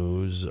 Catholic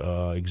News,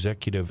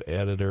 executive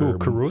editor. Who,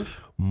 Caruth?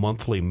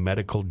 Monthly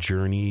Medical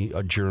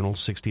Journal,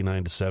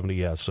 69 to 70.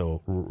 Yeah,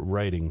 so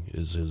writing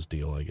is his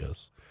deal, I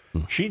guess.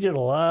 She did a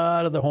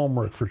lot of the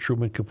homework for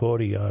Truman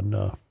Capote on,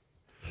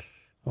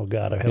 oh,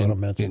 God, I haven't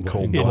mentioned in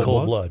Cold In Blood.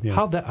 Cold Blood,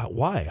 yeah.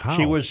 Why? How?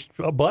 She was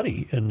a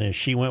buddy, and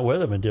she went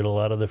with him and did a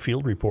lot of the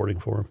field reporting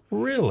for him.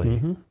 Really?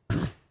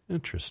 Mm-hmm.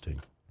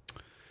 Interesting.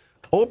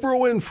 Oprah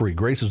Winfrey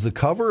graces the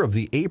cover of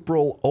the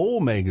April O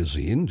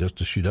magazine,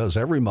 just as she does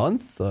every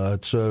month.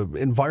 It's an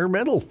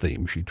environmental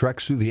theme. She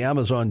treks through the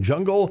Amazon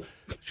jungle.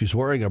 She's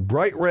wearing a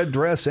bright red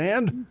dress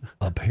and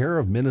a pair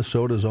of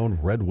Minnesota's own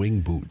Red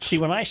Wing boots. See,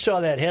 when I saw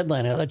that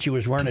headline, I thought she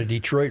was wearing a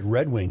Detroit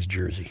Red Wings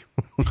jersey.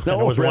 I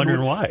was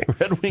wondering why.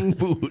 Red Wing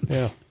boots.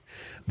 Yeah.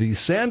 The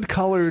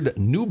sand-colored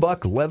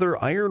Nubuck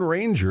leather Iron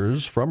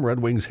Rangers from Red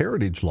Wing's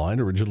Heritage line,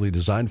 originally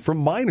designed for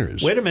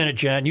miners. Wait a minute,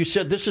 John. You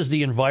said this is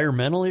the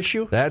environmental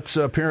issue? That's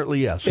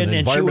apparently, yes.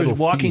 And she was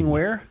walking theme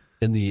where?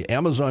 In the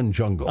Amazon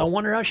jungle. I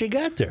wonder how she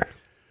got there.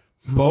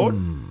 Boat?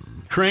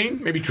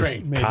 Train? Maybe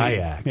train. Maybe,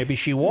 Kayak. Maybe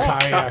she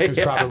walked. Kayak is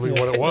probably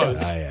what it was.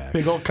 Kayak.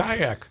 Big old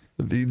kayak.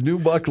 The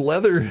Nubuck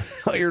leather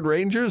Iron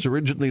Rangers,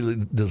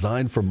 originally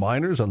designed for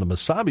miners on the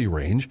Mesabi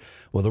Range,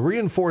 with a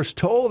reinforced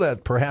toe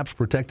that perhaps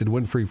protected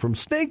Winfrey from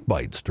snake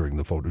bites during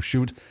the photo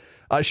shoot.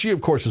 She,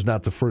 of course, is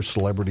not the first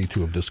celebrity to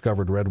have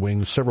discovered Red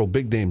Wings. Several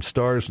big-name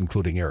stars,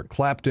 including Eric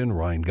Clapton,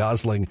 Ryan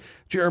Gosling,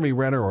 Jeremy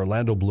Renner,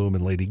 Orlando Bloom,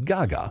 and Lady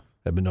Gaga,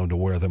 have been known to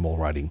wear them while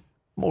riding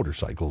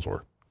motorcycles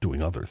or doing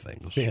other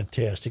things.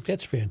 Fantastic.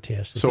 That's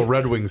fantastic. So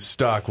Red Wings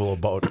stock will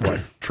about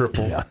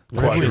triple,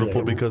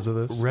 quadruple because of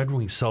this? Red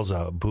Wing sells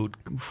a boot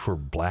for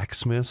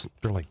blacksmiths.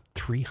 They're like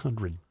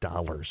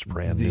 $300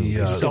 brand new.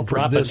 They sell for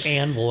drop an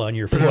anvil on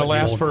your foot. It'll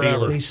last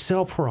forever. They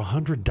sell for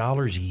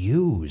 $100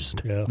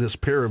 used. Yeah. This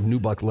pair of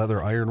Nubuck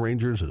leather Iron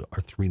Rangers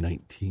are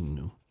 $319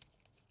 new.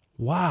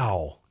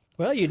 Wow.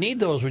 Well, you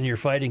need those when you're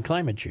fighting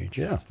climate change.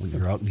 Yeah, when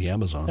you're out in the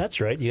Amazon. That's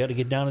right. You got to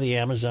get down to the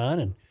Amazon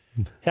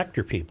and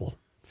hector people.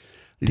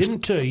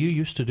 Didn't you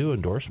used to do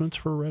endorsements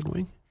for Red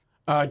Wing?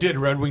 I did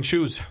Red Wing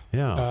shoes.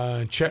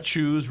 Yeah. Chet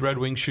shoes, Red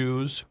Wing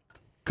shoes.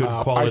 Good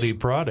quality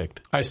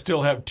product. I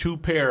still have 2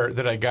 pair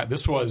that I got.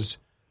 This was,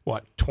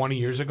 20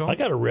 years ago? I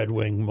got a Red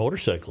Wing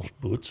motorcycle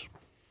boots.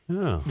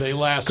 Yeah. They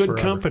last Good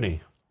forever.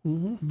 company.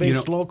 Mm-hmm.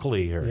 Based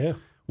locally here. Yeah.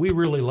 We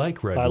really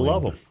like Red Wing. I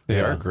love them.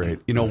 They are great.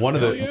 You know, one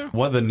of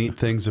the neat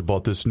things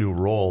about this new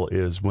role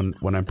is when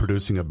I'm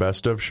producing a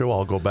best of show,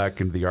 I'll go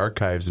back into the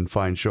archives and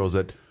find shows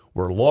that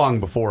were long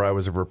before I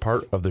was ever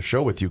part of the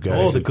show with you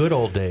guys. Oh, the good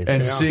old days.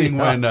 And seeing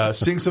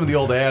some of the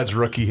old ads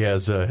Rookie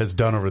has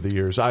done over the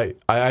years, I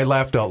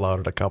laughed out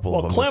loud at a couple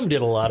of them. Well, Clem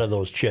did a lot of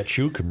those Chet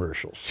Shoe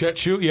commercials. Chet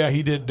Shoe, yeah,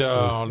 he did.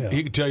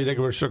 He could tell you they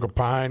could wear Circle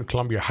Pine,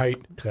 Columbia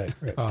Height. Okay,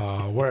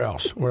 right. Where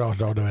else? Where else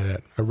do I do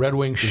that? A Red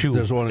Wing shoe.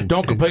 There's one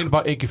Don't complain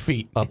about achy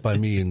feet. Up by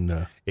me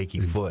in achy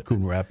foot.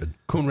 Coon Rapid.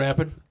 Coon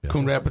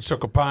Rapid,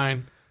 Circle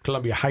Pine,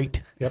 Columbia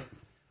Height. Yep.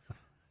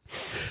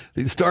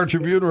 The Star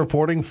Tribune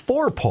reporting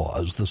Four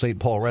Paws, the St.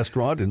 Paul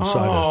restaurant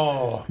inside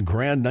a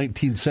grand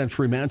 19th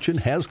century mansion,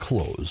 has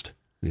closed.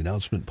 The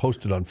announcement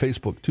posted on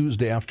Facebook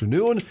Tuesday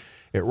afternoon.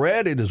 It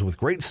read, "It is with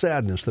great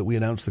sadness that we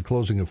announce the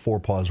closing of Four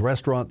Paws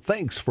Restaurant.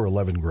 Thanks for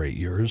 11 great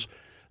years."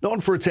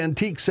 Known for its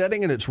antique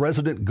setting and its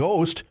resident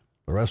ghost,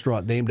 the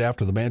restaurant named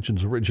after the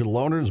mansion's original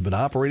owner has been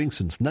operating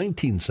since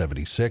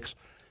 1976.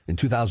 In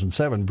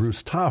 2007,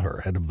 Bruce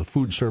Taher, head of the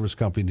food service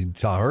company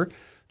Taher,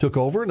 took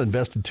over and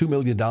invested $2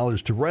 million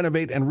to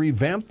renovate and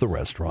revamp the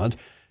restaurant.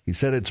 He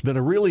said it's been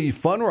a really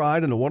fun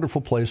ride and a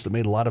wonderful place that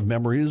made a lot of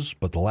memories,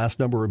 but the last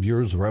number of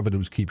years, the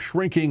revenues keep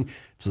shrinking.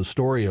 It's the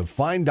story of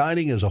fine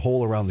dining as a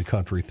whole around the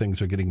country.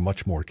 Things are getting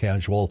much more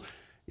casual.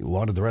 He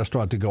wanted the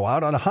restaurant to go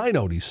out on a high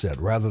note, he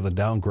said, rather than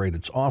downgrade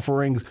its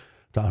offerings.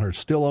 Taher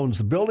still owns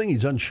the building.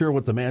 He's unsure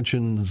what the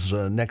mansion's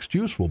next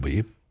use will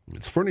be.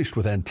 It's furnished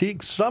with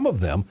antiques. Some of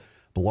them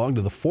belonged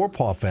to the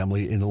Forepaugh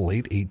family in the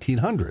late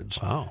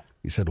 1800s. Wow.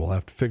 He said we'll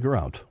have to figure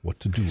out what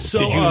to do with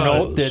Did you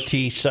note that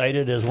he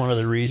cited as one of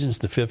the reasons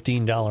the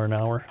 $15 an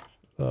hour?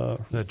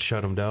 That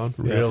shut him down?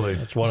 Really?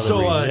 That's one of the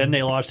reasons. And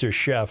they lost their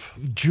chef.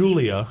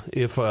 Julia,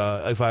 if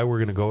I were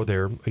going to go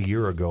there a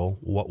year ago,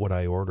 what would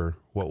I order?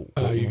 What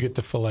you get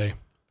the filet.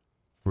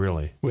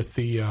 Really? With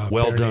the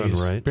well done,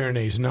 right?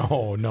 Béarnaise.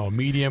 No,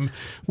 medium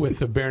with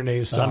the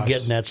Béarnaise sauce. I'm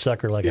getting that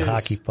sucker like a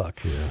hockey puck.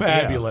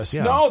 Fabulous.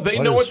 Yeah. No, they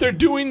know what they're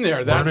doing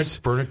there.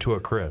 Burn it to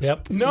a crisp.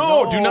 Yep.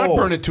 No, do not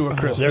burn it to a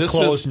crisp. They're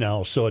closed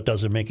now, so it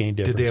doesn't make any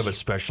difference. Did they have a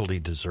specialty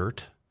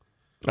dessert?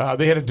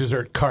 They had a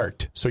dessert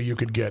cart, so you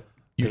could get.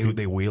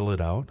 They wheel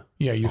it out?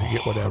 Yeah, you could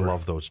get whatever. I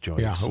love those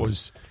joints. Yeah, it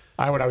was.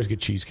 I would always get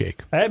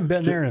cheesecake. I haven't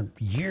been there in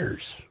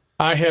years.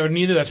 I haven't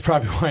either. That's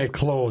probably why it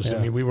closed. I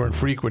mean, we weren't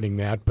frequenting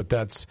that,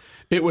 but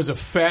it was a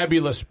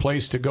fabulous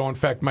place to go. In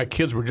fact, my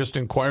kids were just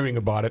inquiring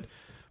about it,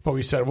 but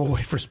we said we'll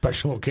wait for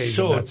special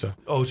occasion. So,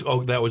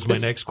 that was my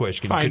next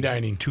question. Fine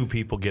dining. Two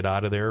people get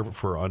out of there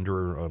for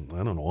under, I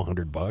don't know,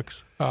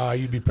 $100?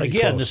 You'd be pretty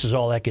Again, close. this is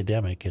all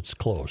academic. It's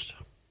closed.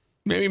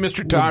 Maybe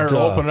Mr. Tyre will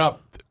open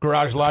up.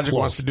 Garage Logic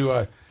wants to do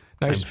a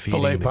nice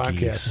filet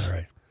podcast. All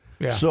right.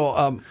 Yeah.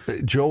 So,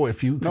 Joe,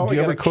 do you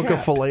ever cook a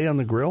filet on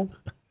the grill?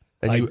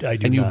 And I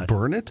do you not.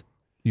 burn it?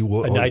 You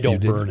will. And I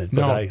don't burn it,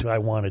 but I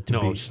want it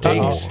to be.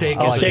 Steak.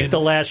 I'll take the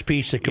last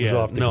piece that comes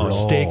off the grill.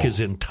 Steak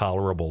is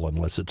intolerable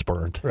unless it's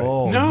burnt. Right.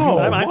 Oh, no,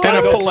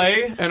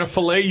 and a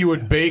filet you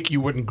would bake, you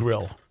wouldn't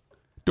grill.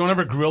 Don't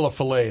ever grill a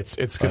filet;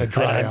 it's going to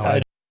dry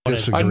out.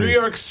 Disagree. A New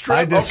York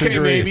strip, okay,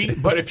 maybe,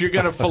 but if you're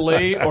going to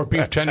fillet or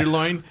beef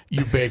tenderloin,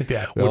 you bake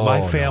that. When my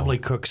family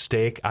cooks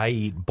steak, I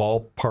eat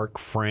Ballpark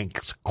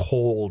Franks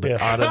cold out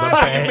of the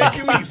bag.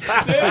 You're making me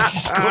sick. I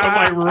just go to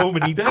my room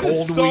and eat cold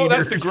wieners.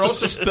 That's the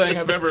grossest thing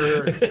I've ever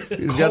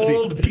heard.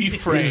 Cold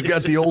beef Franks. He's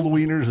got the old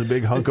wieners, a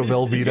big hunk of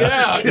Velveeta.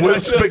 Yeah, with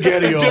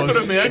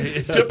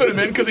SpaghettiOs. Dipping them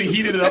in because he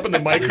heated it up in the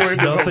microwave.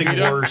 There's nothing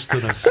worse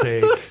than a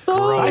steak.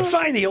 I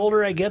find the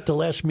older I get, the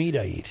less meat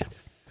I eat.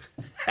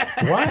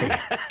 Why?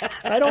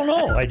 I don't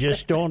know. I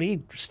just don't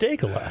eat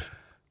steak a lot.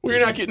 Well,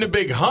 you're not getting a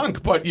big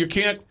hunk, but you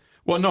can't.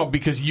 Well, no,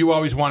 because you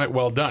always want it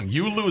well done.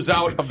 You lose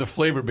out of the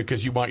flavor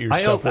because you want your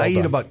stuff well done. I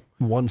eat about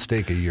one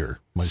steak a year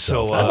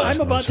myself. So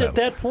I'm about at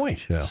that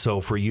point. Yeah.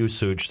 So for you,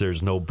 Such,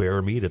 there's no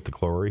bear meat at the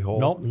Glory Hole?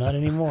 Nope, not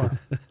anymore.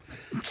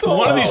 So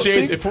one of these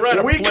days, if we're at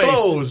a place,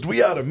 closed.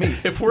 We out of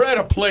meat. If we're at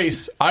a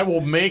place, I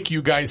will make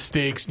you guys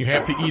steaks. And you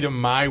have to eat them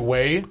my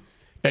way,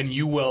 and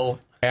you will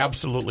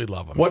absolutely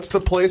love them. What's the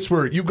place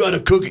where you got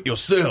to cook it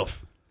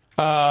yourself?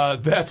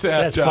 That's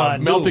at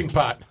Melting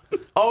Pot.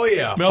 Oh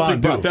yeah,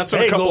 Melting Pot. That's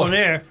what a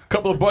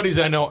couple of buddies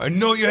I know. And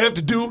no, you have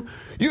to do.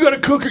 You got to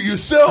cook it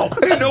yourself.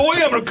 Hey, no way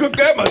I'm going to cook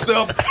that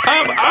myself.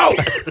 I'm out.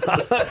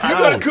 You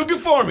got to cook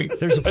it for me.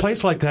 There's a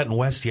place like that in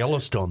West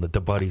Yellowstone that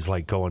the buddies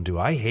like going to.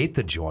 I hate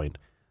the joint.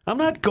 I'm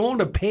not going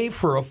to pay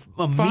for a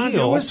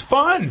meal. It was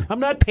fun. I'm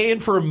not paying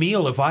for a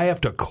meal if I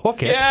have to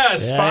cook it.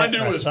 Yes,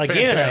 fondue was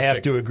fantastic. fantastic. I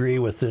have to agree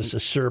with this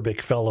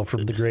acerbic fellow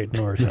from the Great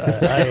North. If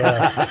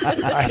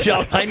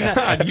I'm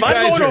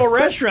going to a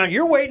restaurant,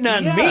 you're waiting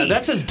on me.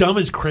 That's as dumb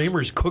as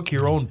Kramer's cook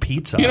your own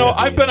pizza. You know,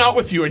 I've been out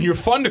with you, and you're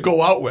fun to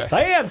go out with.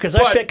 I am, because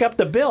I pick up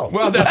the bill.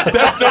 Well,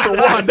 that's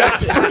number one.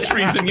 That's the first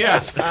reason,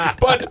 yes.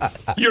 But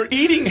your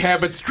eating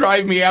habits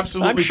drive me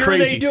absolutely I'm sure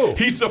crazy. they do.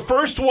 He's the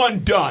first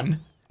one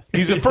done.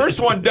 He's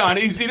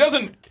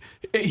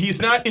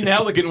not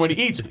inelegant when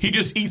he eats. He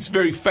just eats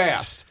very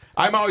fast.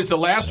 I'm always the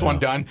last one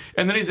done.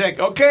 And then he's like,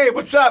 okay,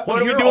 what's up?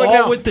 What are we doing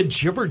now? With the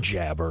jibber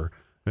jabber.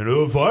 And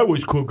if I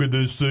was cooking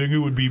this thing, it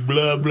would be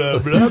blah, blah,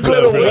 blah,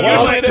 blah, blah.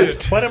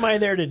 What am I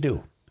there to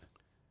do?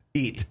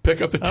 Eat.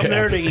 Pick up the tab. I'm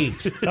there to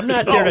eat. I'm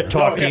not there to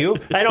talk to you.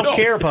 I don't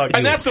care about you.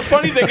 And that's the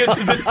funny thing is the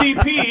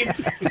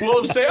CP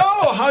will say,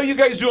 oh, how are you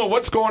guys doing?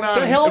 What's going on?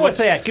 The hell with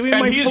that. Give me my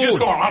food. And he's just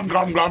going,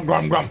 grum, grum,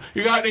 grum, grum.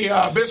 You got any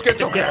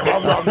biscuits? Okay,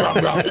 grum, grum, grum,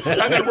 grum.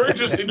 And then we're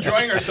just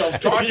enjoying ourselves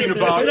talking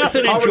about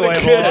nothing how enjoyable. are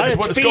the kids? It's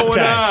What's feed going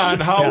time. on?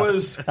 How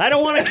is... I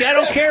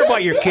don't care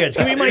about your kids.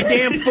 Give me my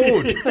damn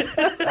food.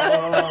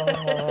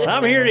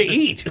 I'm here to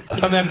eat.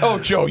 And then, oh,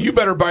 Joe, you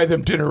better buy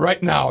them dinner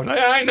right now.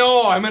 I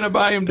know. I'm going to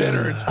buy him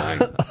dinner. It's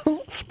fine.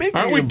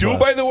 Aren't we due,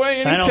 by the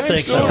way? I don't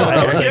think so.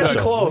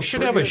 Close. We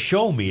should have a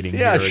show meeting.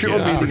 Yeah, here show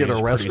again. meeting at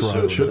a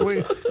restaurant, shouldn't we?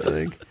 I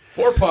think.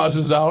 4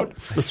 pauses out.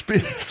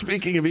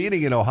 Speaking of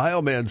eating, an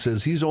Ohio man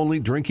says he's only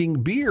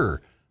drinking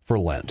beer for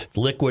Lent.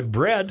 Liquid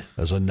bread.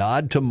 As a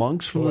nod to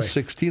monks from the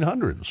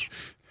 1600s.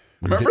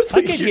 I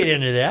could get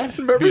into that.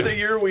 Remember the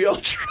year we all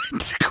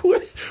tried to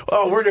quit?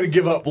 Oh, we're going to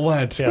give up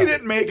Lent. Yeah. We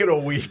didn't make it a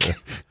week.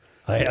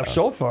 I have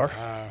so far.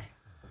 I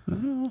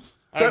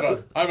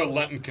have a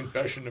Lenten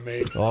confession to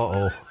make.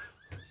 Uh-oh.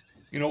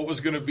 You know, it was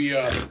going to be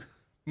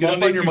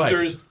Monday through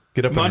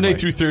Thursday. Monday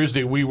through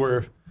Thursday. Well,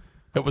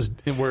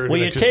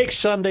 you take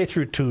Sunday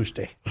through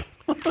Tuesday.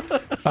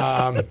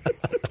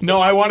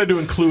 No, I wanted to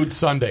include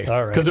Sunday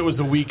All right. because it was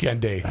the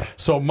weekend day.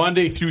 So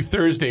Monday through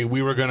Thursday,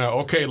 we were going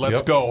to,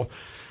 let's go.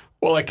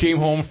 Well, I came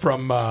home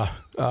from a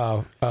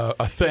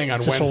thing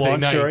on Wednesday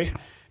night. Story?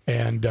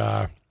 And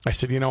I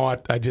said, you know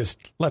what,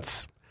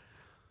 let's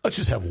let's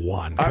just have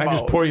one. Can I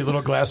just pour you a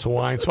little glass of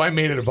wine? So I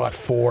made it about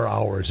 4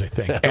 hours, I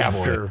think,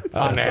 after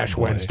on Ash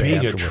Wednesday.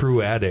 Being a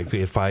true addict,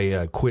 if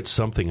I quit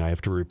something, I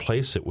have to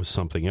replace it with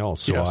something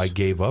else. So I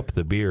gave up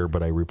the beer,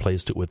 but I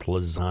replaced it with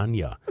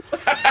lasagna.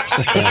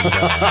 Let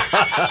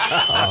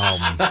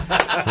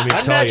me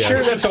I'm tell not you,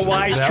 sure that's a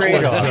wise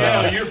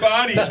trade-off. Your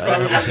body's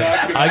probably not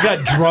good. I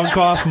got drunk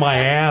off my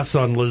ass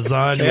on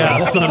lasagna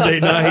on Sunday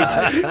night,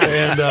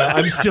 and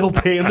I'm still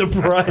paying the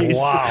price.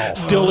 Wow.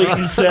 Still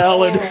eating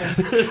salad.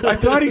 I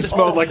thought he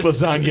smelled like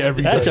lasagna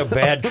every day. That's a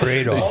bad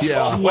trade-off.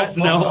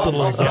 Sweating out the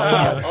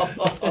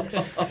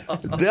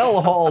lasagna.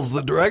 Dell Hall's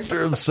the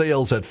director of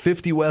sales at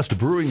 50 West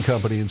Brewing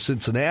Company in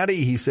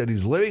Cincinnati. He said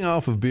he's living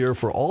off of beer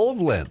for all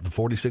of Lent, the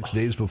 46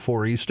 days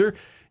before Easter.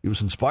 He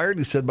was inspired,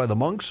 he said, by the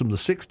monks from the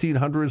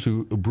 1600s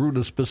who brewed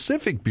a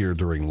specific beer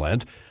during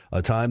Lent,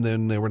 a time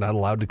then they were not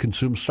allowed to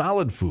consume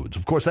solid foods.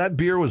 Of course, that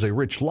beer was a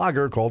rich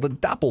lager called a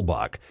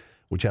Doppelbock,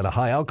 which had a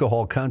high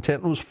alcohol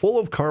content and was full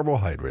of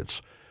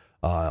carbohydrates.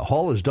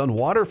 Hall has done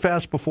water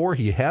fast before.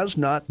 He has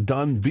not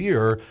done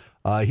beer.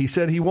 He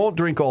said he won't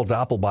drink all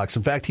Doppelbocks.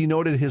 In fact, he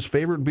noted his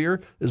favorite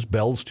beer is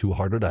Bell's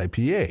Two-Hearted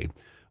IPA.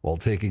 While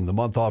taking the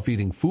month off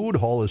eating food,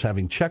 Hall is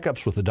having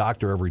checkups with the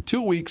doctor every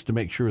 2 weeks to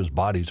make sure his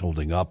body's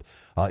holding up.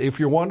 If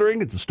you're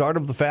wondering, at the start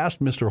of the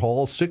fast, Mr.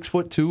 Hall,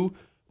 6'2",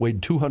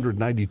 weighed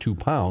 292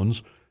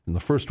 pounds. In the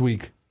first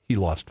week, he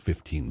lost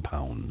 15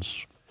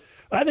 pounds.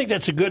 I think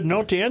that's a good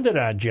note to end it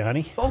on,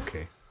 Johnny.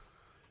 Okay.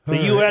 The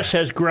U.S.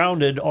 has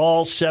grounded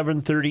all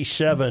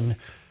 737,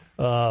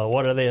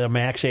 what are they, the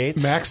MAX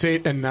 8s? MAX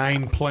 8 and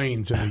 9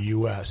 planes in the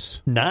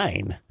U.S.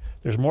 9?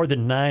 There's more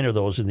than 9 of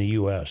those in the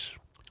U.S.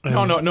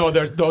 No.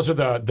 Those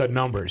are the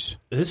numbers.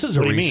 This is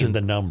What a do you recent. mean,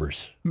 the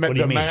numbers? What do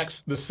you mean?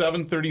 The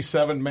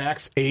 737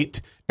 MAX 8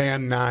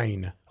 and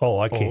 9.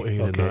 Oh, okay. 8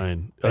 and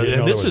 9. I didn't know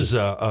And this there was- is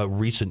a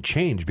recent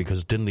change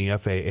because didn't the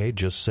FAA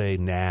just say,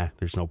 nah,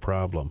 there's no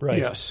problem? Right.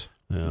 Yes.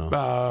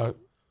 Yeah.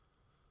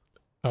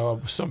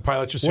 Some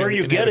pilots just Where are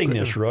saying you getting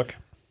inadequate- this, Rook?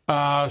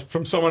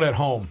 From someone at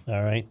home.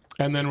 All right.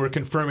 And then we're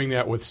confirming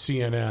that with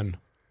CNN.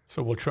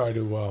 So we'll try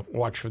to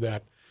watch for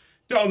that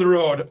down the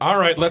road. All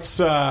right, let's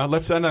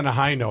end on a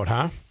high note,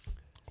 huh?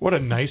 What a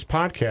nice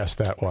podcast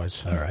that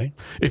was. All right.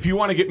 If you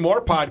want to get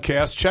more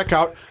podcasts, check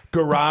out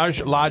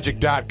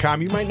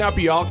GarageLogic.com. You might not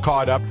be all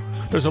caught up.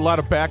 There's a lot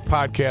of back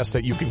podcasts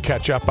that you can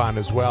catch up on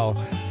as well.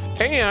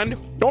 And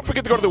don't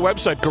forget to go to the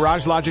website,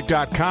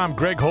 GarageLogic.com.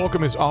 Greg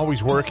Holcomb is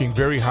always working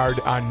very hard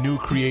on new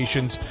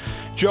creations.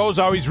 Joe's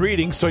always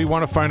reading, so you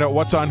want to find out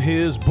what's on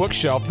his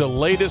bookshelf, the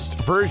latest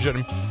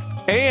version.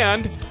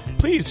 And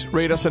please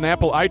rate us on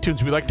Apple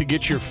iTunes. We'd like to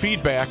get your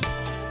feedback,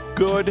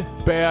 good,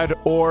 bad,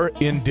 or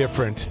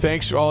indifferent.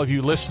 Thanks to all of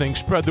you listening.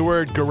 Spread the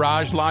word.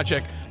 Garage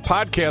Logic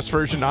podcast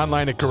version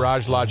online at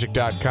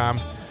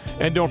GarageLogic.com.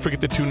 And don't forget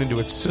to tune into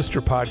its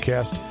sister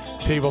podcast,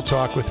 Table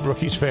Talk with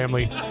Rookie's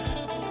Family.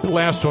 The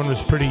last one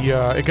was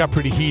it got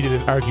pretty heated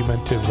and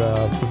argumentative.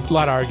 A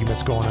lot of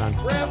arguments going on.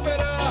 Wrap it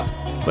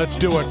up. Let's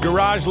do it.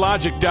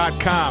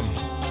 GarageLogic.com.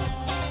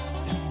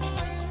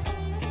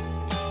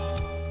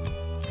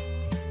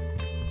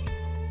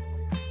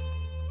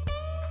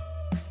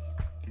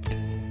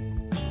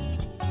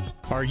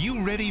 Are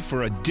you ready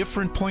for a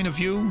different point of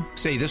view?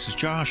 Say, this is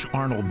Josh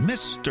Arnold,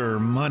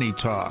 Mr. Money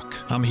Talk.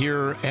 I'm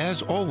here,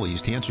 as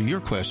always, to answer your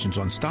questions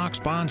on stocks,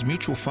 bonds,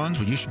 mutual funds,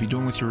 what you should be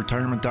doing with your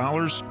retirement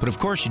dollars. But of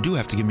course, you do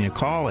have to give me a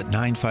call at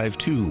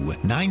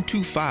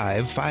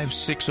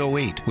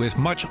 952-925-5608. With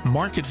much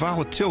market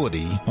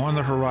volatility on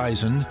the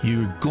horizon,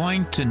 you're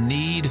going to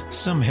need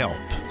some help.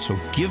 So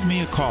give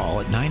me a call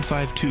at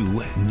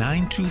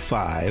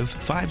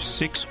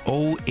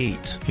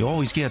 952-925-5608. You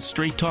always get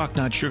straight talk,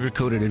 not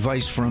sugar-coated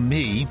advice from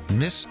me,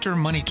 Mr.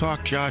 Money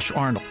Talk Josh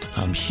Arnold.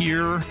 I'm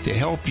here to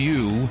help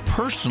you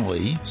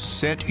personally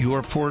set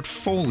your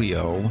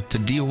portfolio to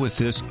deal with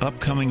this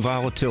upcoming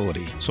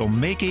volatility. So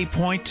make a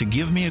point to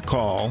give me a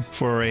call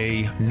for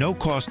a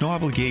no-cost,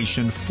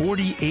 no-obligation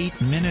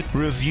 48-minute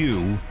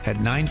review at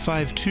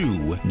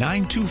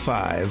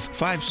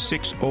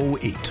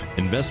 952-925-5608.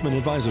 Investment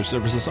advisor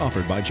services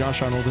offered by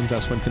Josh Arnold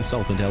Investment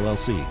Consultant,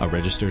 LLC, a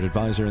registered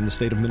advisor in the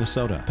state of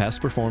Minnesota. Past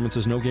performance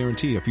is no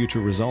guarantee of future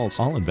results.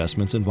 All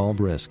investments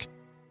involve risk.